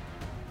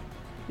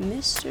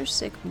 Mr.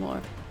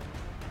 Sycamore,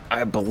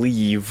 I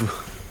believe.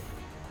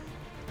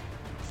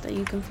 that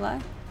you can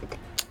fly?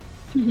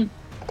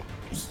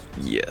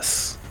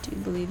 Yes, Do you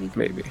believe you can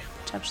maybe.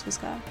 touch the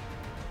sky?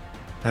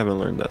 I haven't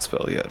learned that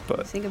spell yet,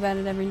 but Think about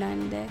it every night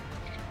and day.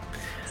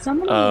 So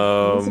many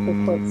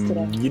musical quotes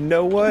today. you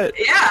know what?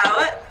 Yeah,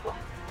 what?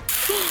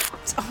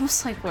 It's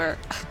almost like we're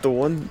The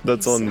one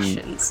that's on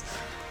musicians.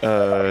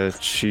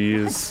 she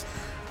is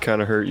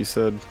kind of hurt. You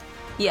said,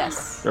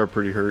 Yes. or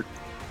pretty hurt.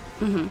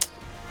 Mm-hmm.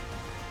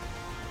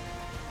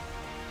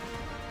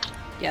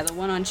 Yeah, the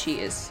one on Chi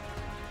is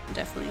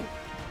definitely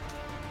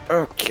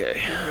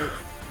Okay,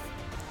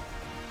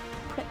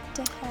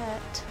 pretty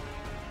hurt.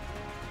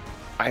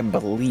 I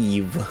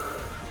believe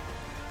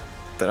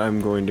that I'm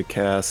going to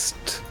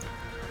cast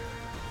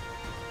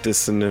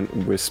Dissonant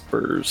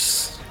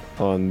Whispers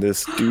on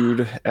this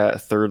dude at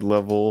 3rd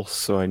level,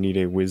 so I need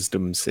a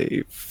Wisdom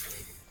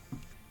save.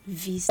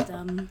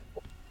 Wisdom.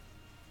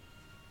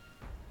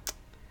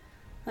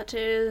 That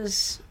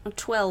is a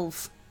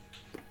 12.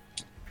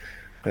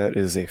 That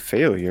is a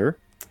failure.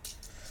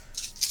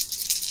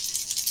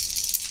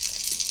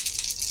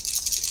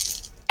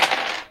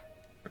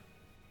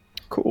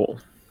 Cool.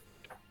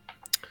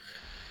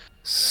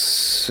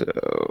 So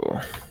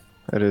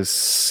that is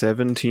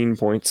 17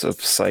 points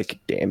of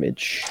psychic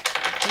damage.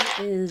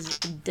 He is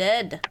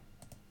dead.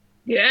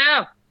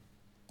 Yeah.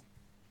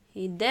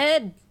 He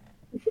dead.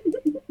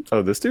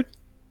 Oh, this dude?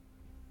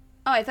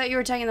 Oh, I thought you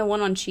were taking the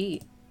one on Chi.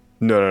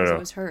 No, no, Because no. it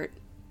was hurt.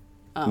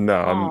 No,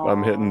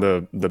 I'm hitting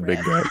the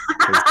big guy.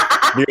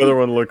 'Cause the other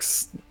one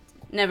looks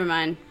Never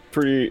mind.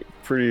 pretty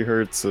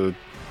hurt. So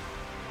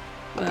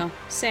Well,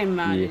 same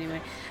amount Yeah.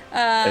 anyway.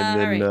 And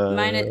then,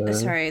 Alright,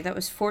 sorry, that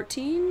was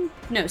 14?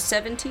 No,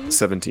 17?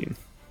 17.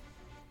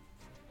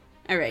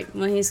 Alright,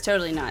 well, he's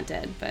totally not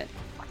dead, but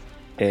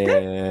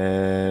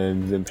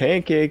And then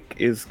Pancake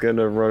is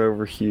gonna run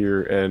over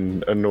here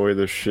and annoy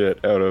the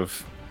shit out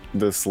of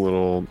this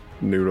little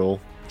noodle.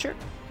 sure.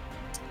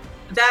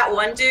 That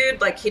one dude,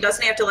 like, he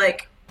doesn't have to,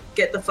 like,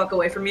 get the fuck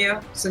away from you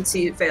since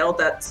he failed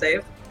that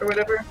save or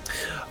whatever.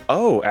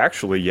 Oh,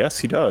 actually, yes,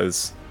 he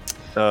does.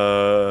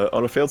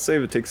 On a failed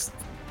save, it takes.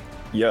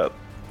 Yep.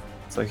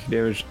 Psychic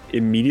damage.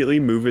 Immediately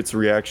move its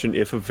reaction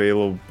if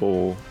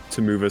available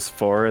to move as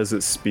far as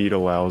its speed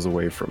allows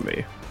away from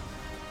me.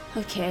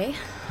 Okay.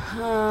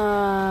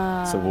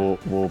 So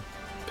we'll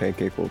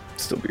Pancake will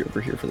still be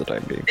over here for the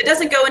time being. It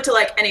doesn't go into,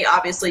 like, any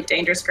obviously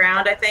dangerous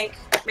ground, I think,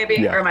 maybe?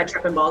 Yeah. Or am I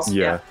tripping balls?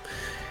 Yeah.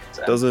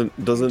 So- Doesn't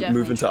Definitely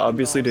move into tripping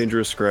obviously balls.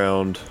 dangerous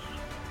ground.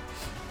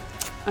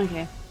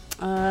 Okay.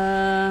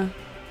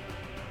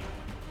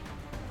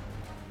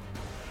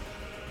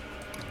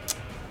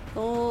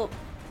 We'll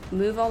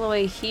move all the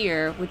way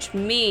here, which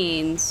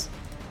means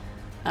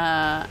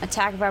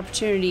attack of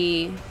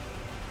opportunity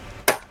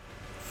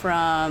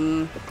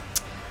from,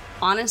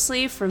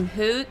 honestly, from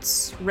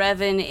Hoots,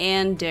 Revan,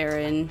 and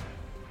Darren.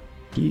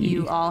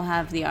 You all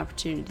have the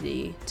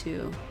opportunity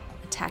to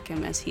attack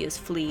him as he is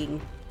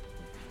fleeing.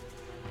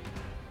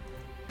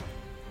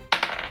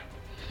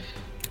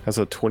 Has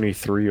a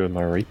 23 with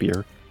my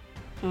rapier.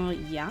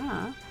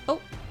 Yeah. Oh,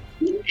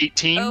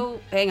 18.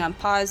 oh, hang on.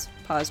 Pause.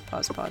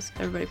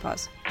 Everybody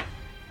pause.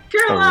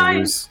 Caroline!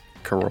 Ruse,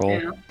 Carol.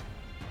 Yeah.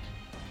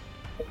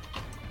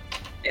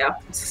 Yeah.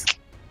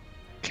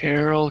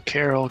 Carol.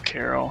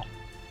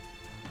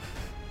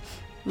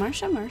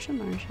 Marsha.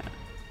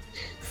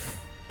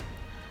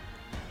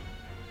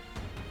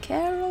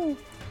 Carol,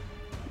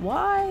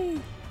 why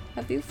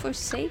have you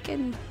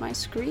forsaken my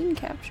screen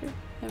capture?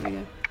 There we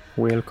go.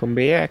 Welcome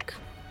back.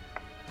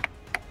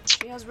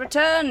 She has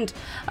returned.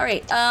 All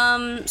right.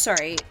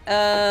 Sorry.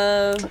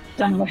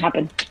 Don't know what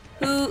happened.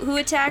 Who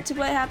attacked?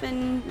 What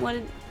happened?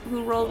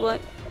 Who rolled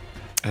what?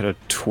 I had a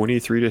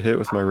 23 to hit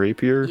with my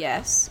rapier.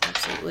 Yes,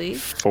 absolutely.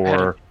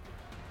 For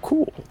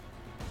cool.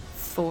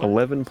 4.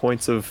 11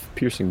 points of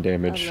piercing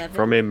damage 11.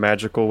 from a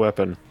magical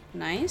weapon.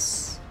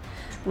 Nice.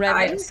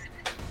 Revan. Nice.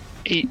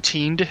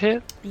 18 to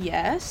hit.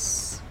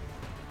 Yes.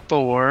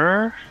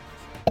 4.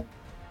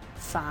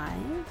 5.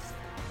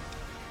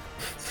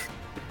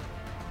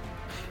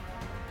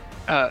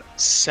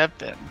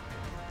 7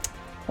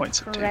 points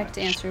of Correct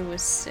damage. answer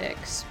was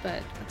 6,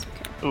 but that's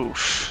okay.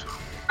 Oof.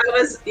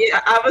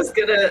 I was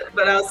gonna,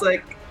 but I was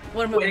like,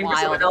 What about Waiting for wild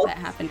someone if else. that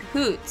happened?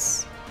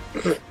 Hoots.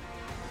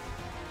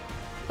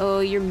 Oh,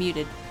 you're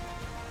muted.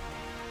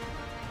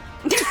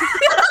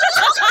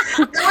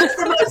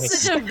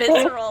 Such a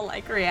visceral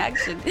like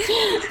reaction.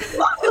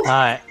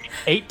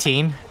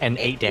 18 and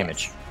 8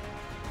 damage.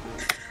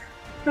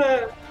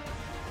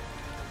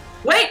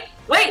 wait!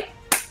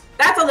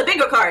 That's on the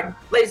bingo card,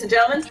 ladies and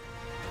gentlemen.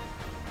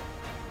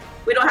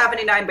 We don't have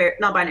any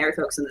non-binary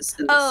folks in this.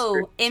 Oh,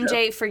 group, so-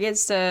 MJ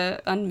forgets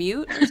to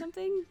unmute or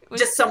something?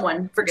 Just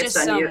someone forgets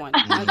Just to unmute.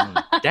 someone.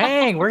 Okay.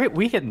 Dang,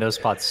 we hitting those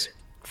spots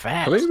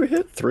fast. How many did we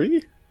hit?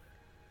 3?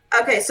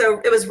 Okay, so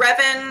it was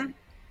Revan,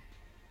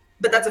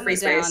 but that's a free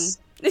Down. space.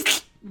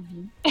 But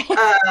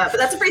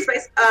that's a free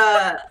space.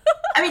 I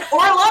mean,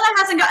 Orlana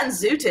hasn't gotten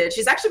zooted.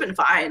 She's actually been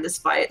fine this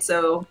fight,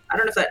 so I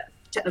don't know if that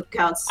technically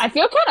counts. I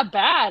feel kind of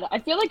bad. I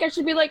feel like I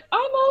should be like, I'm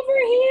over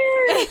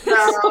here.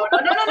 No.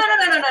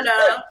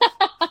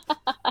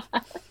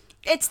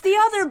 It's the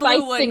other blue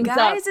Spice one, things guys.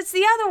 up. It's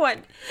the other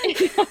one.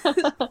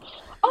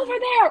 Over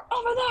there.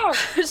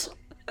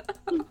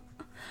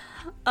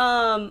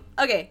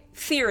 Okay,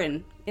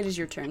 Theron, it is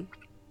your turn.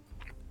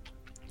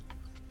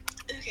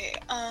 Okay,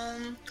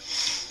 and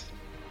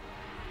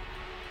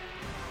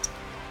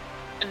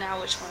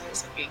now which one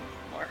is looking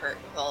more hurt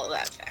with all of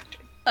that factor?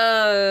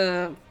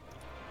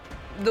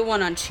 The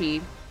one on Chi.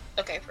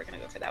 Okay, we're gonna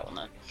go for that one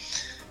then.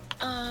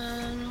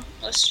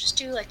 Let's just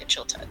do like a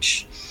chill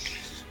touch.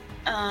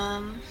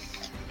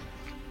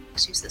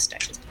 Let's use this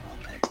deck as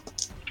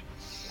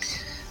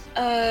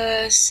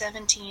better.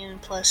 17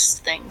 plus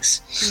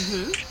things.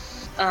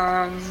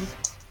 That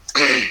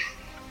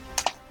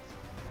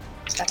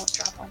don't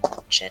drop on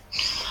shit.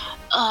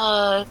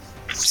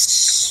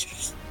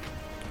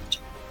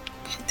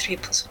 3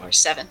 plus 4 is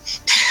 7.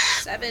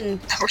 7.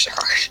 Numbers are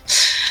hard.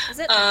 Is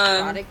that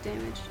necrotic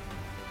damage?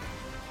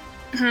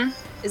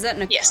 Is that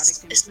necrotic Yes,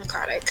 damage? it's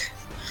necrotic.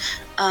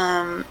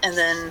 And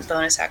then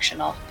bonus action,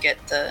 I'll get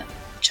the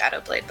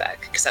Shadow Blade back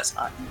because that's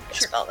not a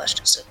spell. That's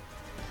just a.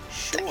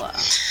 Sure.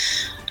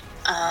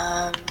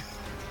 I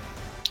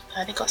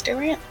think I'll stay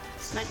where I am.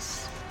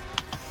 Nice.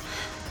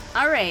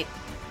 All right,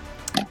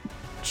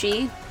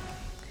 Chi.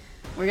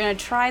 We're gonna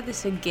try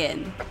this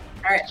again.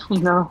 All right.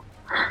 No.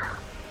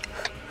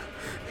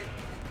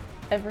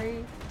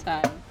 Every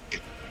time.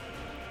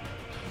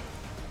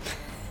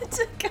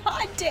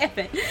 God damn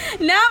it!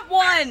 Not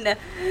one.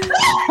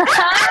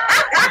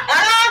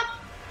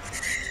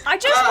 I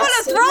just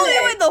want to throw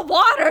you in the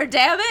water.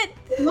 Damn it!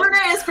 Luna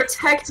is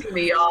protecting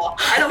me, y'all.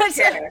 I don't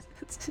care.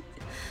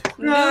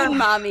 Moon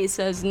Mommy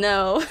says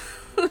no.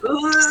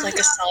 It's like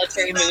a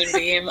solitary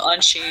moonbeam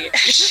on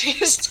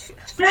She's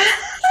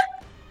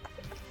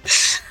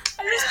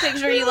I just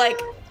picture you like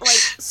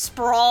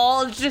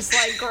sprawled, just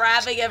like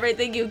grabbing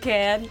everything you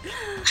can.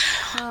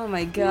 Oh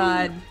my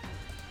god.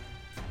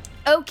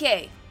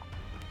 Okay.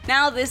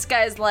 Now this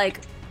guy's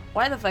like,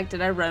 why the fuck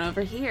did I run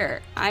over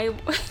here? I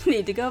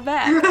need to go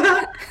back.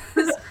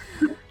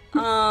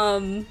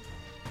 Okay,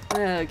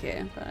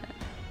 fine.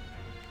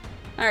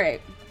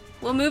 Alright.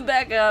 We'll move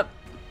back up.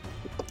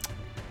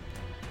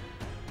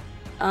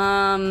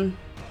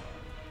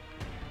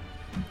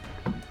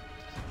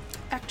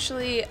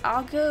 Actually,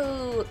 I'll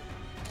go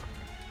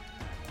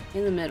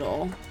in the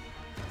middle.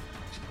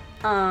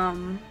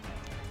 And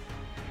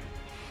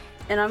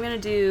I'm gonna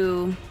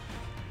do,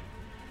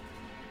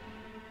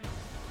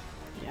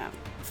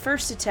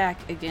 first attack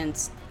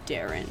against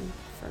Darren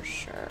for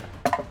sure.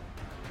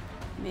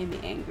 Made me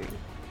angry.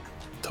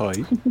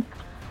 Tight.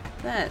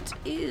 That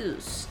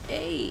is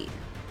a,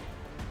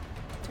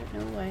 don't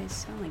know why I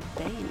sound like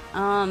Bane.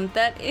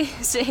 That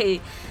is a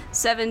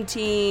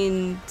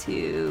 17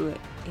 to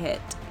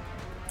hit.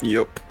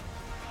 Yup.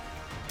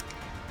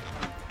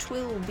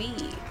 Twill be.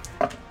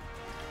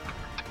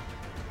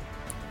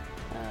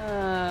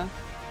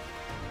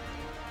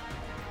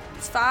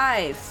 It's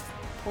 5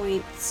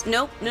 points.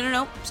 Nope,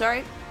 no.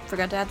 Sorry,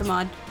 forgot to add the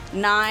mod.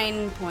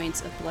 9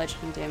 points of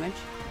bludgeoning damage.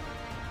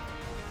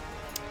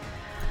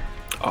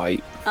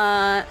 Aight.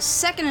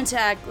 Second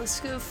attack. Let's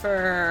go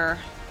for.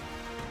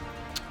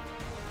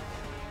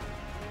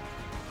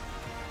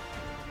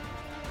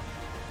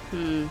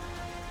 You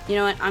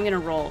know what? I'm gonna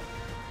roll.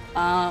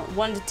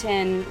 1 to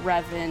 10,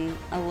 Revan.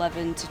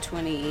 11 to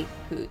 20,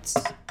 Hoots.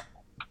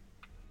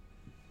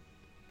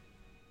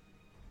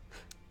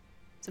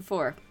 It's a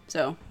 4,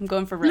 so I'm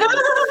going for Revan.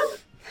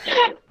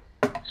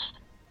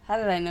 How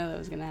did I know that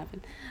was gonna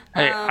happen?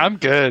 Hey, I'm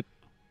good.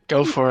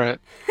 Go for it.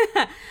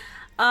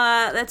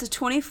 That's a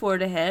 24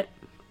 to hit.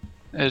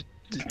 It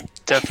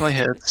definitely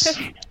hits.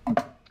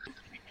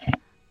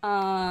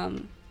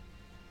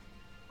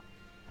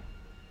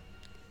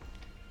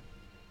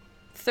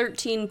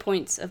 13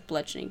 points of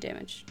bludgeoning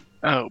damage.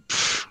 Oh,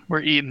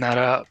 we're eating that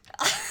up.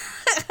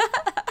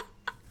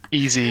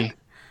 Easy.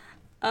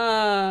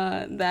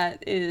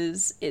 That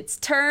is its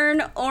turn.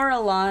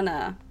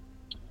 Orlana.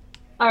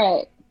 All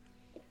right.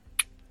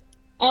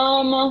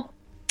 I'll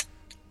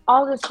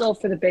just go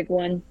for the big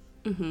one.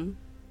 Mm-hmm.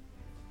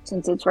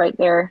 Since it's right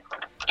there.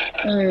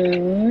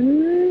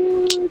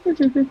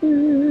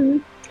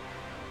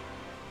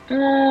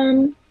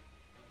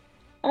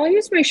 I'll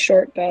use my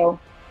short bow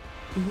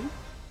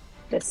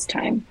this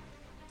time.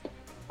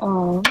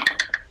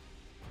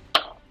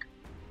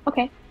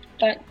 Okay,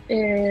 that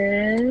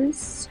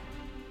is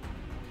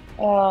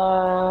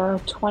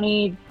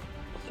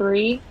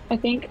 23, I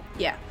think.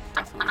 Yeah,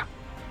 definitely.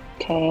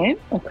 Okay.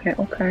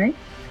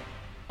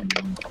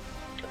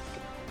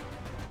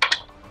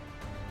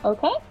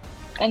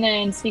 And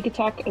then sneak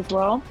attack as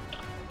well.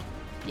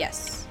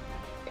 Yes.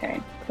 Okay,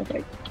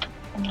 perfect.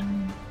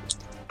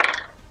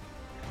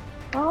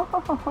 Oh, ho,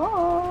 ho,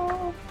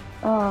 ho.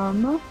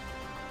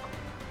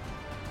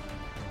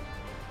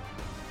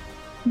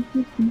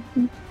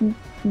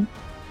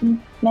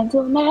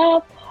 Mental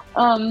math.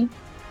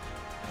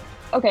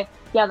 Okay,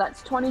 yeah,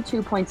 that's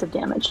 22 points of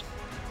damage.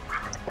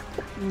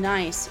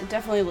 Nice. It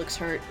definitely looks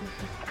hurt.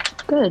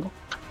 Good.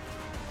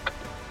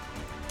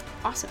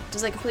 Awesome.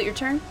 Does that complete your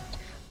turn?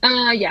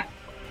 Yeah.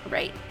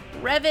 Right.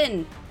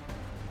 Revan.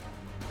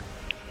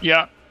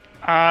 Yeah,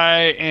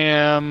 I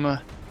am.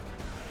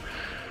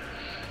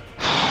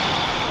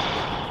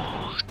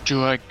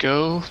 Do I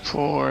go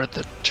for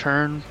the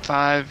turn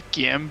 5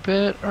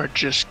 gambit or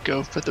just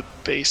go for the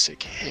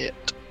basic hit?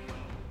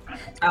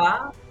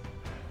 No,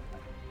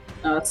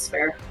 that's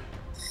fair.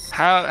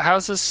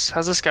 How's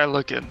this guy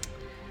looking?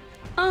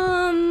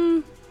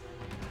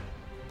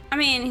 I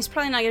mean, he's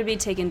probably not gonna be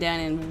taken down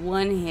in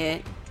one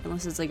hit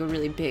unless it's like a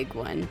really big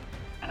one.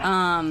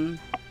 All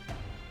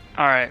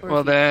right. Or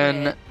Well if you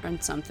then, crit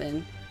or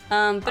something.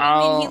 But I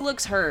mean, he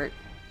looks hurt.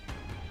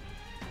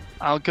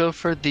 I'll go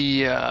for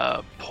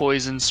the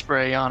poison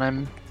spray on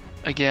him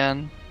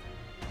again.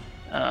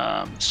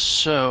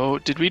 So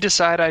did we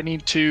decide I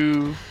need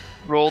to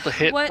roll the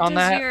hit What on does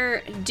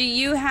that? do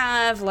you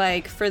have,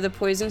 like, for the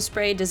poison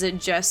spray, does it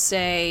just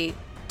say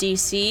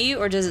DC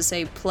or does it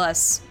say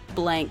plus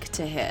blank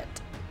to hit?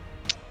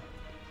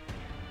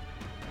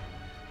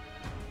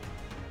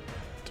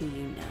 Do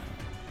you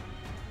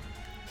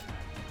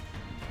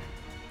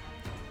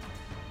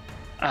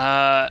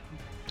know?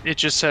 It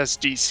just says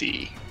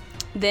DC.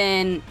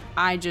 Then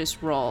I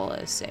just roll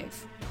a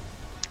save.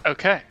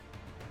 Okay.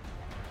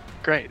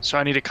 Great. So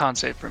I need a con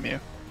save from you.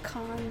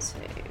 Con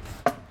save.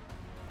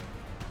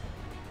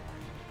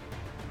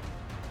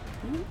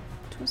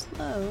 It was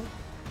low.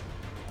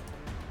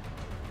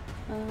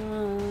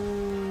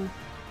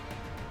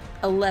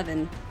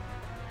 11.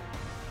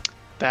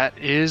 That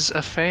is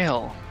a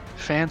fail.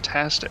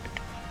 Fantastic.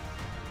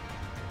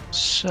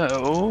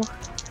 So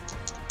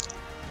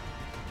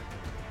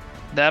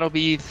that'll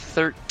be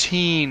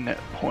 13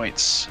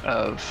 points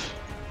of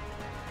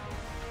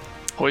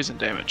poison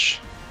damage.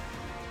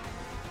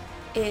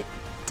 It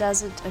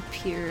doesn't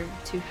appear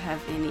to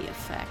have any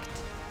effect.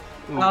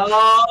 Ooh.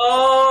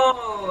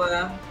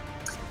 Oh,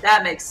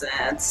 that makes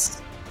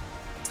sense.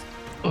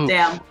 Oof.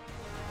 Damn.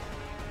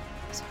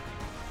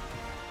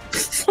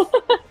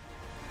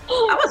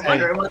 I was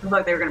wondering what the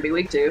fuck they were going to be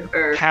weak to.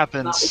 Or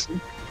Happens. not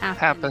weak to.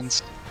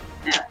 Happens.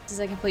 Does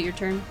that complete your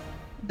turn?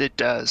 It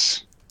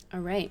does. All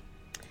right.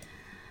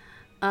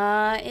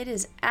 It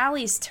is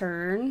Allie's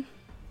turn.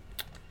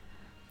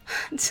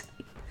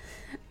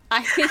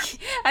 I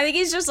think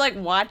he's just like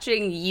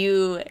watching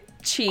you,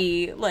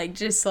 Chi, like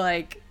just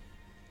like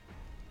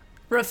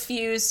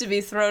refuse to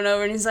be thrown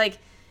over, and he's like,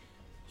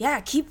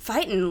 "Yeah, keep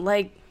fighting.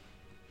 Like,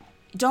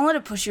 don't let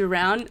it push you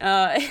around."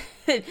 And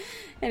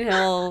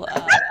he'll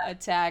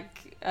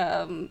attack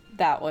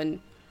that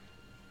one.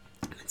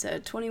 It's a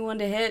 21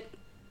 to hit,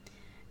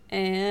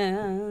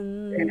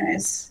 and Very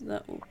nice.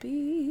 that will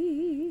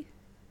be.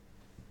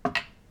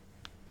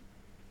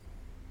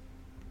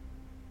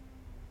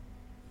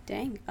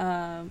 Dang,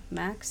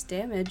 max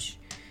damage.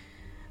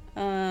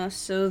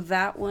 So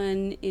that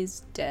one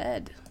is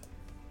dead.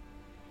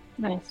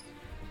 Nice.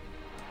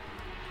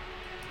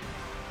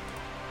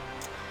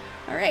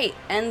 All right,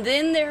 and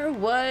then there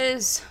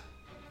was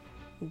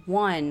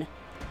one.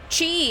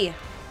 Chi!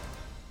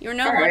 You're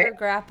no All longer right.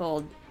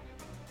 grappled.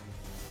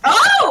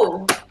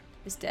 Oh!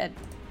 Is dead.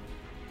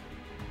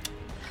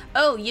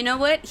 Oh, you know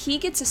what? He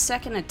gets a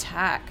second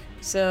attack.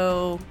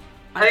 So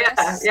I yeah,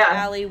 guess yeah.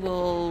 Allie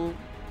will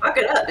Fuck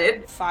it up,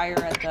 dude. fire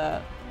at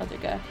the other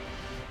guy.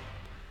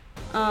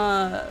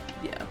 Yeah,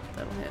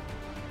 that'll hit.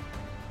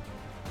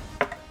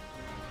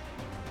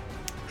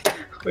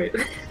 Wait.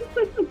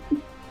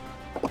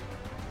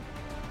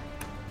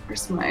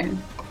 Where's my...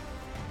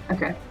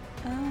 Okay.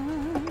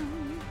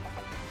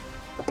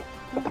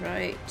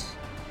 Alright.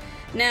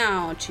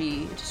 Now,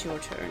 Chi, it's your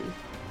turn.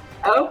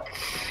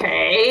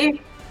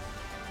 Okay.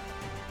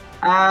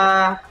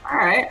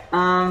 Alright.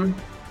 Well,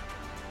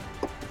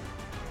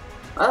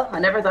 I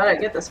never thought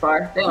I'd get this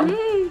far. Damn.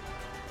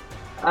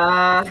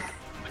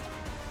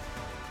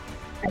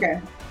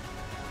 Okay.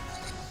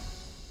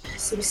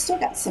 So we still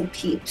got some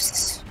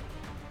peeps.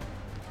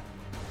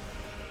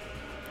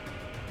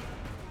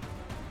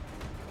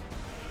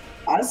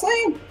 Honestly?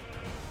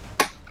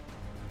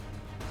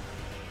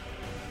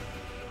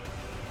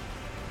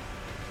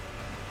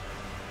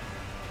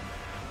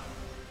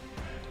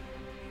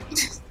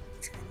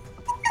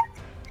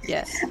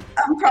 Yes.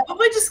 I'm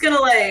probably just gonna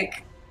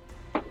like...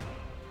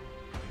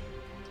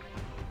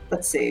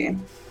 Let's see.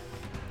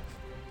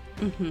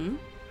 Mm-hmm.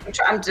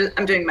 I'm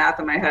doing math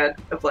in my head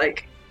of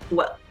like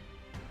what.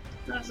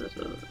 Yeah,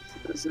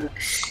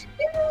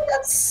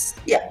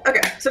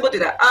 okay. So we'll do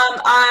that.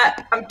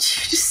 I'm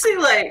just see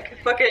like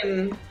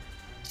fucking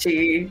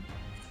she.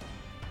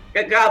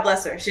 God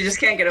bless her. She just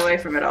can't get away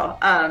from it all.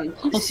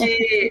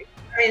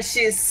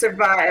 She's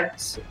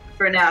survived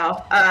for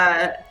now.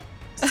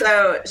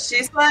 So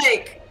she's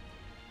like,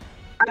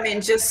 I mean,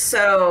 just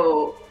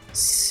so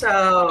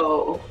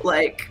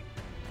like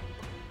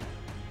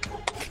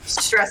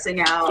stressing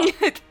out.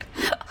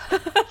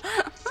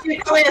 She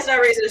probably has no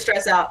reason to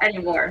stress out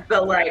anymore,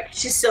 but like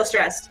she's still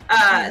stressed.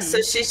 So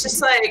she's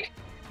just like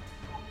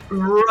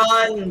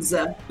runs.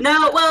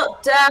 No, well,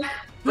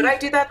 would I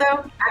do that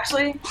though?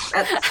 Actually,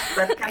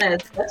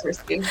 that's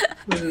risky.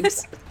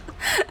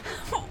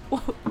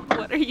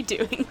 What are you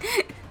doing?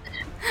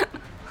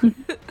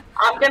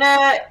 I'm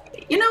gonna.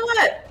 You know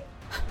what?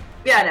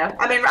 Yeah, no.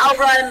 I mean, I'll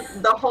run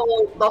the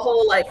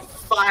whole like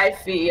 5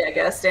 feet, I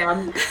guess,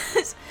 down.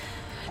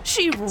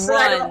 She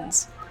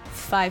runs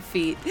 5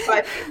 feet.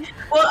 5 feet.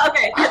 Well,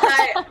 okay. 'Cause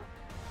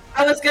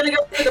I was gonna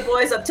go for the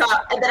boys up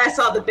top, and then I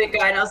saw the big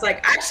guy, and I was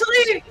like,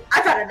 actually,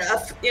 I've had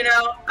enough. You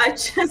know,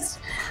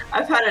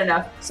 I've had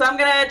enough. So I'm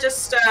gonna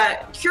just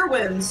cure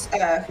wounds,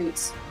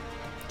 Hoots.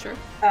 Sure.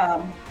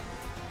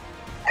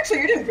 Actually,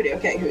 you're doing pretty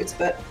okay, Hoots,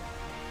 but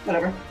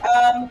whatever.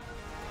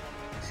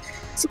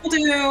 So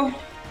we'll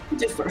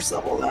do first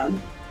level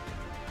then.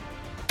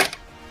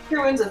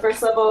 Cure wounds at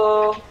first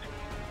level.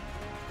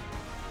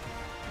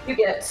 You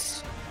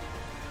get.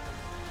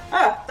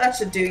 Oh, that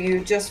should do you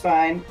just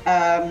fine.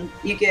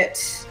 You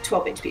get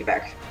 12 HP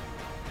back.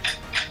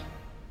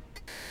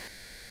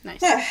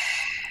 Nice. Yeah.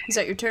 Is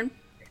that your turn?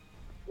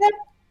 Yep.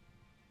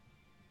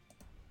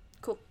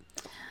 Cool.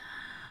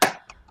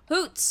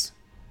 Hoots.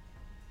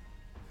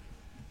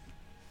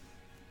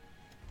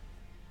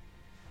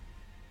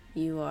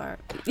 You are.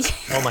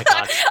 Oh my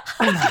god.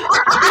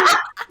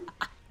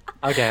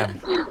 Okay.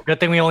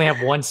 Good thing we only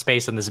have one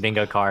space in this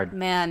bingo card.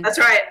 Man. That's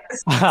right.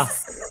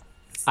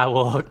 I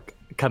will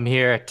come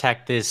here,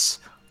 attack this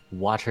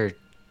water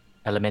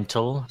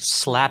elemental,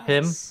 slap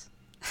him.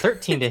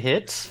 13 to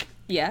hit.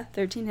 Yeah,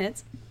 13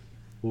 hits.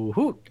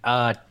 Woohoo.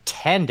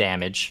 10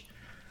 damage.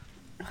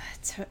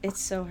 It's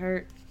so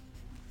hurt.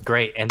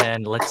 Great. And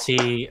then let's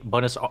see.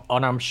 Bonus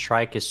unarmed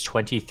strike is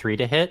 23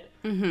 to hit.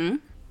 Mm-hmm.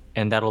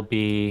 And that'll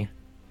be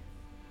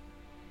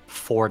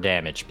 4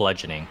 damage,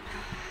 bludgeoning.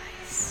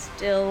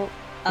 Still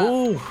up.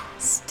 Ooh.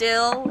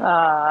 Still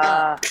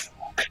up.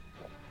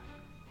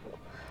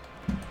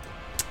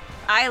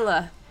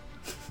 Isla.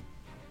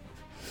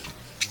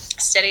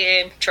 Steady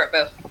aim, short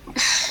bow.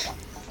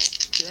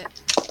 Good.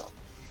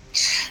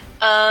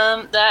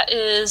 That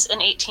is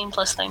an 18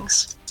 plus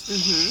things.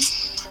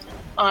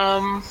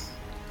 Mm-hmm.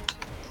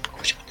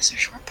 Which one is her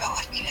short bow?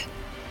 I forget.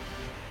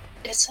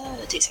 It's a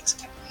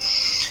D6.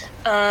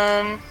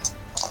 Okay.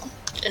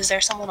 Is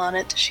there someone on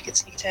it? Does she get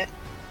sneak attack?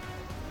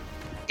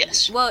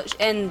 Yes. Well,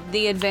 and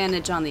the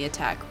advantage on the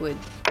attack would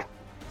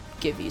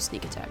give you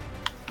sneak attack.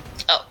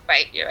 Oh,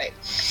 right. You're right.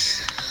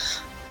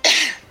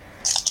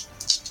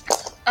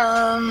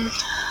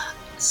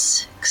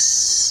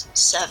 6,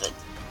 7.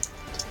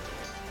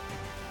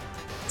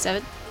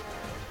 7?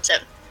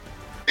 7.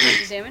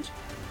 Damage?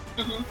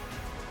 Mm-hmm.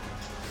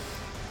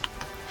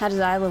 How does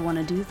Isla want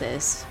to do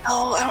this?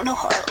 Oh, I don't know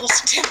how I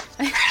was to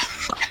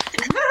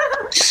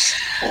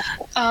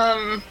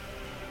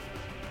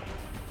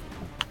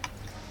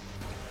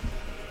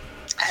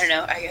I don't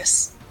know, I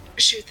guess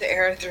shoot the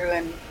arrow through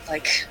and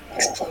like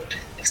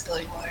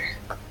exploding water.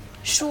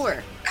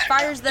 Sure.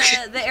 Fires the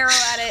arrow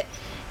at it.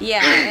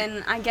 Yeah,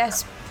 and I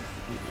guess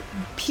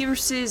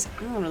pierces.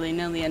 I don't really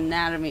know the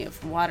anatomy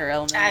of water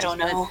elements. I don't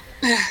know.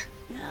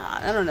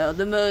 I don't know.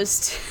 The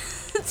most.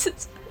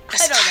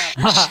 I don't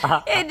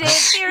know. It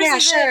pierces yeah,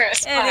 sure.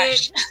 it, and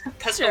it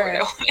That's sure.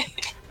 what we're doing.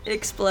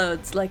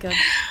 explodes like a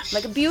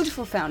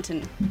beautiful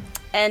fountain,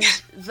 and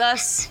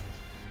thus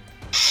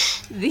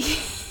the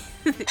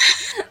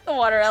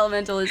water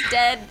elemental is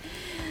dead,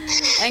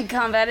 and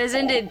combat is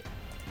ended.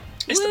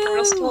 Is the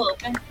portal still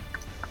open?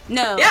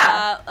 No.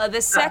 Yeah.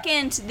 The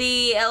second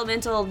the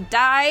elemental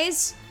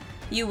dies,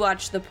 you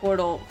watch the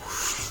portal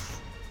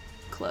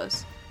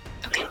close.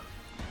 Okay.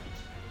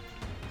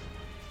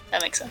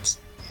 That makes sense.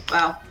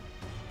 Wow.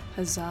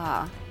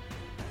 Huzzah.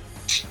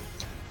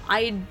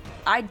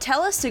 I'd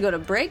tell us to go to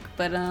break,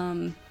 but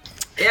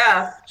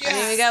Yeah. I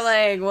mean, we got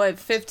like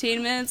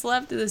 15 minutes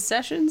left of the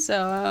session,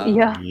 so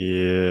Yeah.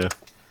 Yeah.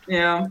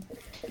 Yeah.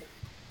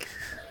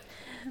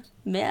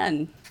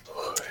 man.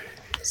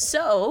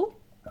 So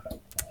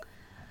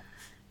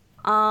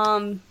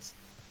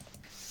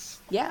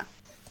yeah.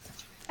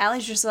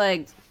 Allie's just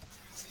like,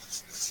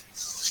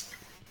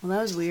 well,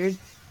 that was weird.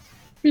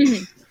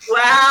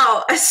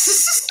 Wow.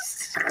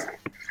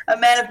 A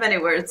man of many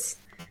words.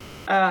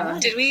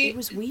 Did we It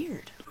was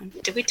weird.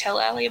 tell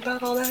Allie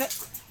about all that?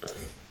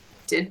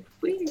 Did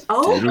we?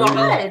 Oh, Did we?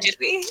 God. Did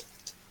we?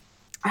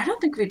 I don't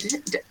think we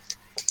did.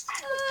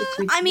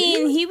 I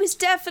mean, he was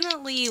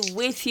definitely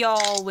with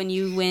y'all when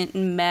you went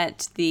and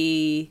met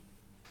the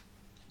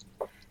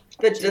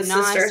The sisters.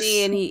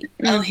 Genasi, and he.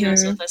 Oh, he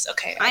was with us.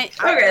 Okay. I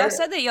Okay.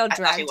 said that y'all I thought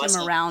he dragged him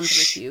wasn't. around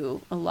with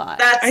you a lot.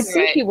 That's I think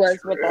Right. he was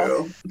with us.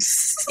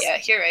 true. Yeah,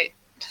 you're right.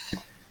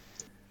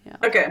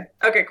 Okay.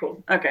 Okay.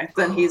 Cool. Okay.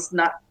 Then he's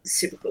not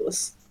super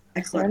clueless.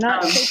 They're Excellent.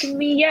 not taking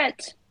me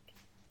yet.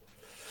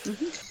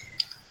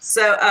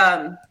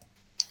 So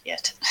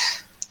Yet.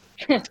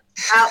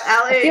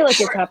 Allie, I feel like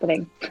it's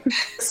happening.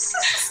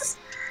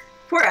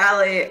 poor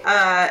Allie.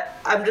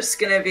 I'm just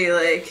gonna be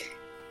like,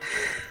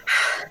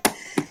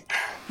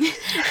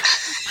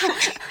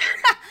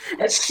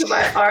 it's to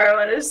my arm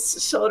on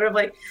his shoulder. I'm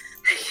like,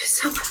 thank you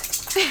so much.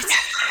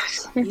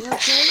 You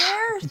okay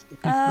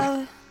there?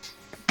 I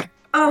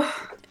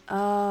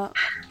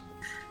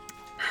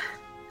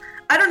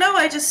don't know.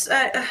 I just,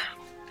 I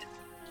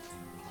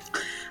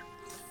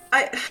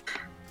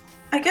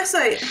guess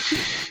I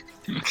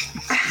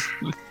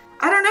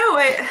don't know.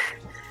 I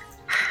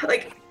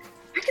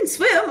can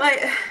swim.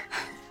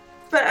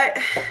 But I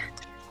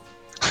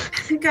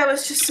think I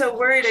was just so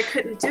worried I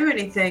couldn't do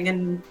anything,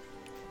 and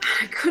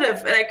I could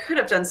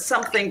have done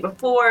something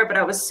before, but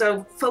I was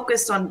so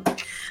focused on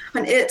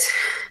it.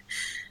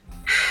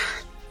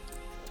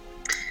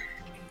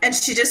 And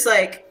she just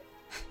like,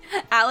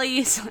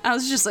 Allie, I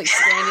was just like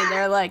standing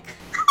there like,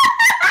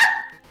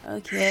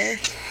 okay.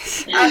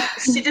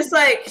 she just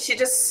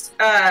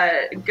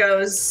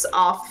goes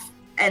off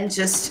and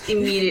just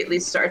immediately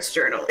starts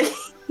journaling.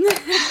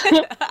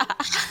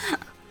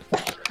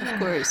 Of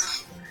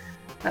course.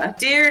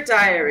 Dear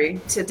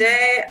diary,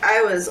 today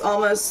I was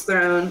almost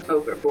thrown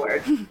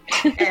overboard.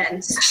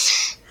 And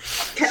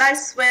can I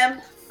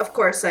swim? Of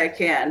course I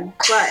can.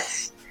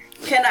 But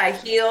can I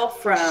heal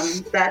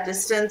from that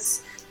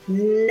distance?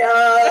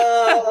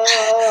 No.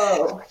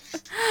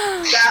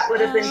 That would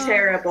have been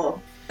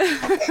terrible.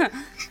 Oh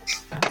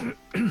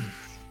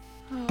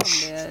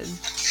man.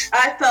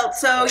 I felt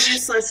so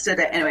useless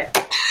today. Anyway.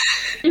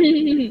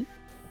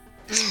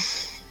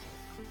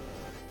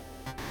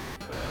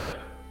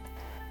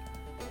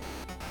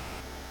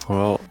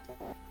 Well,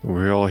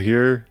 we all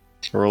here?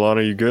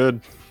 Orlana, you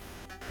good?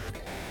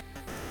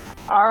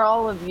 Are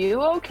all of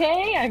you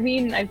okay? I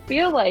mean, I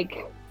feel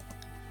like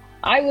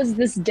I was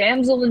this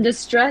damsel in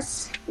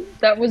distress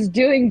that was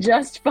doing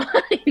just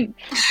fine.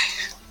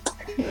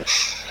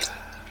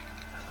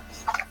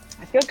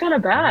 I feel kind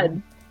of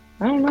bad.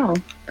 I don't know.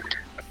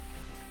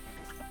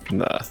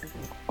 Nah.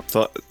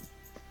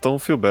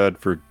 Don't feel bad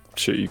for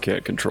shit you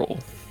can't control.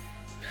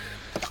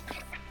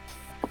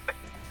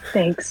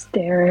 Thanks,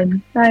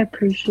 Darren. I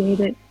appreciate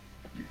it.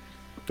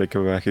 If they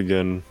come back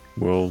again,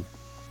 we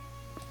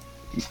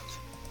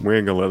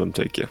ain't gonna let them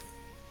take you.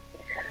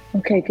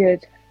 Okay,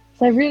 good.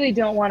 So I really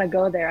don't want to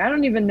go there. I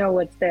don't even know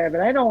what's there,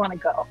 but I don't want to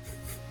go.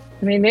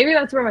 I mean, maybe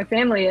that's where my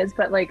family is,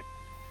 but like,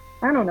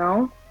 I don't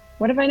know.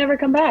 What if I never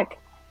come back?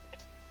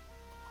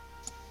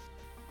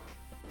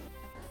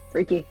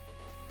 Freaky.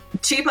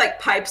 She like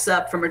pipes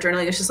up from her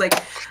journaling. It's just like,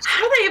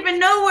 how do they even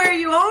know where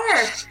you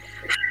are?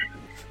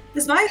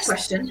 Is my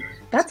question.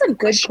 That's a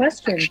good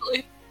question.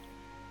 Actually.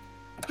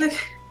 Like,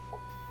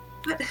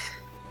 what?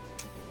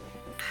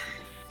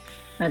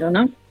 I don't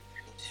know.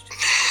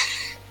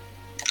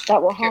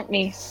 That will haunt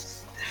me.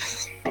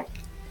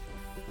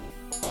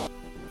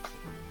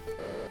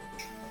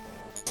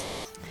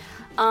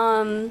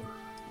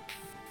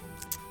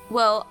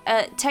 Well,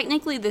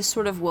 technically this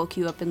sort of woke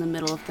you up in the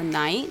middle of the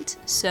night,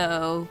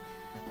 so,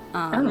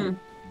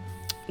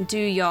 do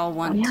y'all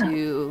want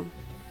to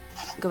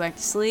go back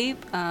to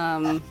sleep?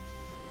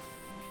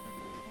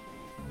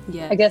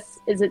 Yeah. I guess,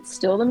 is it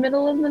still the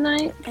middle of the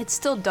night? It's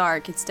still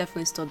dark. It's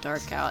definitely still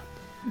dark out.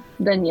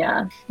 Then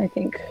yeah, I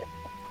think.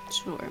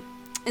 Sure.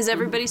 Is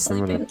everybody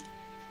sleeping?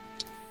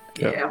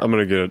 Yeah. I'm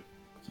gonna get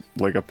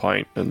like a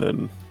pint and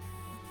then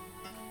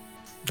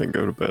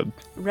go to bed.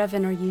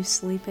 Revan, are you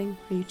sleeping?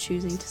 Are you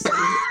choosing to sleep?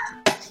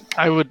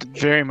 I would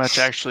very much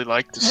actually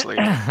like to sleep.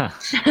 All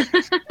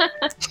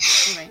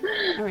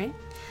right.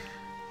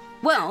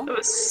 Well, That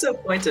was so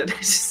pointed.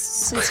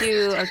 since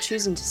you are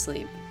choosing to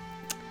sleep,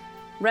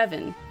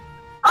 Revan,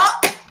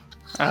 Oh!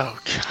 Oh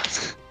god.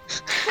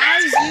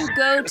 as you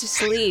go to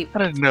sleep, I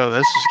didn't know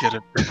this was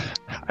gonna.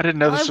 I didn't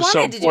know well, this I was so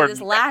wanted to do important.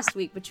 this last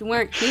week, but you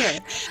weren't here.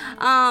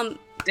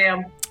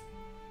 Damn.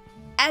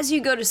 As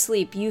you go to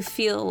sleep, you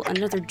feel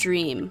another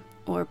dream,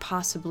 or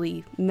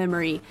possibly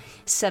memory,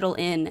 settle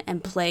in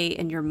and play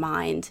in your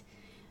mind.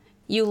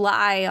 You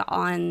lie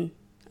on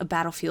a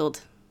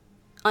battlefield,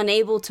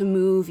 unable to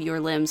move your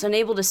limbs,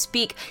 unable to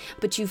speak,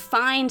 but you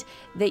find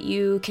that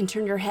you can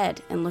turn your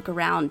head and look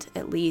around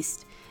at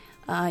least.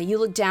 You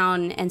look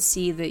down and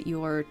see that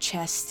your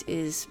chest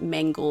is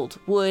mangled.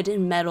 Wood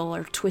and metal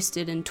are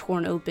twisted and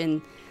torn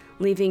open,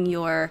 leaving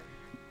your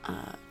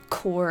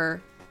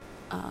core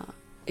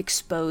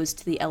exposed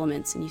to the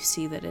elements, and you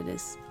see that it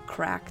is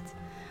cracked.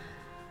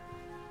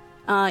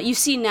 You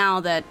see now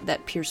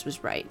that Pierce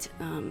was right.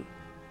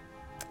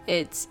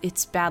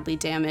 It's badly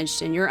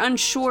damaged, and you're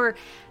unsure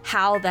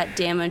how that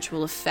damage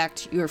will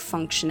affect your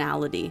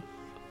functionality.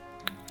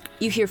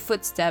 You hear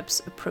footsteps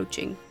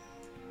approaching.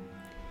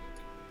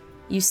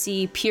 You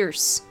see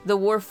Pierce, the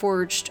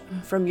Warforged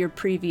from your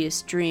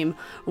previous dream,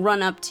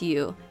 run up to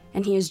you,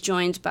 and he is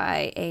joined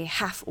by a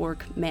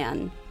half-orc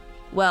man.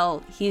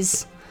 Well,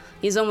 he's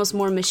almost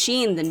more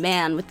machine than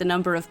man with the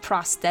number of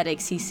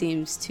prosthetics he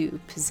seems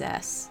to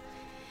possess.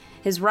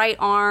 His right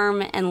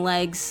arm and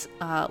legs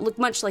look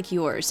much like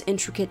yours,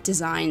 intricate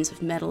designs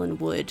of metal and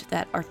wood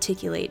that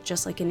articulate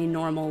just like any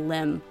normal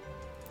limb.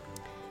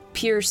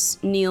 Pierce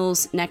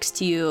kneels next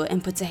to you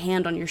and puts a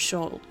hand on your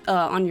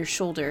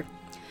shoulder.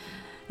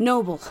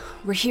 Noble,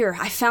 we're here.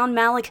 I found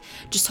Malik.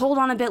 Just hold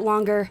on a bit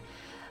longer.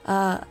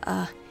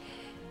 And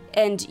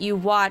you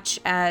watch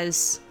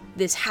as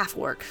this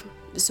half-orc,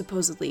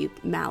 supposedly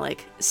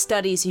Malik,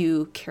 studies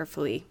you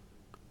carefully.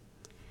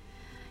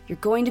 You're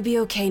going to be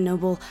okay,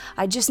 Noble.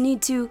 I just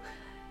need to...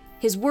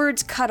 His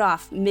words cut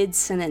off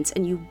mid-sentence,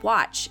 and you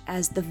watch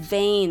as the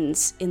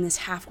veins in this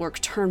half-orc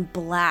turn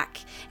black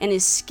and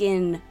his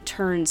skin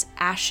turns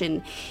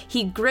ashen.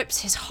 He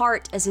grips his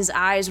heart as his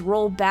eyes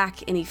roll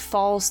back and he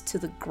falls to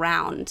the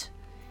ground.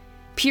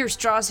 Pierce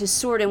draws his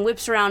sword and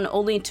whips around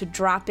only to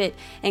drop it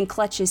and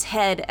clutch his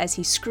head as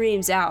he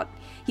screams out.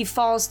 He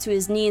falls to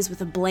his knees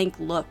with a blank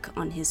look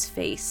on his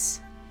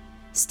face.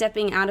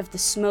 Stepping out of the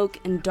smoke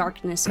and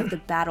darkness of the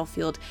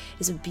battlefield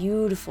is a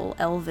beautiful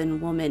elven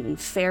woman,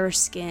 fair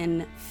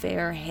skin,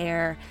 fair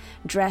hair,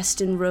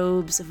 dressed in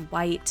robes of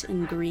white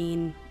and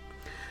green.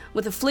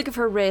 With a flick of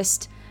her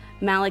wrist,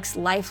 Malik's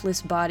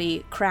lifeless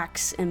body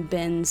cracks and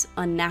bends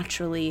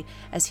unnaturally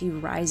as he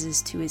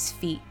rises to his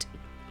feet.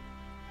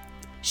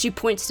 She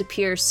points to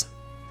Pierce.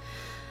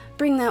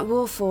 Bring that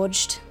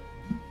Warforged.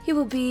 He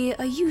will be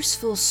a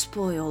useful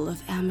spoil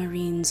of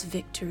Amarine's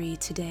victory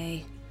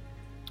today.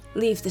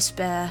 Leave the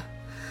spare.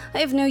 I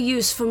have no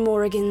use for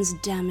Morrigan's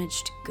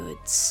damaged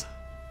goods.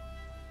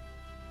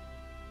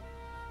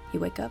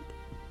 You wake up.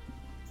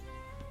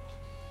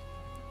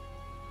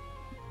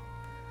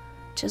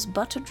 Just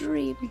but a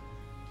dream.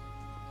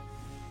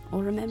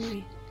 Or a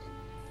memory.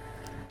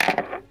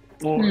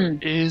 Or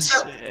is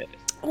it?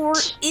 Or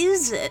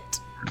is it?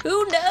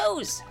 Who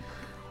knows?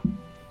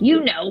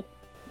 You know.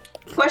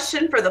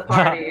 Question for the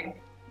party.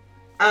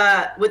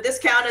 Would this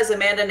count as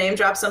Amanda name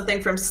drop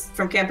something from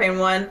campaign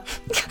 1?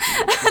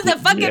 The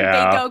fucking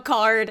Yeah. bingo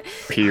card.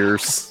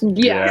 Pierce.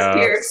 Yeah.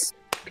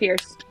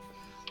 Pierce.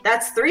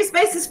 That's 3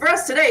 spaces for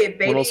us today,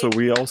 baby. But also,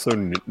 we also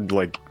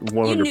like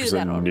You knew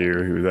that 100% already. knew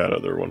who that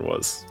other one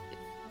was.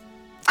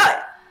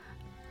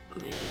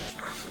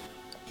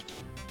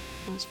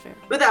 That's fair.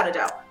 Without a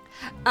doubt.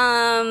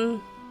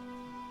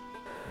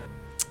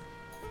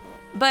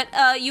 But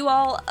you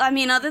all, I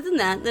mean, other than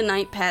that, the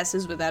night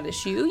passes without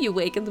issue. You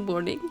wake in the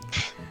morning.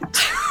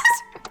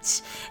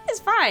 It's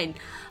fine.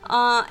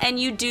 And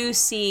you do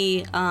see,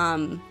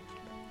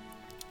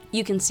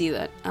 you can see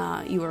that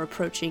you are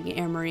approaching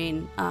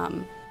Amarine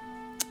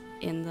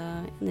in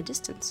the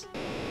distance.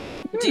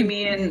 Do you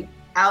mean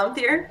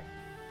Alanthir?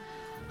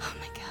 Oh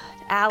my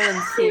god,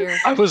 Alan here.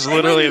 I was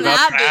literally Wouldn't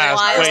about that to be ask,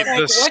 wild? wait, Like,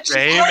 the what's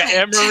same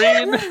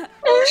Emerine?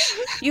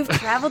 You've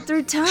traveled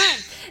through time.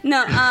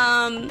 No,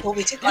 Well,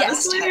 we did that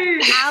yes, this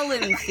time.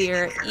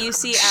 Alanthir. You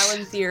see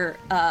Alanthir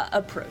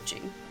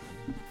approaching.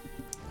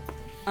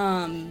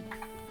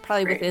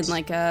 Probably Great. within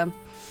like an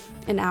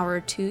hour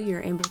or two,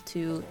 you're able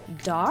to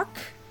dock.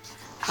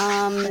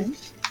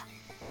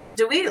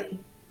 Do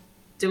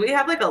we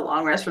have like a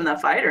long rest from that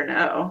fight or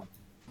no?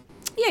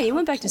 Yeah, you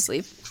went back to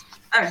sleep.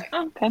 Alright,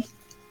 Okay.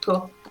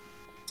 cool.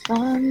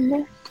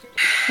 Alright.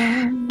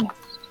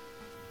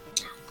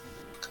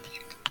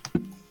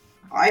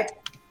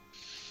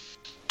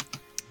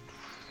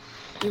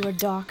 You are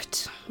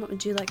docked. What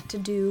would you like to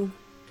do?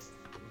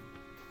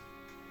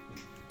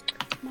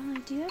 Molly,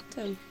 do you have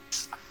to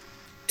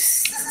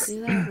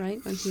do that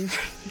right when you're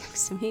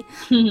next to me?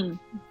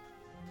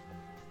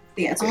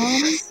 The answer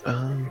is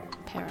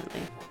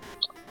Apparently.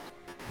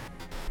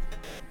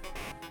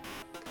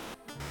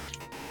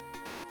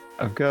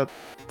 I've got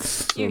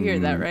You hear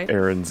that, some right?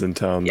 errands in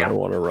town Yeah. that I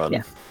want to run.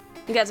 Yeah.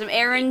 You got some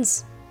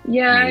errands?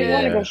 Yeah, I Yeah.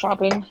 want to go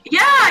shopping.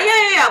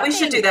 Yeah. We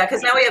should do that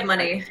because now we have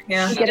money.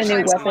 Yeah, Get a new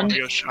Find someone weapon.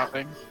 to Go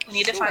shopping. We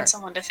need to Sure. find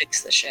someone to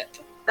fix the ship.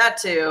 that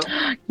too.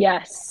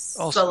 Yes.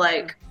 So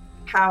like,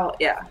 how's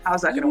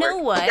that You gonna know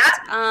work? what?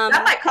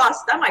 That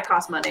might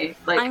cost money.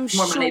 Like I'm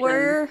more money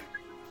sure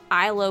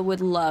Isla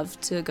would love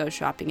to go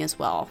shopping as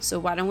well. So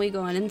why don't we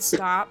go in and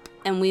stop,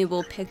 and we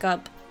will pick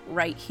up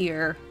right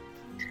here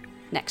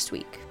next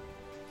week.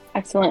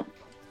 Excellent.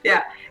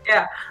 Yeah.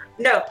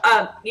 No,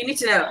 you need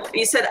to know.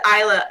 You said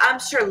Isla. I'm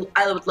sure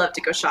Isla would love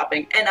to go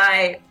shopping, and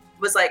I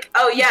was like,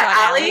 oh You yeah,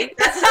 got Allie. Allie?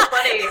 That's so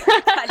funny.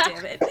 God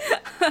damn it.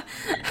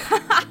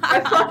 My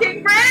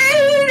fucking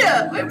brain.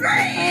 My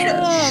brain.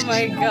 Oh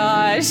my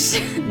gosh.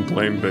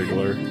 Blame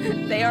Bigler.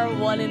 They are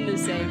one and the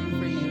same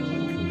for you,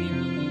 clearly.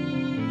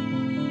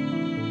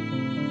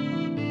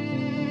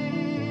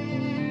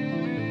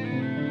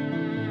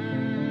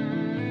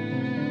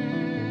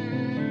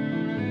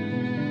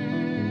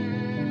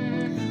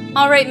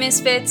 All right,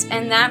 Misfits,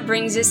 and that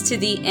brings us to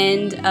the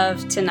end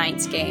of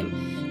tonight's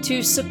game.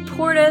 To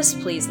support us,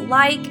 please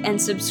like and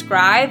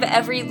subscribe.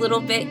 Every little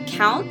bit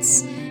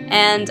counts.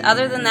 And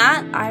other than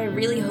that, I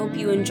really hope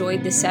you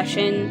enjoyed the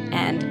session,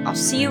 and I'll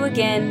see you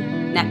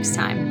again next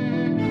time.